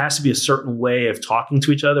has to be a certain way of talking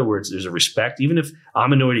to each other where there's a respect. Even if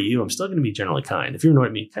I'm annoyed at you, I'm still going to be generally kind. If you're annoyed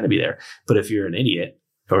at me, kind of be there. But if you're an idiot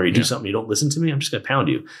or you do something, you don't listen to me, I'm just going to pound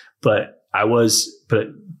you. Now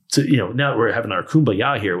we're having our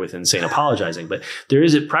kumbaya here with insane apologizing, but there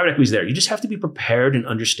is private equity's there. You just have to be prepared and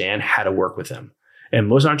understand how to work with them. And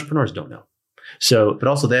most entrepreneurs don't know. So, but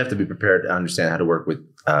also they have to be prepared to understand how to work with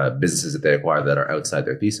businesses that they acquire that are outside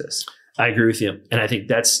their thesis. I agree with you. And I think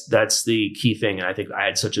that's the key thing. And I think I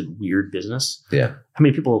had such a weird business. Yeah. How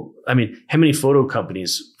many photo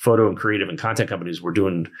and creative and content companies were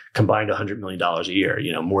doing combined $100 million a year,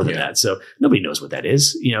 more than that. So nobody knows what that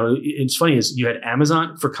is. It's funny is you had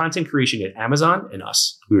Amazon for content creation, you had Amazon and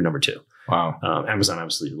us. We were number 2. Wow. Amazon,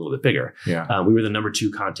 obviously a little bit bigger. Yeah. We were the number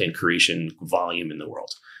 2 content creation volume in the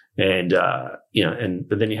world. And,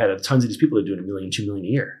 but then you had tons of these people that are doing $1 million, $2 million a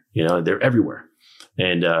year, they're everywhere.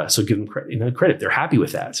 And so give them credit. They're happy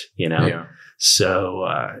with that. Yeah. So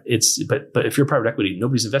but if you're private equity,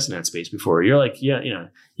 nobody's invested in that space before. You're like, you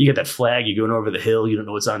get that flag, you're going over the hill, you don't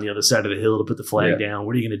know what's on the other side of the hill to put the flag down.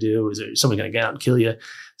 What are you going to do? Is there someone going to get out and kill you?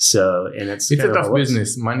 So, and it's a tough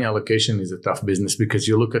business. Money allocation is a tough business because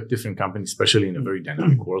you look at different companies, especially in a very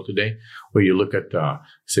dynamic world today, where you look at,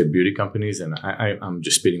 say, beauty companies. And I'm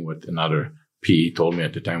just spitting what another PE told me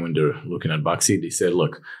at the time when they're looking at Boxy. They said,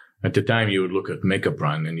 look, at the time you would look at makeup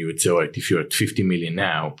brand and you would say, all right, if you're at 50 million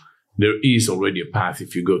now, there is already a path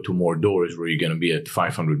if you go to more doors where you're going to be at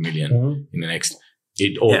 500 million in the next.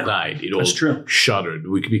 It all died. It all shuttered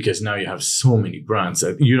because now you have so many brands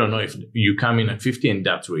that you don't know if you come in at 50 and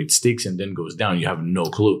that's where it sticks and then goes down. You have no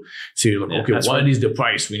clue. So you're like, okay, what is the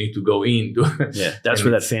price we need to go in? That's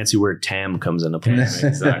where that fancy word TAM comes into place.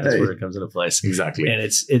 Exactly. That's where it comes into place. Exactly. And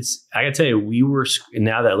it's I got to tell you,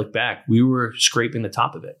 now that I look back, we were scraping the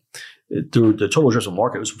top of it. The total addressable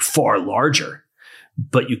market was far larger,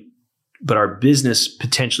 but our business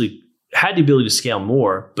potentially had the ability to scale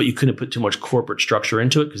more, but you couldn't put too much corporate structure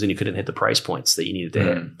into it because then you couldn't hit the price points that you needed to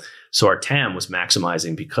hit. So our TAM was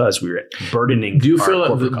maximizing because we were burdening. Do you feel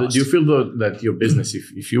costs. that your business,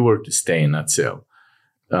 if you were to stay in that sale,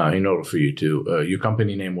 in order for you to, your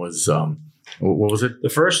company name was what was it? The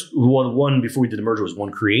first one before we did the merger was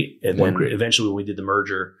One Create, and then eventually when we did the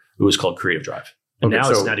merger, it was called Creative Drive. And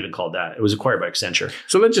now it's not even called that. It was acquired by Accenture.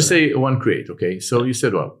 So let's just say One Create. Okay. So you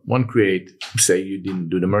said, well, One Create, say you didn't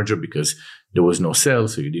do the merger because there was no sale.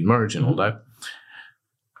 So you didn't merge and all that.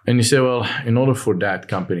 And you say, well, in order for that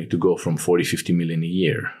company to go from 40, 50 million a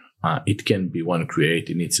year, it can be One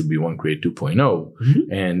Create. It needs to be One Create 2.0.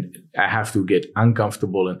 And I have to get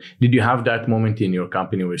uncomfortable. And did you have that moment in your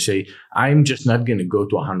company where you say, I'm just not going to go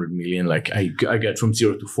to 100 million. Like I get from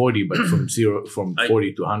 0 to 40, but from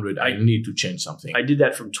 40 to 100, I need to change something. I did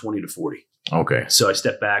that from 20 to 40. Okay. So I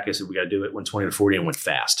stepped back. I said, we got to do it. Went 20 to 40 and went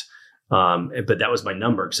fast. But that was my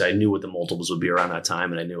number because I knew what the multiples would be around that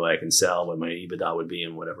time, and I knew I can sell, what my EBITDA would be,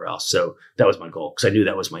 and whatever else. So that was my goal because I knew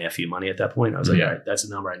that was my FU money at that point. I was like, all right, that's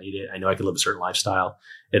the number I needed. I know I could live a certain lifestyle,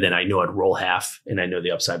 and then I knew I'd roll half, and I know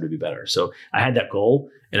the upside would be better. So I had that goal,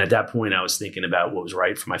 and at that point, I was thinking about what was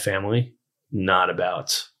right for my family, not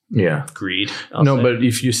about greed. But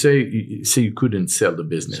if you say you couldn't sell the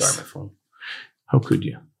business, sorry, my phone. How could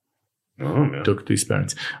you? Oh, no. Talk to his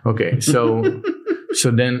parents. Okay, so. So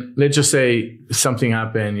then let's just say something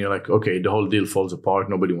happened. You're like, okay, the whole deal falls apart.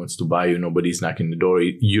 Nobody wants to buy you. Nobody's knocking the door.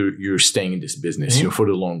 You're staying in this business. You're for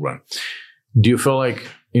the long run. Do you feel like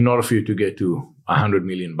in order for you to get to 100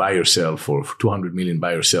 million by yourself or 200 million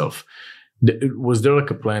by yourself, was there like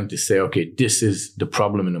a plan to say, okay, this is the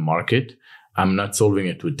problem in the market. I'm not solving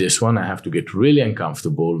it with this one. I have to get really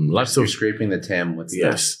uncomfortable. And lots of scraping the TAM. What's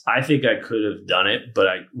this? I think I could have done it, but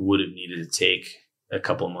I would have needed to take a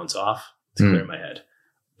couple of months off to clear my head.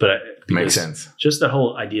 But makes sense. Just the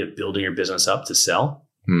whole idea of building your business up to sell.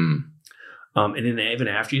 And then even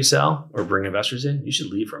after you sell or bring investors in, you should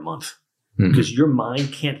leave for a month because your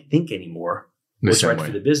mind can't think anymore what's right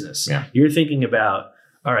for the business. Yeah. You're thinking about,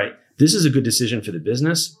 all right, this is a good decision for the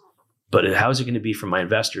business, but how's it going to be for my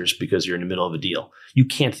investors because you're in the middle of a deal? You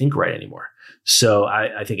can't think right anymore. So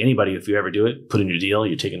I think anybody, if you ever do it, put in your deal,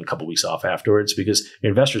 you're taking a couple of weeks off afterwards because your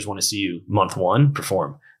investors want to see you month one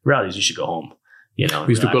perform. The reality is you should go home. We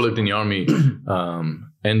used to call it in the army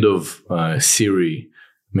end of Siri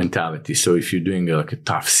mentality. So if you're doing like a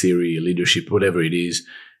tough Siri leadership, whatever it is,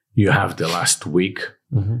 you have the last week.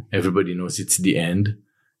 Everybody knows it's the end.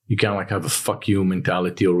 You kind of like have a fuck you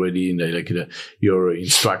mentality already, and your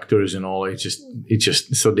instructors and all. It's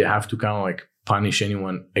just so they have to kind of like punish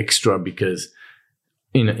anyone extra because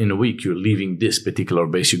in a week you're leaving this particular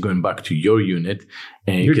base, you're going back to your unit,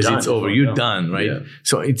 and because it's over, you're done, right? Yeah.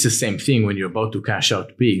 So it's the same thing when you're about to cash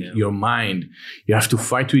out big. Your mind, you have to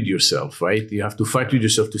fight with yourself, right? You have to fight with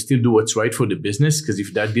yourself to still do what's right for the business, because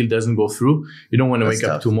if that deal doesn't go through, you don't want to wake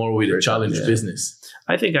up tomorrow with a challenged business.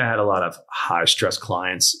 I think I had a lot of high stress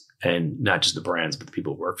clients, and not just the brands, but the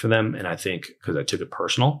people who work for them. And I think because I took it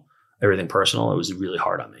personal, everything personal, it was really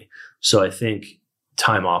hard on me. So I think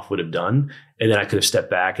time off would have done. And then I could have stepped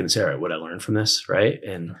back and said, all right, what I learned from this, right?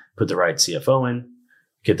 And put the right CFO in,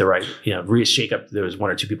 get the right, shake up. There was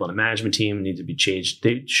one or two people on the management team need to be changed.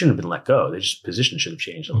 They shouldn't have been let go. Their just position should have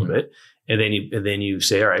changed a little bit. And then you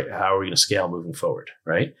say, all right, how are we going to scale moving forward,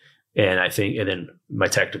 right? And then my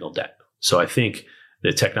technical debt. So I think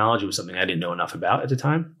the technology was something I didn't know enough about at the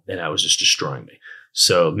time, and that was just destroying me.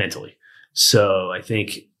 So mentally. So I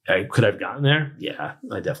think I could have gotten there. Yeah,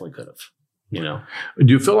 I definitely could have.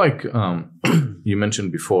 Do you feel like you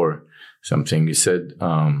mentioned before something? You said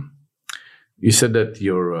that was it that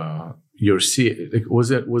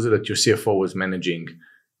your CFO was managing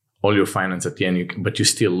all your finance at the end, but you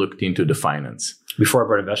still looked into the finance. Before I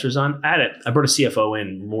brought investors on, I brought a CFO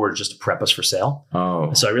in more just to prep us for sale.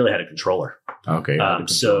 Oh, so I really had a controller. Okay.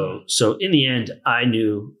 So in the end, I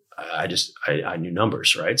knew I knew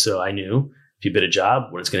numbers, right? So I knew if you bid a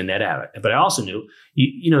job, what it's going to net out. But I also knew,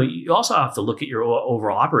 you also have to look at your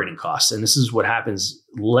overall operating costs, and this is what happens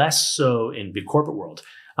less so in big corporate world.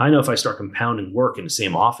 I know if I start compounding work in the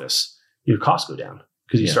same office, your costs go down.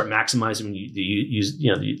 Because you start maximizing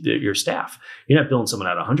your staff. You're not billing someone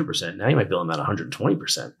at 100%. Now you might bill them at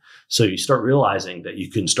 120%. So you start realizing that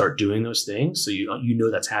you can start doing those things. So you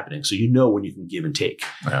know that's happening. So you know when you can give and take.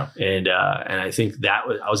 Yeah. And I think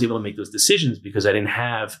I was able to make those decisions because I didn't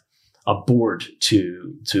have a board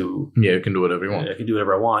to you can do whatever you want. I can do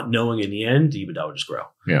whatever I want, knowing in the end EBITDA would just grow.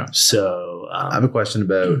 Yeah. So I have a question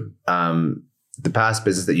about the past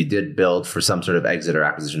business that you did build for some sort of exit or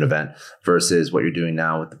acquisition event versus what you're doing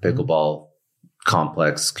now with the pickleball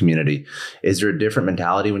complex community. Is there a different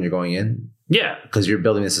mentality when you're going in? Yeah. Because you're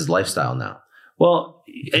building this as lifestyle now. Well,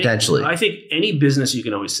 potentially. I think any business you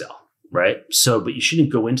can always sell, right? So, but you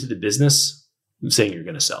shouldn't go into the business saying you're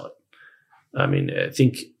going to sell it. I mean,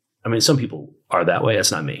 some people are that way.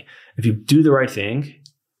 That's not me. If you do the right thing,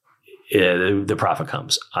 the profit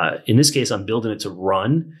comes. In this case, I'm building it to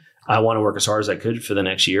run. I want to work as hard as I could for the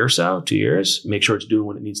next year or so, 2 years, make sure it's doing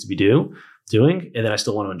what it needs to be doing. And then I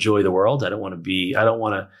still want to enjoy the world.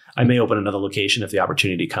 I may open another location if the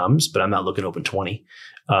opportunity comes, but I'm not looking to open 20.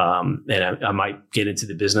 And I might get into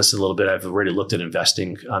the business a little bit. I've already looked at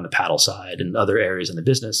investing on the paddle side and other areas in the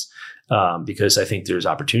business because I think there's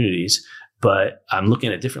opportunities. But I'm looking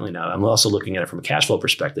at it differently now. I'm also looking at it from a cash flow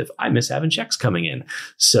perspective. I miss having checks coming in.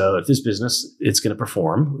 So if this business, it's going to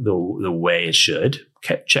perform the way it should,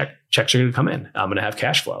 checks are going to come in. I'm going to have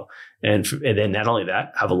cash flow. And then not only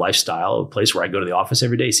that, have a lifestyle, a place where I go to the office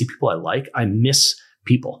every day, see people I like. I miss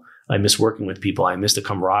people. I miss working with people. I miss the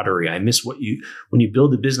camaraderie. I miss when you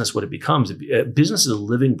build a business, what it becomes. A business is a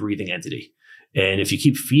living, breathing entity. And if you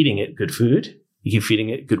keep feeding it good food, you keep feeding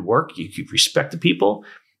it good work, you keep respect to people,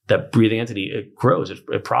 that breathing entity, it grows,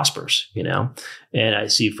 it prospers, And I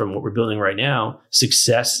see from what we're building right now,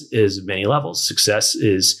 success is many levels. Success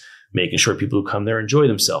is making sure people who come there enjoy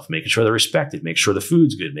themselves, making sure they're respected, making sure the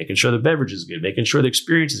food's good, making sure the beverage is good, making sure the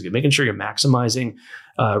experience is good, making sure you're maximizing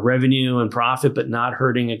revenue and profit, but not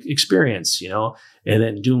hurting experience, and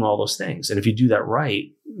then doing all those things. And if you do that right,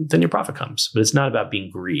 then your profit comes. But it's not about being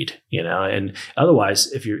greed, and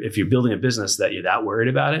otherwise, if you're building a business that you're that worried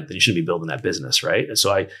about it, then you shouldn't be building that business, right? And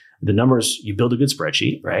so the numbers, you build a good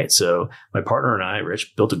spreadsheet, right? So my partner and I,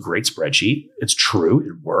 Rich, built a great spreadsheet. It's true.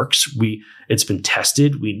 It works. It's been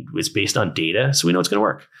tested. It's based on data. So we know it's going to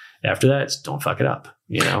work. After that, don't fuck it up,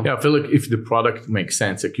 Yeah, I feel like if the product makes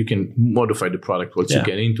sense, like you can modify the product once you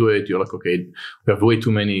get into it. You're like, okay, we have way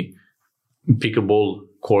too many pickleball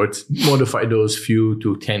courts, modify those few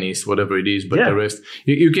to tennis, whatever it is, but the rest,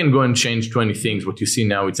 you can go and change 20 things. What you see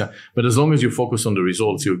now, it's not, but as long as you focus on the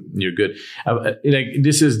results, you're good.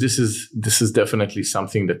 This is definitely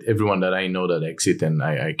something that everyone that I know that exit, and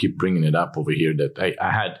I keep bringing it up over here, that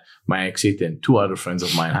I had my exit and two other friends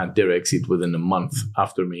of mine had their exit within a month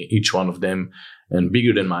after me, each one of them, and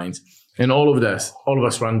bigger than mine. And all of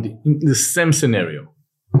us run the same scenario.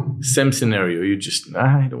 You just,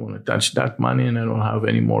 I don't want to touch that money, and I don't have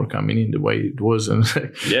any more coming in the way it was. And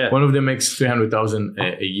one of them makes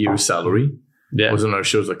 $300,000 a year salary. Was on our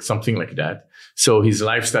shows, like something like that. So his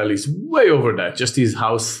lifestyle is way over that. Just his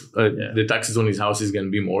house, the taxes on his house is going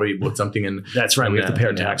to be more. He bought something, and that's right. We have to pay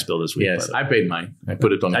our tax bill this week. Yes, I paid mine. I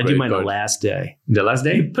put it on. I did mine the last day. The last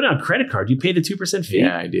day, you put it on credit card. You paid the 2% fee.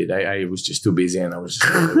 Yeah, I did. I was just too busy, and I was.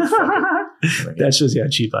 That shows you how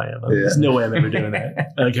cheap I am. There's no way I'm ever doing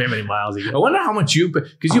that. I don't care how many miles you get. I wonder how much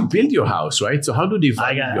because you built your house, right? So how do they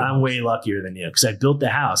value I'm way luckier than you because I built the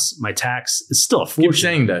house. My tax is still a fortune. Keep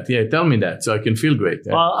saying that. Yeah, tell me that so I can feel great.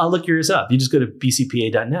 Yeah. Well, I'll look yours up. You just go to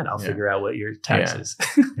bcpa.net. I'll figure out what your tax is.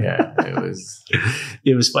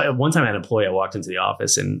 It was fun. One time I had an employee, I walked into the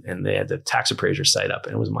office and they had the tax appraiser site up,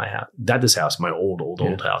 and it was my house, this house, my old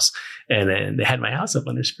house. And then they had my house up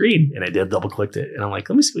on their screen, and I double clicked it, and I'm like,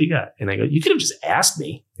 let me see what you got. And I go, you could have just asked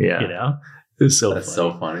me. It's so That's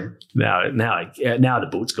so funny. Now the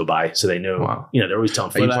boats go by, so they know. Wow. They're always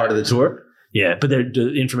telling. Are you part of the tour? Yeah, but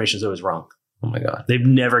the information is always wrong. Oh my god, they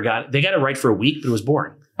got it right for a week, but it was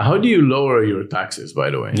boring. How do you lower your taxes? By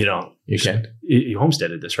the way, you can't. You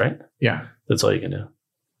homesteaded this, right? Yeah, that's all you can do.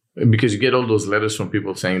 Because you get all those letters from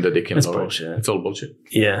people saying that they can That's lower bullshit. it. It's all bullshit.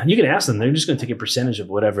 Yeah, you can ask them. They're just going to take a percentage of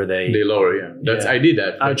whatever they lower. Yeah, I did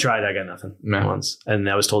that. I tried. I got nothing No. once, and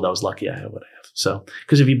I was told I was lucky. I have what I have. So,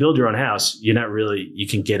 because if you build your own house, you're not really. You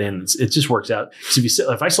can get in. It just works out. So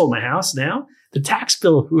if I sold my house now, the tax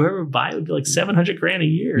bill, whoever would buy it would be like $700,000 a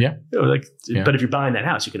year. Yeah. But if you're buying that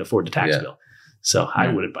house, you can afford the tax Yeah. bill. So I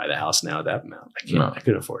wouldn't buy the house now at that amount. I can't. No. I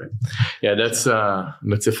couldn't afford it. Yeah, that's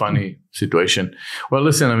a funny situation. Well,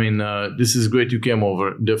 listen, I mean, this is great. You came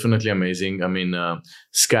over. Definitely amazing. I mean,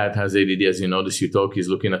 Scott has ADD, as you notice. You talk. He's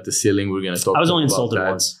looking at the ceiling. We're going to talk. I was only about insulted that.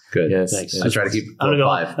 once. Good. Yes. Thanks. I try to keep I'm gonna go,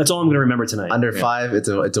 5. That's all I'm going to remember tonight. Under 5, it's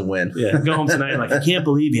a win. Yeah, go home tonight. Like, I can't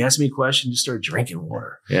believe he asked me a question. Just started drinking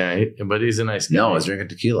water. Yeah, but he's a nice guy. No, I was drinking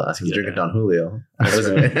tequila. He was drinking Don Julio.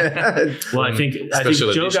 Well, I think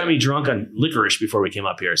Special Joe edition. got me drunk on licorice before we came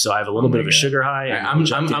up here, so I have a little bit of a sugar high. and I'm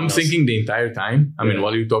Jack Daniels. thinking the entire time. I mean, Yeah.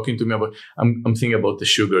 while you're talking to me about, I'm thinking about the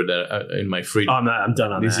sugar that in my fridge. Oh, I'm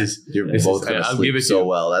done on This that. is You're this both is- going to I'll sleep give it so to you.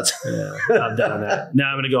 well. That's I'm done on that. Now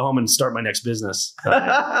I'm going to go home and start my next business.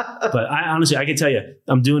 But I honestly, I can tell you,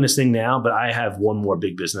 I'm doing this thing now, but I have one more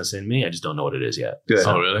big business in me. I just don't know what it is yet. good.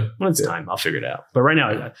 Oh, really? When it's time, I'll figure it out. But right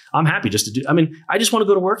now, I'm happy just to do. I mean, I just want to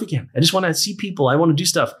go to work again. I just want to see people. I want to do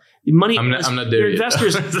stuff. Money. I'm not there your yet.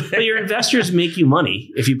 investors. But your investors make you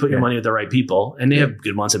money if you put your money with the right people, and they have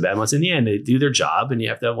good months and bad months. In the end, they do their job, and you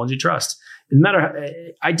have to have ones you trust. No matter how,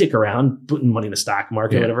 I dick around putting money in the stock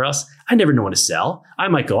market, whatever else. I never know when to sell. I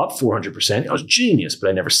might go up 400%. I was genius, but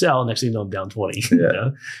I never sell. Next thing you know, I'm down 20. Yeah. You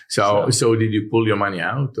know? So did you pull your money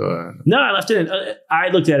out? Or? No, I left it in. I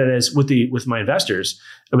looked at it as with my investors,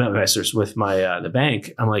 with my the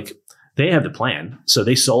bank. I'm like, they have the plan, so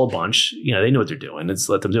they sold a bunch. You know, they know what they're doing. Let's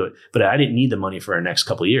let them do it. But I didn't need the money for our next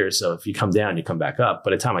couple of years. So if you come down, you come back up.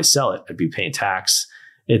 By the time I sell it, I'd be paying tax.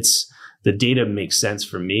 The data makes sense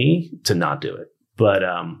for me to not do it. But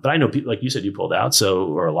I know people, like you said, you pulled out,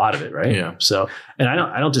 or a lot of it, right? Yeah. So, and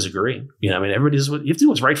I don't disagree. You know, I mean, everybody does you have to do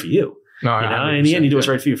what's right for you. No, You know, in the end, you do what's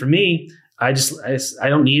right for you. For me, I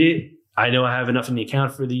don't need it. I know I have enough in the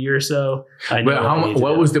account for the year or so. I know But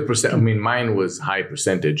what was the percent? I mean, mine was high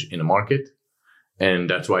percentage in the market, and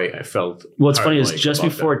that's why I felt. What's funny is paranoid just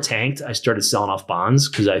about before that. it tanked, I started selling off bonds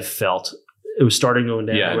because I felt it was starting going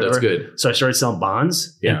down. Yeah, or that's whatever. good. So I started selling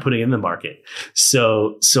bonds Yeah. and putting it in the market.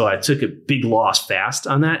 So I took a big loss fast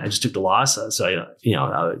on that. I just took the loss. So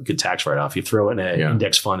a good tax write off. You throw it in an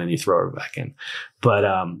index fund and you throw it back in. But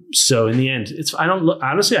so in the end,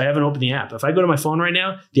 honestly, I haven't opened the app. If I go to my phone right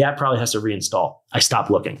now, the app probably has to reinstall. I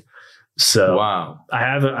stopped looking. So Wow. I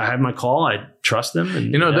have my call. I trust them.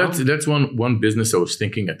 And, That's one business I was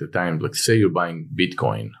thinking at the time. Like, say you're buying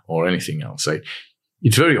Bitcoin or anything else, right?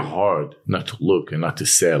 It's very hard not to look and not to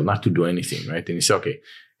sell, not to do anything, right? And you say, okay,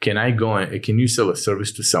 can you sell a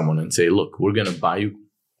service to someone and say, look, we're going to buy you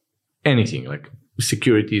anything, like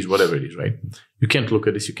securities, whatever it is, right? You can't look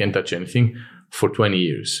at this, you can't touch anything for 20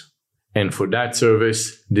 years. And for that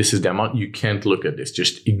service, this is the amount. You can't look at this.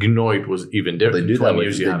 Just ignore it was even there. They do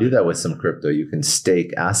that. do that with some crypto. You can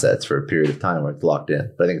stake assets for a period of time where it's locked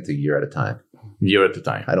in. But I think it's a year at a time. Year at a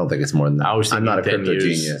time. I don't think it's more than that. I was I'm not a thinking 10 crypto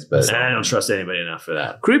years. genius, but I don't trust anybody enough for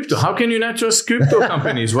that. Crypto. How can you not trust crypto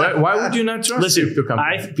companies? Why would you not trust crypto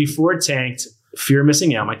companies? Before it tanked, fear of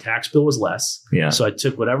missing out, my tax bill was less. Yeah. So I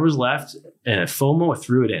took whatever was left and at FOMO, I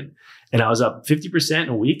threw it in. And I was up 50% in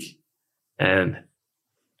a week and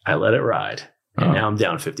I let it ride. And now I'm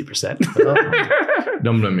down 50%.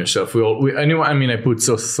 Don't blame yourself. I put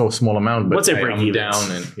so small amount, but once I break I'm even,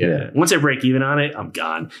 down and once I break even on it, I'm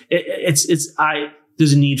gone.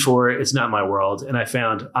 There's a need for it. It's not my world. And I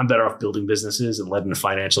found I'm better off building businesses and letting the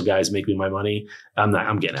financial guys make me my money.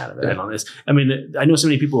 I'm getting out of it on this. I mean, I know so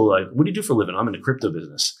many people like, what do you do for a living? I'm in the crypto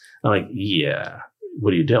business. I'm like, yeah.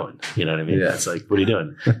 What are you doing? You know what I mean? Yeah. It's like, what are you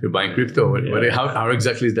doing? You're buying crypto. How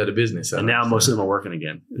exactly is that a business? And now most of them are working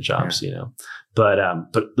again, the jobs, you know. But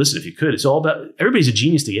listen, if you could, it's all about, everybody's a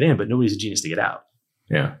genius to get in, but nobody's a genius to get out.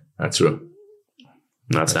 Yeah, that's true.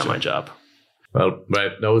 That's not my job. Well,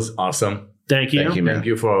 Brett, that was awesome. Thank you. Thank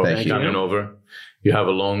you for coming over. You have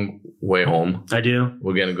a long way home. I do.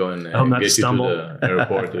 We're going to go and I hope not get to stumble. you to the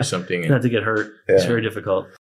airport or something. Not to get hurt. It's very difficult.